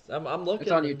guess I'm looking.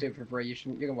 It's on YouTube for free. You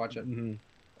can watch it. Mm-hmm.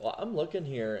 Well, I'm looking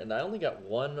here, and I only got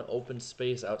one open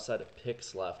space outside of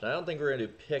picks left. And I don't think we're gonna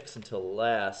do picks until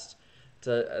last.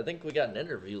 I think we got an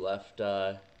interview left.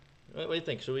 What do you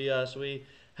think? Should we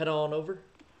head on over?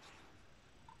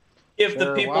 Give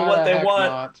the people what they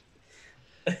want. Not.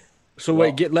 So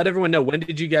let everyone know, when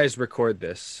did you guys record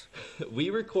this? We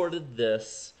recorded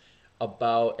this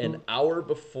about an hour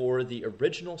before the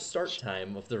original start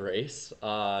time of the race.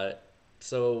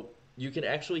 So you can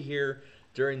actually hear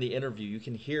during the interview, you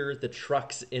can hear the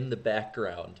trucks in the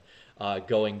background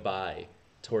going by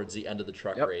towards the end of the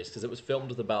truck race, because it was filmed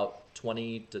with about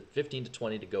 15 to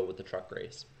 20 to go with the truck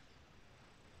race.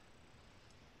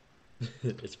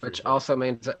 Which also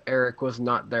means that Eric was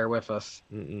not there with us.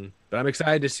 But I'm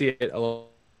excited to see it along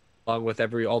with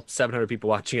all 700 people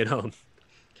watching at home.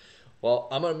 Well,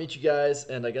 I'm gonna meet you guys,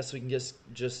 and I guess we can just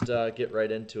get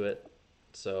right into it.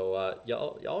 So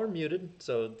y'all are muted,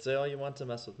 so say all you want to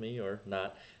mess with me or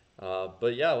not.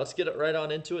 But yeah, let's get it right on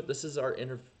into it. This is our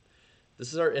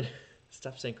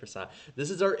Steph St. Croissant. This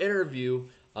is our interview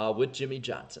with Jimmie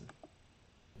Johnson.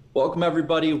 Welcome,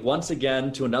 everybody, once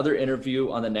again to another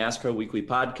interview on the NASCAR Weekly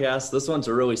Podcast. This one's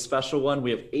a really special one.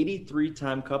 We have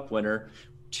 83-time Cup winner,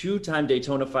 2-time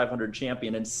Daytona 500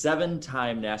 champion, and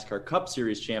 7-time NASCAR Cup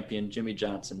Series champion, Jimmie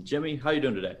Johnson. Jimmie, how you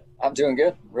doing today? I'm doing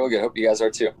good. Real good. Hope you guys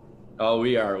are too. Oh,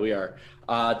 we are.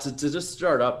 To just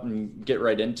start up and get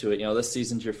right into it, this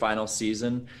season's your final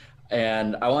season.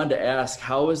 And I wanted to ask,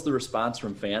 how has the response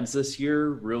from fans this year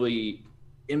really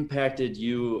impacted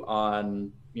you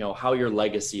on how your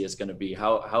legacy is going to be?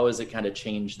 How has it kind of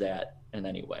changed that in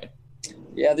any way?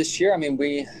 Yeah, this year,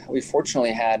 we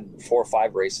fortunately had 4 or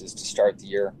 5 races to start the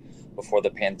year before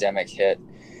the pandemic hit.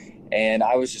 And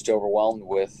I was just overwhelmed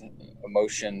with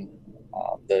emotion.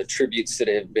 The tributes that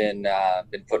have been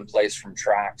put in place from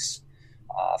tracks,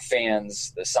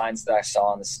 fans, the signs that I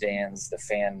saw in the stands, the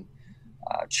fan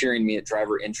cheering me at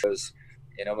driver intros.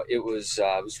 It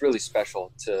was really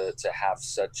special to have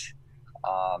such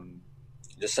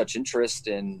just such interest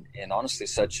and honestly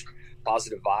such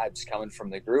positive vibes coming from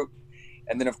the group.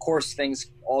 And then of course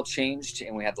things all changed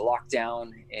and we had the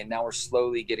lockdown, and now we're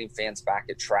slowly getting fans back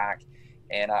at track.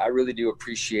 And I really do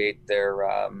appreciate their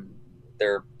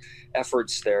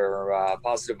efforts, their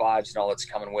positive vibes and all that's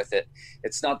coming with it.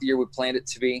 It's not the year we planned it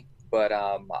to be, but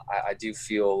I do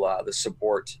feel the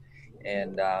support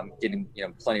and getting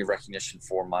plenty of recognition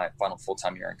for my final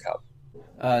full-time year in Cup.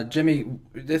 Jimmie,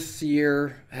 this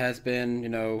year has been,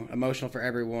 emotional for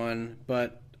everyone,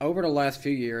 but over the last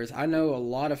few years, I know a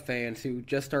lot of fans who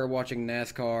just started watching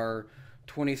NASCAR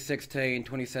 2016,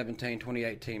 2017,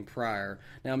 2018 prior.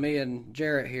 Now, me and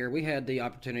Jarrett here, we had the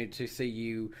opportunity to see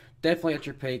you definitely at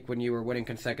your peak when you were winning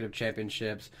consecutive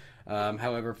championships.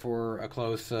 However, for a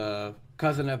close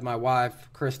cousin of my wife,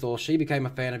 Crystal, she became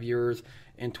a fan of yours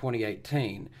in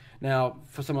 2018. Now,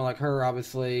 for someone like her,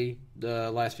 obviously,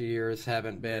 the last few years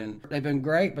they've been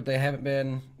great, but they haven't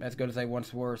been as good as they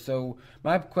once were. So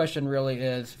my question really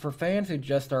is, for fans who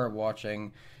just started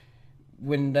watching,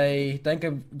 when they think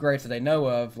of greats that they know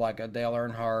of, like a Dale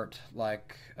Earnhardt,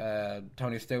 like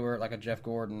Tony Stewart, like a Jeff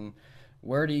Gordon,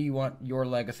 where do you want your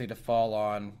legacy to fall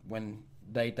on when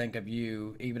they think of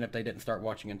you, even if they didn't start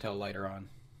watching until later on?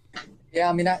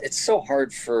 Yeah, it's so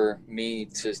hard for me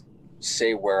to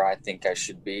say where I think I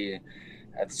should be.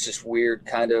 It's just weird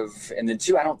kind of. And then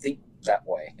too, I don't think that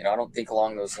way. I don't think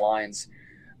along those lines.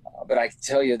 But I can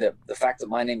tell you that the fact that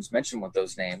my name's mentioned with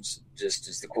those names just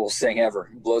is the coolest thing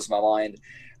ever. It blows my mind.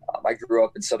 I grew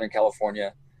up in Southern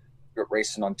California, grew up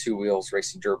racing on 2 wheels,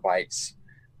 racing dirt bikes.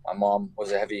 My mom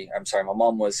was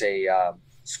a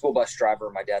school bus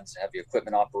driver. My dad's a heavy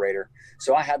equipment operator.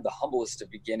 So I had the humblest of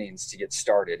beginnings to get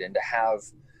started, and to have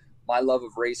my love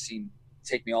of racing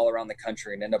take me all around the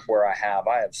country and end up where I have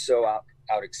so out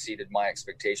exceeded my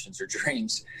expectations or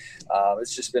dreams.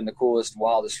 It's just been the coolest,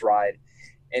 wildest ride.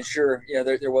 And sure,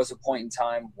 there was a point in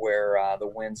time where the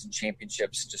wins and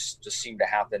championships just seemed to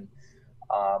happen.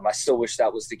 I still wish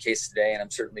that was the case today, and I'm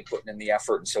certainly putting in the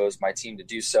effort, and so is my team to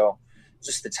do so.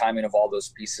 Just the timing of all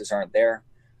those pieces aren't there.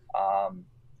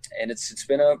 And it's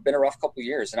been a rough couple of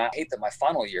years, and I hate that my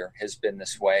final year has been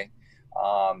this way.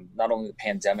 Not only the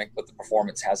pandemic, but the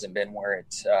performance hasn't been where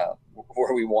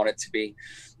we want it to be.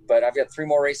 But I've got 3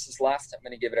 more races left. I'm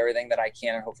going to give it everything that I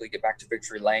can and hopefully get back to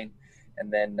victory lane,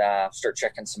 and then start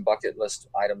checking some bucket list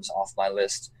items off my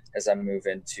list as I move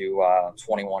into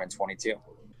 21 and 22.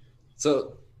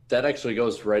 So that actually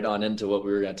goes right on into what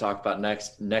we were going to talk about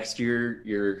next. Next year,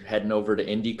 you're heading over to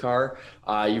IndyCar.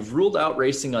 You've ruled out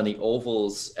racing on the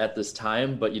ovals at this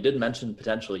time, but you did mention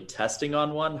potentially testing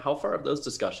on one. How far have those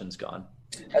discussions gone?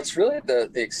 That's really the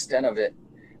extent of it.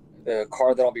 The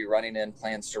car that I'll be running in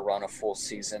plans to run a full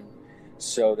season,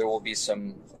 so there will be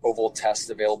some oval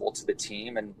tests available to the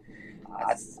team. And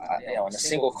in a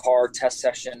single car test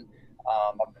session,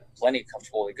 I'm plenty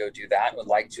comfortable to go do that, and would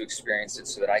like to experience it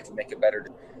so that I can make it better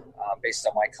based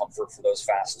on my comfort for those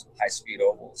fast, high-speed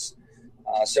ovals.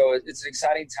 So it's an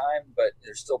exciting time, but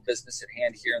there's still business at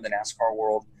hand here in the NASCAR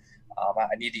world.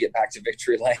 I need to get back to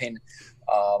victory lane.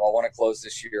 I want to close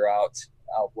this year out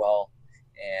well,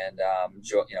 and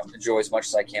enjoy as much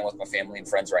as I can with my family and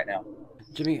friends right now.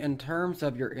 Jimmie, in terms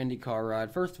of your IndyCar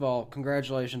ride, first of all,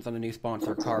 congratulations on the new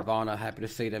sponsor, Carvana. Happy to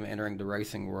see them entering the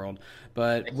racing world.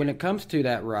 But when it comes to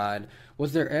that ride,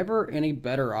 was there ever any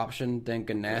better option than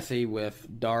Ganassi with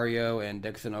Dario and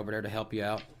Dixon over there to help you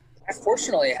out? I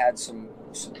fortunately had some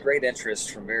great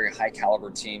interest from very high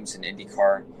caliber teams in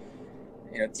IndyCar.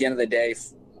 At the end of the day,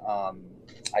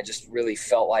 I just really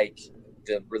felt like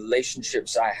the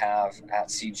relationships I have at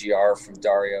CGR, from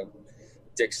Dario,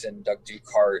 Dixon, Doug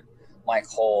Ducart, Mike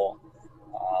Hull,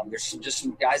 there's just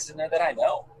some guys in there that I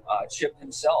know. Chip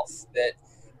himself, that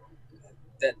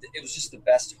it was just the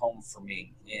best home for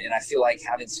me. And I feel like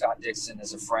having Scott Dixon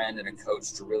as a friend and a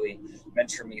coach to really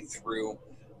mentor me through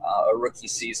a rookie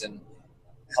season,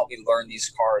 help me learn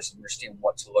these cars and understand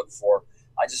what to look for.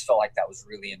 I just felt like that was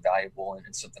really invaluable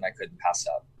and something I couldn't pass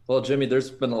up. Well, Jimmy,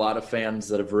 there's been a lot of fans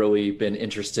that have really been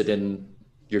interested in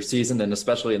your season and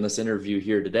especially in this interview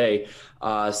here today.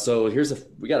 So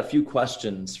we got a few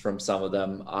questions from some of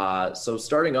them. So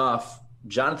starting off,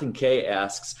 Jonathan K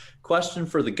asks, question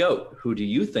for the GOAT. Who do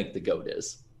you think the GOAT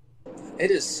is?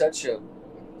 It is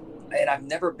and I've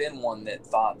never been one that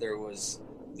thought there was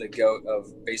the GOAT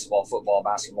of baseball, football,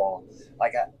 basketball.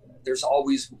 There's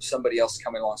always somebody else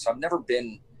coming along. So I've never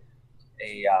been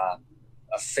a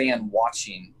fan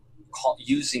watching,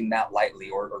 using that lightly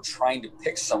or trying to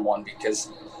pick someone because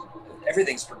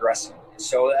everything's progressing.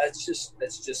 So that's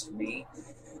just me.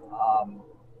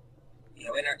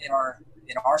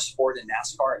 In our sport in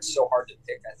NASCAR, it's so hard to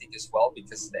pick, I think, as well,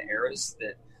 because of the eras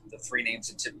that the three names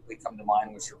that typically come to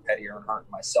mind, which are Petty, Earnhardt,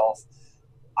 and myself.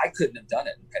 I couldn't have done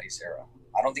it in Petty's era.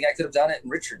 I don't think I could have done it in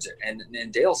Richard's and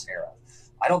in Dale's era.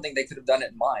 I don't think they could have done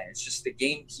it in mine. It's just the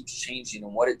game keeps changing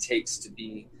and what it takes to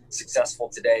be successful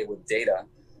today with data.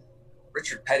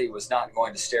 Richard Petty was not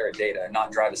going to stare at data and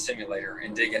not drive a simulator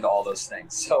and dig into all those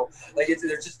things. So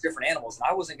they're just different animals. And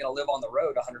I wasn't going to live on the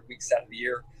road 100 weeks out of the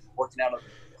year working out of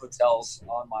hotels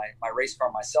on my race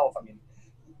car myself. I mean,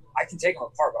 I can take them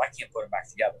apart, but I can't put them back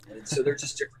together. And so they're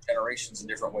just different generations and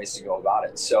different ways to go about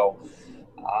it. So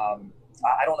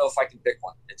I don't know if I can pick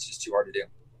one. It's just too hard to do.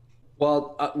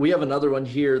 Well, we have another one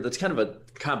here that's kind of a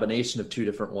combination of two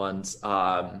different ones.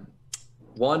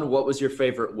 One, what was your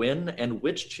favorite win, and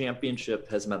which championship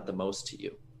has meant the most to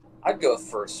you? I'd go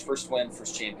first. First win,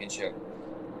 first championship.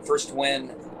 First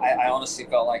win, I honestly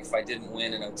felt like if I didn't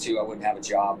win in 2002, I wouldn't have a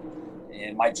job.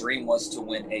 And my dream was to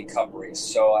win a cup race.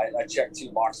 So I checked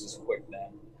 2 boxes quick then.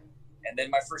 And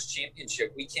then my first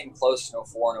championship, we came close in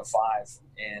 2004 and 2005,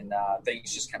 and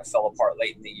things just kind of fell apart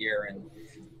late in the year. And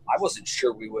I wasn't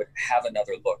sure we would have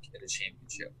another look at a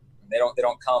championship. They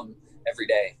don't come every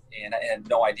day, and I had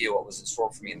no idea what was in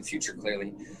store for me in the future,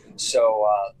 clearly. So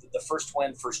the first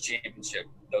win, first championship,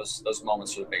 those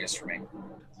moments were the biggest for me.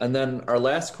 And then our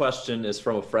last question is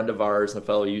from a friend of ours, a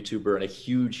fellow YouTuber, and a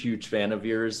huge fan of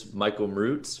yours, Michael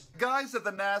Marutz. Guys at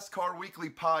the NASCAR Weekly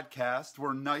podcast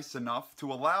were nice enough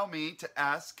to allow me to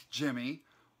ask Jimmy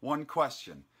one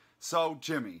question. So,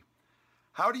 Jimmy,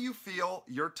 how do you feel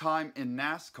your time in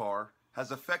NASCAR has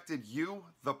affected you,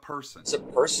 the person? As a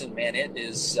person, man, it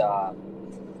has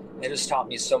taught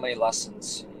me so many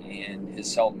lessons and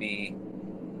has helped me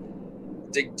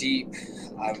dig deep.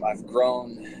 I've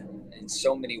grown in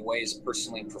so many ways,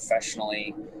 personally and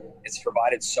professionally. It's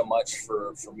provided so much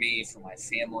for me, for my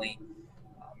family.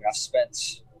 I've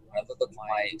spent, when I look at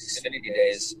my Xfinity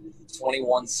days,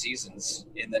 21 seasons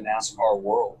in the NASCAR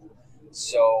world.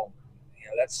 So,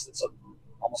 that's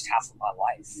almost half of my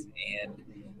life. And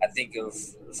I think of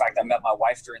the fact I met my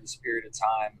wife during this period of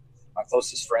time, my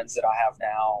closest friends that I have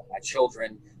now, my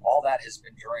children, all that has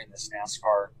been during this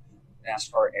NASCAR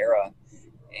era.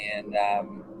 And,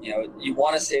 you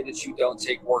want to say that you don't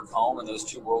take work home and those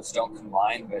two worlds don't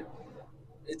combine, but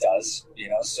it does,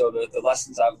 So the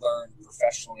lessons I've learned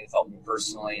professionally have helped me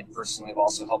personally, and personally have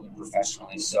also helped me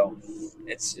professionally. So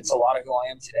it's a lot of who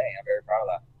I am today. I'm very proud of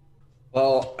that.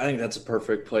 Well, I think that's a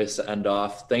perfect place to end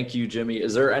off. Thank you, Jimmy.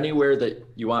 Is there anywhere that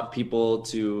you want people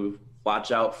to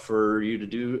watch out for you to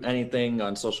do anything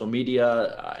on social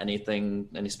media,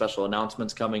 any special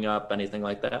announcements coming up, anything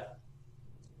like that?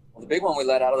 Well, the big one we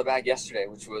let out of the bag yesterday,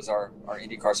 which was our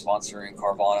IndyCar sponsor in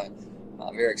Carvana.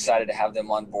 I'm very excited to have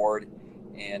them on board,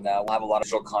 and we'll have a lot of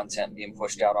visual content being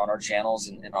pushed out on our channels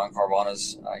and on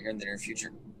Carvana's here in the near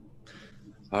future.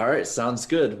 All right, sounds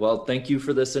good. Well, thank you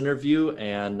for this interview,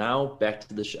 and now back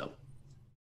to the show.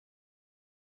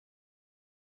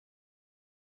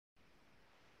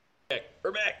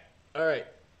 We're back. All right.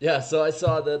 Yeah, so I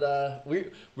saw that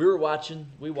we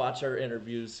watch our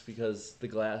interviews because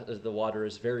the water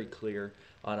is very clear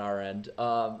on our end.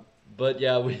 But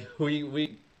yeah,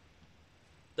 we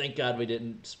thank God we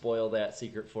didn't spoil that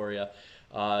secret for you.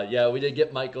 Yeah, we did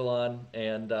get Michael on,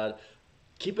 and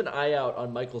keep an eye out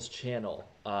on Michael's channel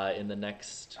in the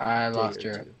next. I lost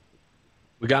Jared.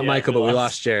 We got Michael, but we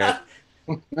lost Jared.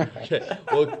 Okay.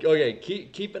 Well, okay.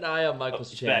 Keep an eye on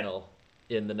Michael's channel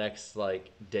in the next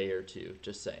day or two.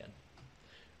 Just saying.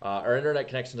 Our internet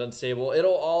connection's unstable.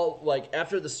 It'll all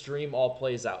after the stream all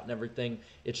plays out and everything,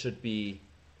 it should be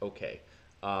okay.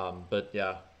 But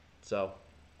yeah, so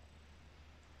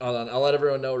hold on. I'll let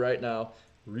everyone know right now.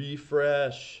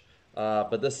 Refresh.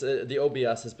 But the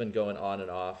OBS has been going on and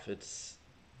off. It's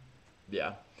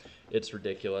Yeah, it's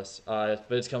ridiculous. But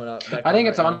it's coming up. I think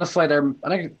it's honestly their. I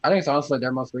think it's honestly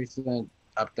their most recent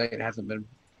update. It hasn't been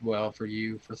well for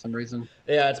you for some reason.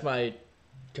 Yeah, it's my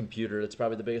computer. That's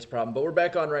probably the biggest problem. But we're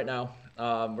back on right now.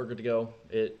 We're good to go.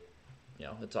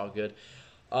 It's all good.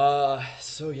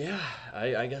 So yeah,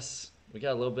 I guess we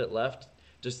got a little bit left.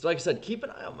 Just like I said, keep an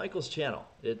eye on Michael's channel.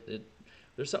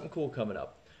 There's something cool coming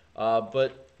up.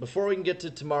 But before we can get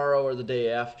to tomorrow or the day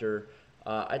after,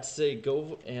 I'd say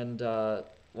go and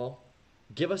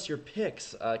give us your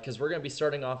picks because we're gonna be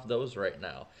starting off those right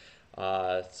now.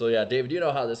 So yeah, David, you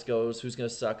know how this goes. Who's gonna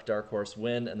suck? Dark horse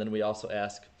win, and then we also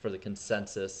ask for the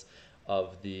consensus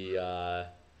of the.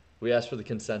 We ask for the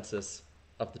consensus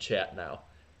of the chat now,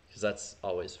 because that's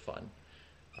always fun.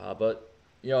 But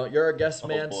you're our guest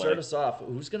man. Start us off.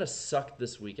 Who's gonna suck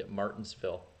this week at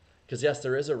Martinsville? Because yes,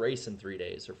 there is a race in 3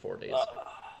 days or 4 days.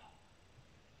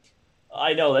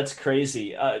 I know, that's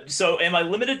crazy. So am I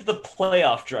limited to the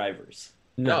playoff drivers?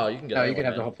 No, you can get. No, you can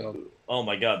have the whole field. Oh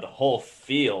my God, the whole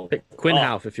field. Pick Quinn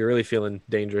Houff if you're really feeling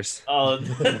dangerous. Oh,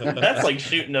 that's like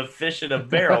shooting a fish in a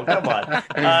barrel. Come on.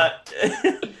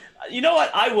 You know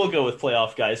what? I will go with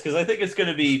playoff guys because I think it's going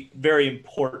to be very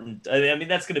important. I mean,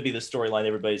 that's going to be the storyline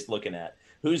everybody's looking at.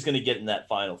 Who's going to get in that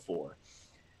Final Four?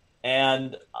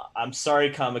 And I'm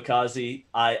sorry, Kamikaze.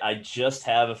 I just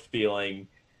have a feeling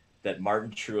that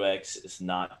Martin Truex is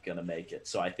not going to make it.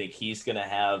 So I think he's going to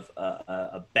have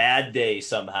a bad day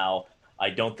somehow. I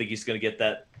don't think he's going to get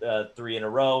that 3 in a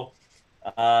row.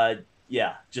 I'm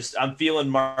feeling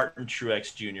Martin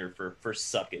Truex Jr. for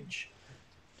suckage.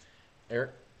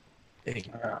 Eric?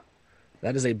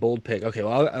 That is a bold pick. Okay,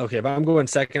 if I'm going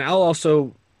second, I'll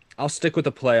stick with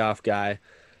the playoff guy.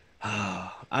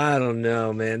 I don't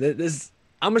know, man.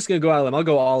 I'm just gonna go out of limb. I'll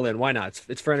go all in. Why not?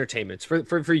 It's for entertainment. It's for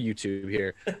YouTube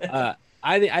here.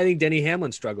 I think Denny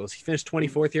Hamlin struggles. He finished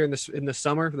 24th here in the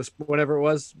summer, whatever it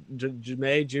was,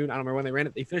 May, June. I don't remember when they ran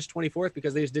it. They finished 24th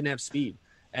because they just didn't have speed.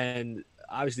 And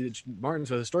obviously,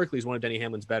 Martinsville historically is one of Denny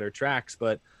Hamlin's better tracks,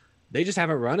 but they just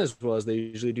haven't run as well as they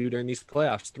usually do during these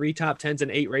playoffs. 3 top 10s in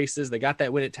 8 races. They got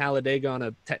that win at Talladega on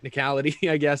a technicality,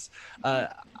 I guess.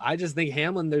 I just think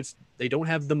Hamlin, they don't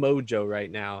have the mojo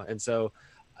right now. And so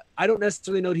I don't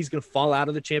necessarily know that he's going to fall out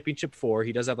of the championship 4.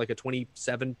 He does have like a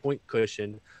 27-point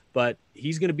cushion, but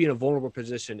he's going to be in a vulnerable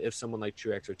position if someone like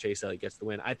Truex or Chase Elliott gets the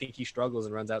win. I think he struggles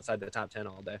and runs outside the top 10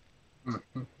 all day.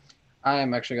 Mm-hmm. I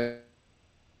am actually going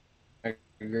to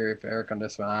agree with Eric on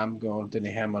this one. I'm going with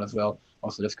Denny Hamlin as well.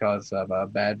 Also just because of a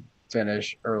bad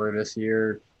finish earlier this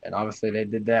year. And obviously they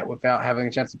did that without having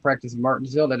a chance to practice in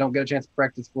Martinsville. They don't get a chance to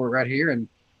practice for it right here. And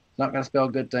it's not going to spell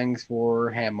good things for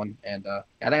Hamlin. And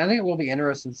I think it will be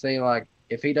interesting to see, like,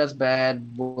 if he does bad,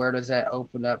 where does that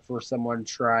open up for someone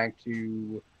trying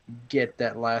to get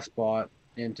that last spot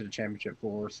into the championship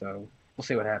 4? So we'll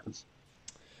see what happens.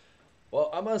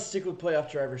 Well, I'm going to stick with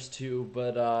playoff drivers too,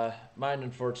 but mine,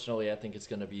 unfortunately, I think it's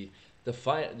going to be the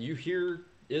final. You hear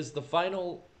is the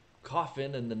final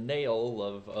coffin and the nail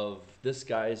of this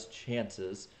guy's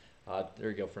chances. There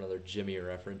you go for another Jimmy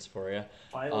reference for you.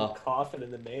 Final coffin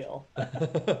in the nail.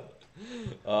 But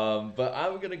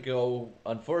I'm going to go,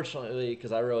 unfortunately,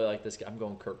 because I really like this guy, I'm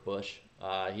going Kurt Busch.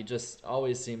 He just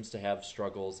always seems to have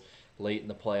struggles late in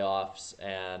the playoffs,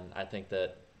 and I think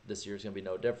that this year's going to be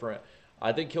no different.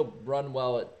 I think he'll run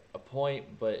well at a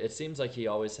point, but it seems like he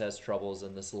always has troubles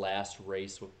in this last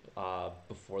race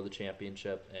before the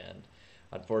championship, and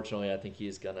unfortunately I think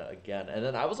he's gonna again. And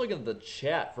then I was looking at the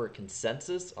chat for a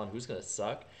consensus on who's gonna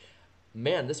suck.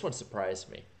 Man, this one surprised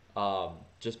me.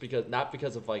 Just because, not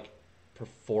because of like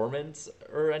performance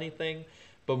or anything,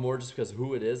 but more just because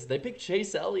who it is. They picked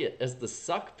Chase Elliott as the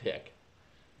suck pick,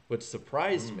 which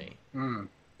surprised me.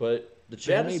 But the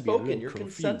chat has spoken. Your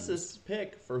consensus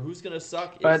pick for who's going to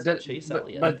suck is Chase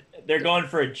Elliott. But they're going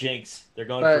for a jinx. But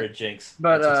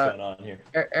that's what's going on here.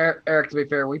 Eric, to be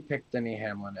fair, we picked Denny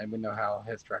Hamlin, and we know how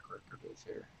his track record is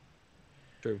here.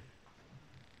 True.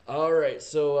 All right,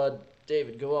 so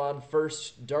David, go on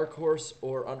first. Dark horse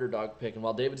or underdog pick? And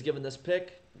while David's giving this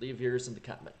pick, leave yours in the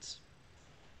comments.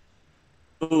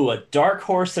 Ooh, a dark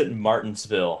horse at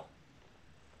Martinsville.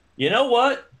 You know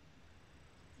what?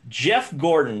 Jeff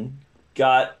Gordon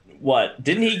got what?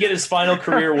 Didn't he get his final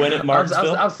career win at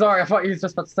Martinsville? I'm sorry, I thought you were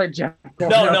just about to say Jeff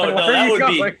Gordon. No,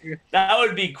 that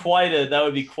would be quite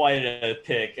a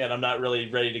pick, and I'm not really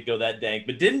ready to go that dang.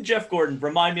 But didn't Jeff Gordon,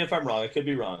 remind me if I'm wrong, I could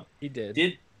be wrong. He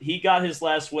did. He got his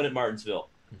last win at Martinsville?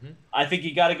 Mm-hmm. I think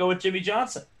you got to go with Jimmy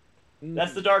Johnson.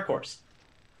 That's the dark horse.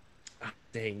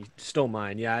 Dang, you stole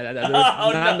mine. Yeah, there was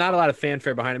not a lot of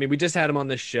fanfare behind it. I mean, we just had him on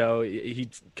this show.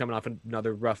 He's coming off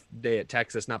another rough day at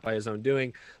Texas, not by his own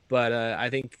doing. But I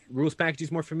think rules package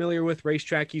he's more familiar with.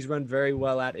 Racetrack he's run very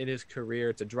well at in his career.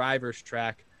 It's a driver's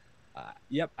track.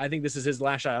 Yep, I think this is his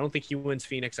last shot. I don't think he wins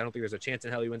Phoenix. I don't think there's a chance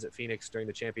in hell he wins at Phoenix during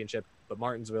the championship. But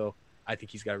Martinsville, I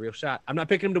think he's got a real shot. I'm not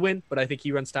picking him to win, but I think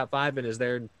he runs top 5 and is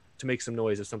there to make some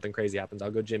noise if something crazy happens.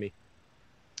 I'll go Jimmy.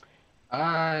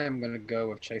 I'm going to go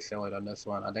with Chase Elliott on this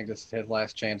one. I think this is his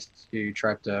last chance to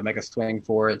try to make a swing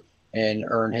for it and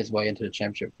earn his way into the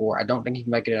championship 4. I don't think he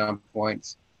can make it on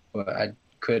points, but I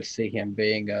could see him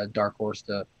being a dark horse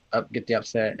to get the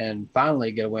upset and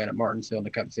finally get a win at Martinsville in the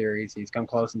Cup Series. He's come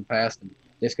close in the past, and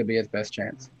this could be his best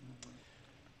chance.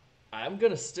 I'm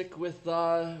going to stick with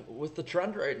the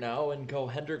trend right now and go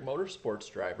Hendrick Motorsports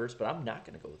drivers, but I'm not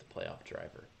going to go with the playoff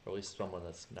driver, or at least someone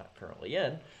that's not currently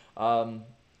in.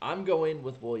 I'm going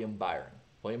with William Byron.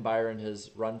 William Byron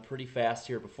has run pretty fast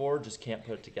here before, just can't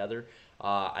put it together.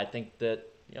 I think that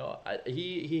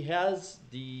he has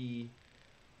the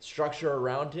structure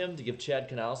around him to give Chad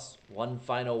Knaus one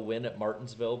final win at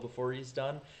Martinsville before he's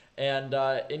done. And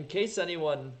in case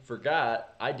anyone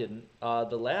forgot, I didn't.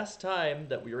 The last time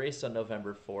that we raced on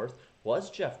November 4th was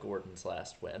Jeff Gordon's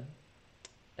last win.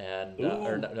 And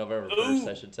or November 1st,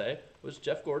 I should say, was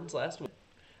Jeff Gordon's last win.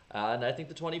 And I think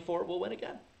the 24 will win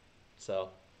again. So,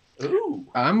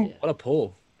 what a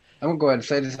pull. I'm going to go ahead and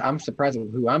say this. I'm surprised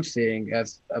with who I'm seeing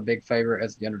as a big favorite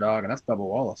as the underdog, and that's Bubba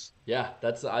Wallace. Yeah,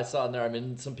 I saw in there. I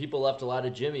mean, some people left a lot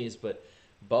of Jimmys, but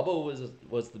Bubba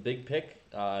was the big pick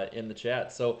in the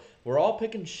chat. So we're all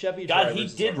picking Chevy drivers.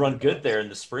 He did run good there in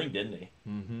the spring, didn't he?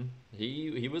 Mm-hmm.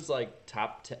 He was like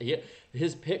top 10.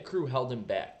 His pit crew held him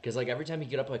back because like every time he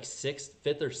get up like 6th,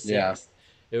 5th, or 6th,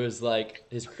 it was like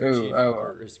his crew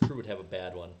would have a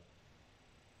bad one.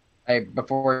 Hey,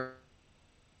 before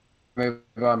we move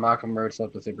on, Malcolm Rhodes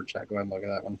left the super chat. Go ahead and look at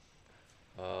that one.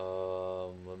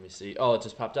 Let me see. Oh, it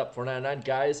just popped up. 499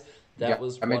 guys. That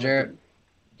was. Jared.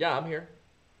 Yeah, I'm here.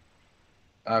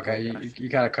 Okay, you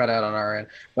kind of cut out on our end,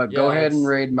 but go ahead and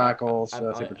read Michael's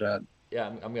super chat.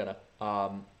 Yeah, I'm gonna.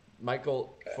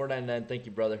 Michael 499. Thank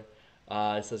you, brother.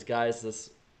 It says, guys,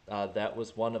 that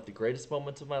was one of the greatest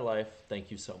moments of my life.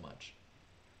 Thank you so much.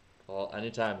 Well,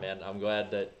 anytime, man. I'm glad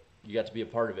that you got to be a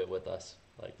part of it with us.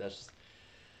 Like that's just.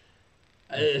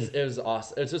 It was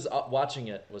awesome. It's just watching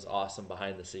it was awesome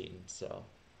behind the scenes. So,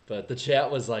 but the chat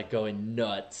was like going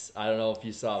nuts. I don't know if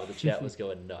you saw, but the chat was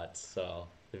going nuts. So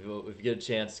if you get a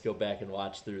chance to go back and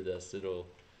watch through this, it'll.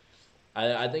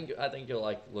 I think you'll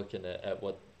like looking at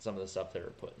what some of the stuff they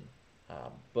were putting.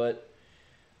 But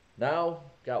now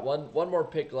got one more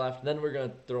pick left. And then we're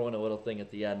gonna throw in a little thing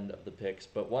at the end of the picks.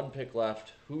 But one pick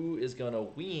left. Who is gonna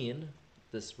win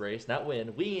this race? Not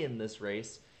win. Win this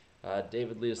race.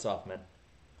 David, lead us off, man.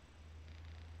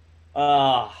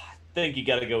 I think you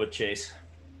got to go with Chase.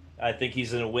 I think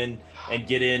he's in a win and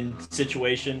get in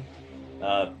situation.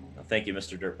 Thank you,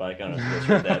 Mr. Dirtbike. I don't know if you guys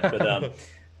heard that, but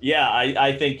yeah,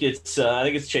 I think it's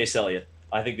Chase Elliott.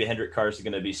 I think the Hendrick cars are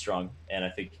going to be strong, and I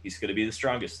think he's going to be the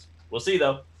strongest. We'll see,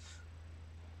 though.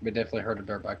 We definitely heard of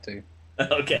Dirtbike too.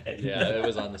 Okay. Yeah, it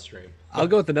was on the stream. I'll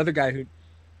go with another guy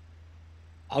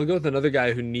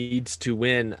who needs to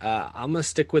win. I'm going to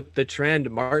stick with the trend.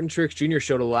 Martin Truex Jr.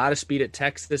 showed a lot of speed at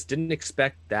Texas. Didn't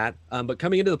expect that. But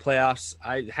coming into the playoffs,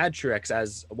 I had Truex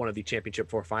as one of the Championship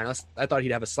 4 finalists. I thought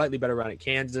he'd have a slightly better run at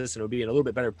Kansas and would be in a little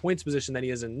bit better points position than he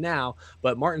is in now.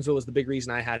 But Martinsville was the big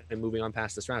reason I had him moving on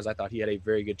past this round. I thought he had a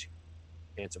very good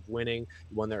chance of winning.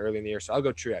 He won there early in the year. So I'll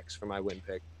go Truex for my win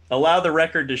pick. Allow the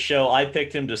record to show I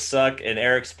picked him to suck and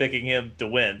Eric's picking him to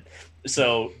win.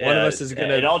 So one of us is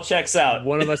gonna. It all checks out.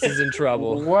 One of us is in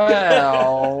trouble.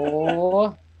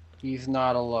 Well, he's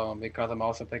not alone because I'm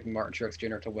also picking Martin Truex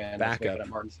Jr. to win. Back up at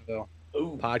Martinsville.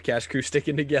 Ooh. Podcast crew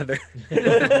sticking together.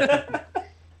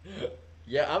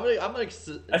 Yeah, I'm gonna.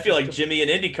 I feel like Jimmy in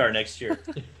IndyCar next year.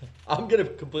 I'm gonna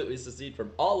completely secede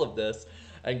from all of this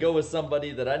and go with somebody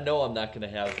that I know I'm not gonna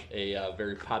have a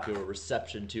very popular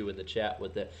reception to in the chat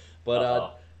with it,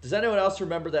 but. Does anyone else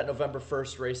remember that November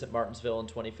 1st race at Martinsville in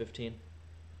 2015?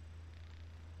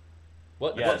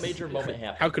 What major moment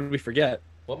happened? How could we forget?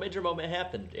 What major moment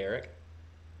happened, Eric?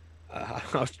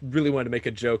 I really wanted to make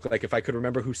a joke. Like if I could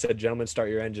remember who said, "Gentlemen, start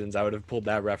your engines," I would have pulled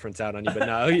that reference out on you. But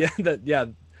no,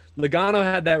 Logano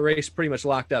had that race pretty much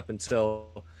locked up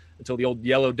until the old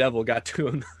Yellow Devil got to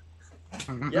him.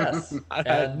 Yes, I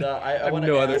have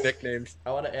other nicknames. I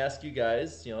want to ask you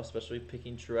guys, especially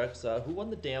picking Truex, who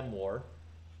won the damn war?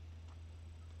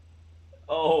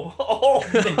 Oh,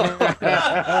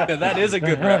 that is a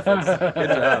good reference. Good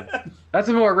job. That's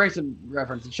a more recent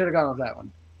reference. You should have gone with that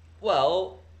one.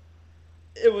 Well,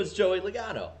 it was Joey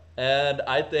Logano. And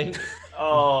I think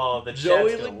the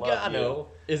Joey chat's gonna love Logano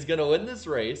is going to win this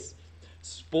race,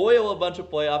 spoil a bunch of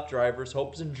playoff drivers'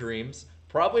 hopes and dreams,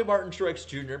 probably Martin Truex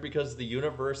Jr. because the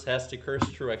universe has to curse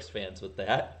Truex fans with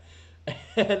that.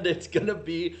 And it's going to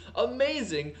be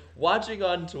amazing watching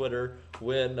on Twitter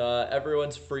when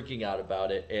everyone's freaking out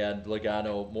about it. And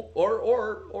Logano,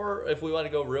 or if we want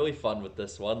to go really fun with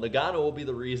this one, Logano will be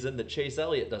the reason that Chase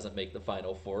Elliott doesn't make the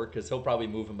Final Four because he'll probably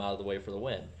move him out of the way for the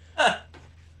win.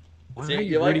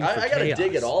 See, I got to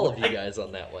dig at all of you guys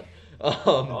on that one.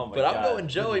 But I'm going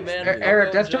Joey, man.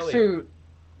 Eric, that's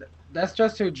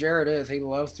just who Jared is. He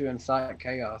loves to incite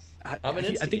chaos. I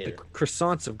think the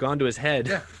croissants have gone to his head.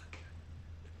 Yeah.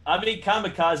 I mean,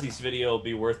 Kamikaze's video will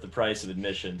be worth the price of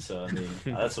admission, so I mean,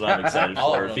 that's what I'm excited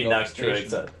for if he knocks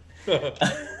Truex out.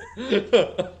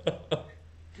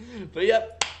 But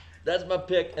yep, that's my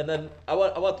pick. And then I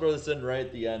want to throw this in right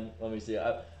at the end. Let me see.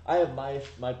 I have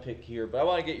my pick here, but I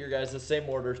want to get your guys the same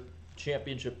order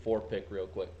championship 4 pick real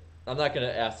quick. I'm not going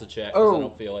to ask the chat because I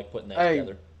don't feel like putting that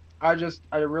together.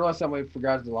 I realized something we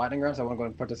forgot the lightning round, so I want to go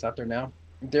ahead and put this out there now.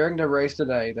 During the race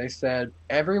today, they said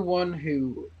everyone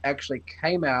who actually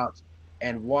came out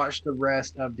and watched the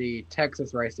rest of the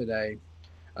Texas race today,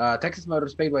 Texas Motor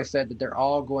Speedway said that they're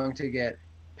all going to get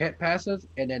pit passes,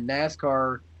 and then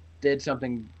NASCAR did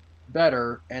something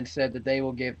better and said that they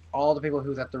will give all the people who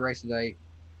was at the race today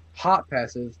hot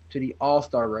passes to the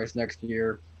All-Star race next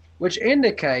year, which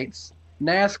indicates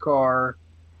NASCAR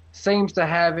seems to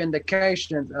have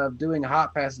indications of doing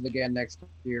hot passes again next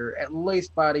year, at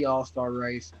least by the All-Star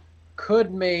race.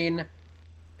 Could mean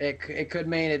it could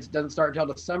mean it doesn't start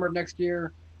until the summer of next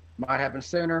year. Might happen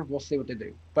sooner. We'll see what they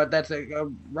do. But that's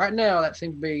right now. That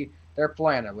seems to be their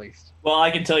plan, at least. Well,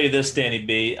 I can tell you this, Danny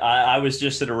B. I was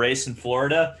just at a race in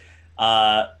Florida.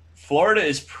 Florida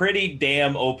is pretty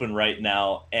damn open right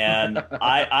now, and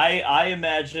I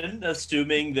imagine,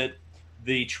 assuming that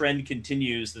the trend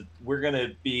continues, that we're going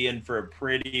to be in for a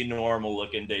pretty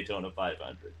normal-looking Daytona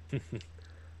 500.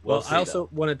 Well, I also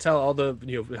want to tell all the,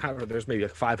 there's maybe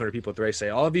like 500 people at the race, say,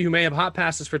 all of you who may have hot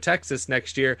passes for Texas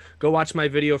next year, go watch my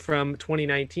video from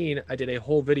 2019. I did a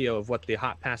whole video of what the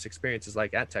hot pass experience is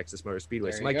like at Texas Motor Speedway.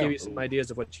 So it might give you some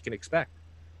ideas of what you can expect.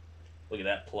 Look at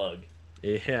that plug.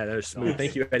 Yeah, that was smooth.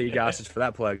 Thank you, Eddie Gossage, for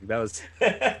that plug. That was,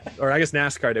 or I guess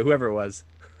NASCAR did, whoever it was.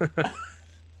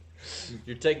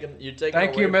 You're taking.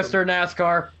 Thank you, Mr.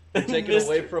 NASCAR. You're taking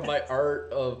away from my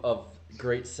art of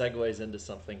great segues into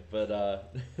something,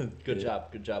 but good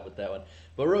job with that one.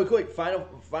 But really quick,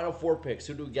 final 4 picks.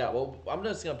 Who do we got? Well, I'm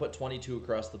just gonna put 22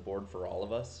 across the board for all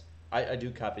of us. I do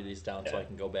copy these down so I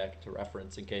can go back to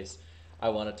reference in case I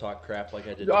want to talk crap like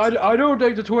I did. I don't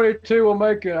think the 22 will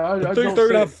make it. I think they're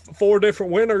gonna have 4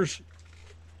 different winners.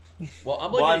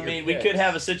 Well, I mean, we could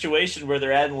have a situation where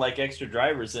they're adding like extra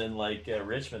drivers in, like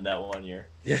Richmond that one year.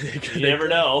 Yeah, you never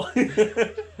know.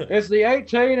 It's the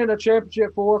 18 and the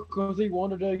championship 4 because he won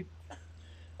today.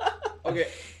 Okay,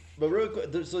 but real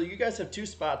quick, so you guys have 2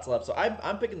 spots left. So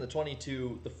I'm picking the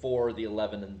 22, the 4, the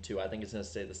 11, and the 2. I think it's going to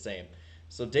stay the same.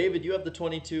 So David, you have the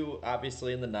 22,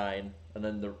 obviously, and the 9, and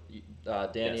then the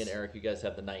Danny and Eric, you guys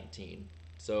have the 19.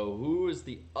 So who is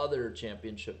the other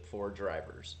championship 4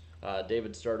 drivers?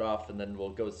 David, start off, and then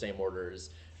we'll go the same order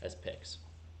as picks.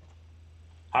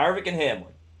 Harvick and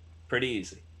Hamlin. Pretty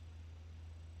easy.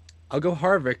 I'll go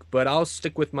Harvick, but I'll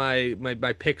stick with my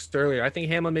picks earlier. I think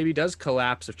Hamlin maybe does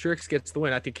collapse if Truex gets the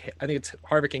win. I think it's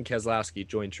Harvick and Keselowski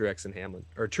join Truex and Hamlin,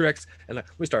 or Truex and let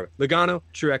me start with Logano,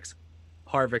 Truex,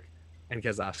 Harvick, and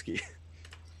Keselowski.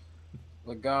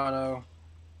 Logano,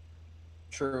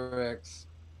 Truex,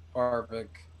 Harvick,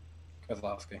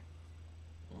 Keselowski.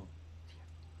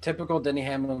 Typical Denny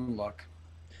Hamlin luck.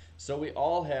 So we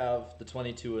all have the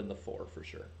 22 and the 4 for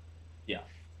sure. Yeah.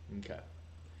 Okay.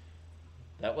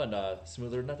 That went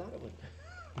smoother than I thought it would.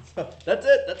 So that's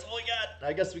it. That's all we got.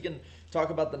 I guess we can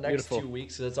talk about the next 2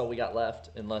 weeks. That's all we got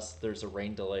left, unless there's a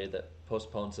rain delay that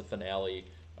postpones the finale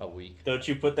a week. Don't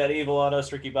you put that evil on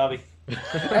us, Ricky Bobby.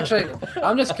 Actually,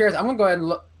 I'm just curious. I'm going to go ahead and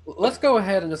look. Let's go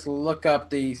ahead and just look up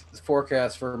the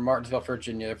forecast for Martinsville,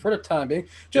 Virginia for the time being.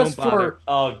 Just for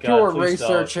pure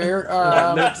research here.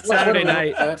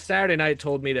 Saturday night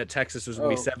told me that Texas was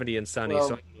going to be 70 and sunny, so I don't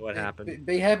know what happened.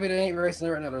 Be happy they ain't racing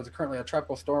there right now. There's currently a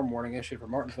tropical storm warning issued for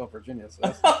Martinsville, Virginia.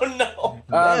 So oh, no.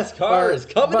 NASCAR is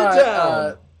coming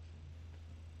to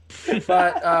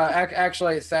town.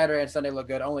 Actually, Saturday and Sunday look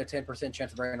good. Only a 10%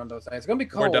 chance of rain on those days. It's going to be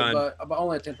cold, but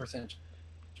only a 10%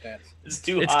 chance. It's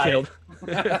too high. Killed.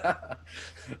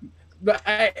 But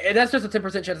that's just a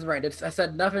 10% chance of rain. I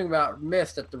said nothing about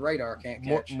mist that the radar can't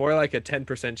catch. More like a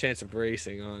 10% chance of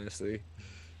racing, honestly.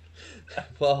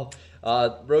 Well,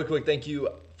 real quick, thank you.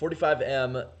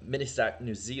 45M Mini Stock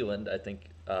New Zealand, I think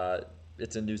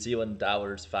it's in New Zealand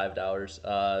dollars,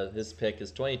 $5. His pick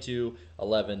is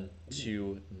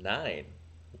 22-11-9.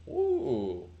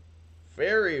 Ooh,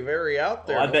 very, very out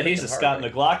there. Well, I bet he's a Scott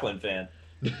McLaughlin fan.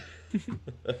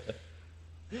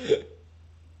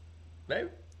 Maybe.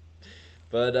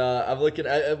 But I'm looking.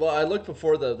 I looked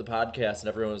before the podcast, and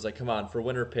everyone was like, "Come on, for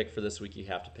winner pick for this week, you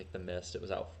have to pick the Mist." It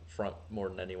was out front more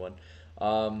than anyone.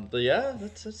 But yeah,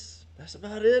 that's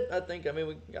about it. I think. I mean,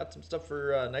 we got some stuff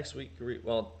for next week.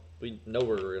 Well, we know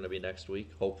where we're going to be next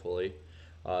week, hopefully,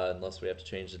 unless we have to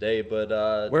change the day. But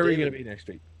where are we going to be next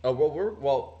week? Oh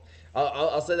well,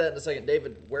 I'll say that in a second.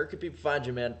 David, where can people find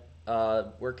you, man?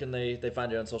 Where can they find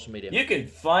you on social media? You can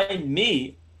find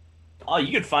me. Oh,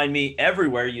 you can find me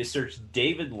everywhere. You search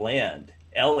David Land,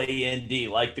 Land,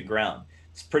 like the ground.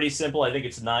 It's pretty simple. I think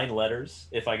it's 9 letters,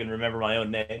 if I can remember my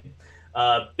own name.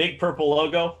 Big purple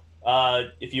logo.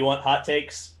 If you want hot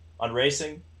takes on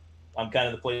racing, I'm kind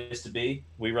of the place to be.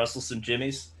 We wrestle some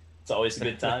jimmies. It's always a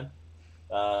good time.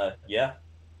 Yeah.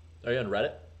 Are you on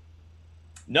Reddit?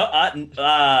 No,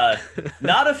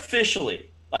 not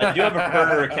officially. I do have a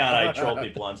burner account I troll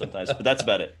people on sometimes, but that's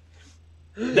about it.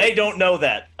 They don't know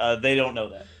that. They don't know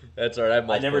that. That's all right.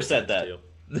 I never said that.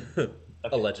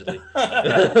 Allegedly.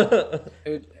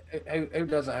 Who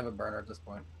doesn't have a burner at this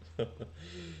point?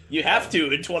 You have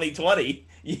to in 2020.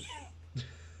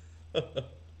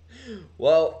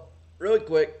 Well, really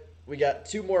quick, we got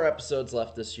 2 more episodes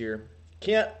left this year.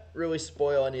 Can't really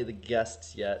spoil any of the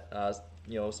guests yet.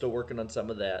 Still working on some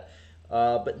of that.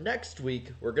 But next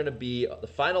week, we're going to be the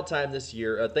final time this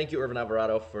year. Thank you, Irvin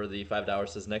Alvarado, for the $5.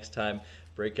 Says next time,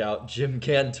 break out Jim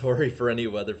Cantori for any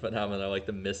weather phenomena like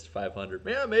the Mist 500.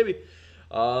 Yeah, maybe.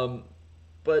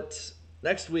 But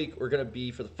next week, we're going to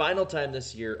be, for the final time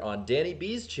this year, on Danny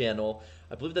B's channel.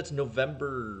 I believe that's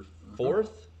November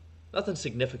 4th. Nothing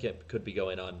significant could be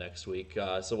going on next week.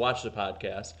 So watch the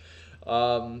podcast.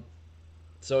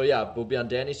 So, yeah, we'll be on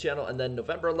Danny's channel. And then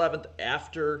November 11th,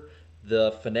 after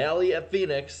the finale at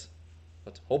Phoenix,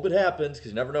 let's hope it happens, because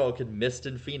you never know, it could Mist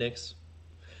in Phoenix.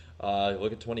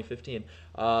 Look at 2015.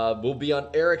 We'll be on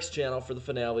Eric's channel for the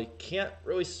finale. Can't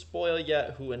really spoil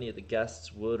yet who any of the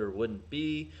guests would or wouldn't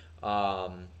be.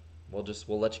 We'll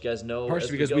let you guys know.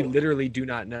 Partially because we literally do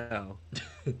not know.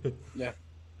 Yeah.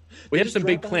 We have some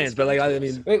big plans, but I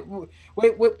mean,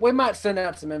 we might send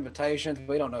out some invitations.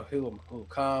 We don't know who will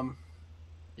come.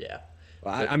 Yeah.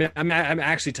 Well, I'm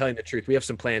actually telling the truth. We have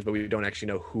some plans, but we don't actually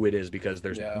know who it is because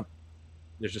there's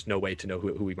just no way to know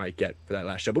who we might get for that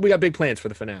last show. But we got big plans for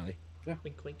the finale. Yeah.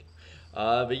 Wink, wink.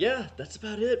 But yeah, that's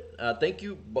about it. Thank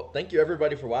you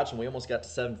everybody for watching. We almost got to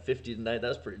 750 tonight. That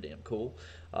was pretty damn cool.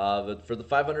 But for the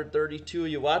 532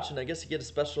 of you watching, I guess you get a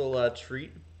special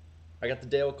treat. I got the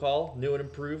Dale call, new and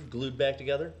improved, glued back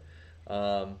together.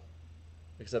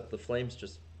 Except the flames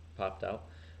just popped out.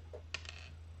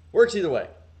 Works either way.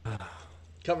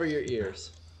 Cover your ears.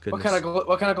 Goodness.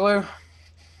 What kind of glue?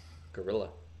 Gorilla.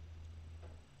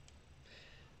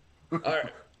 All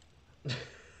right. I'm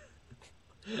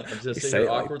just gonna say it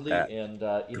awkwardly like and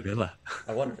Gorilla.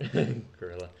 I wonder.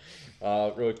 Gorilla.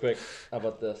 Really quick. How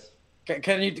about this?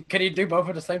 Can you do both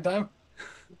at the same time?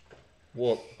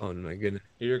 Well, oh my goodness.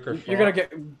 You're gonna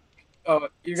get. Oh,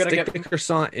 you're gonna Stick get the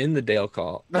croissant in the Dale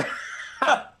call. I'm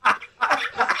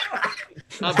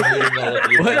muting all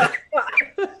of you. What?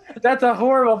 That's a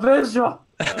horrible visual.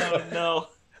 Oh no.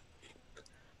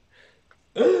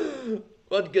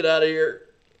 Let's get out of here.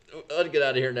 Let's get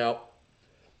out of here now.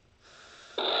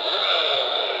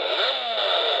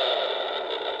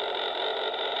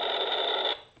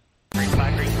 Green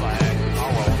flag.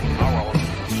 I'll roll.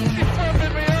 He's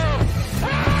flipping me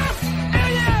off.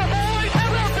 Hell yeah, boys. How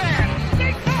about that?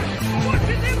 Big touch.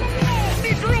 Watching in the wall.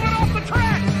 He drew it off the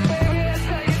track. Baby, that's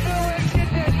how you do it. Get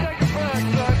that second back,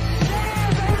 son.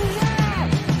 Yeah,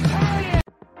 baby, yeah.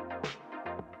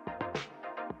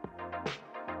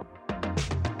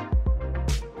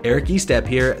 Eric Estep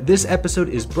here. This episode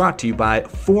is brought to you by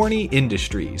Forney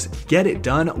Industries. Get it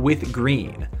done with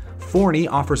green. Forney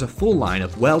offers a full line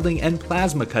of welding and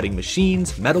plasma cutting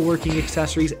machines, metalworking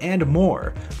accessories, and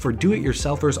more. For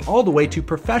do-it-yourselfers all the way to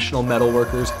professional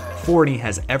metalworkers, Forney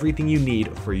has everything you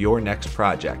need for your next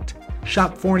project.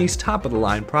 Shop Forney's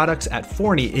top-of-the-line products at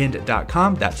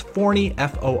forneyInd.com. That's Forney,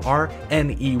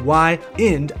 Forney,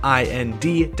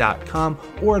 Ind.com,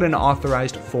 or at an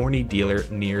authorized Forney dealer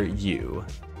near you.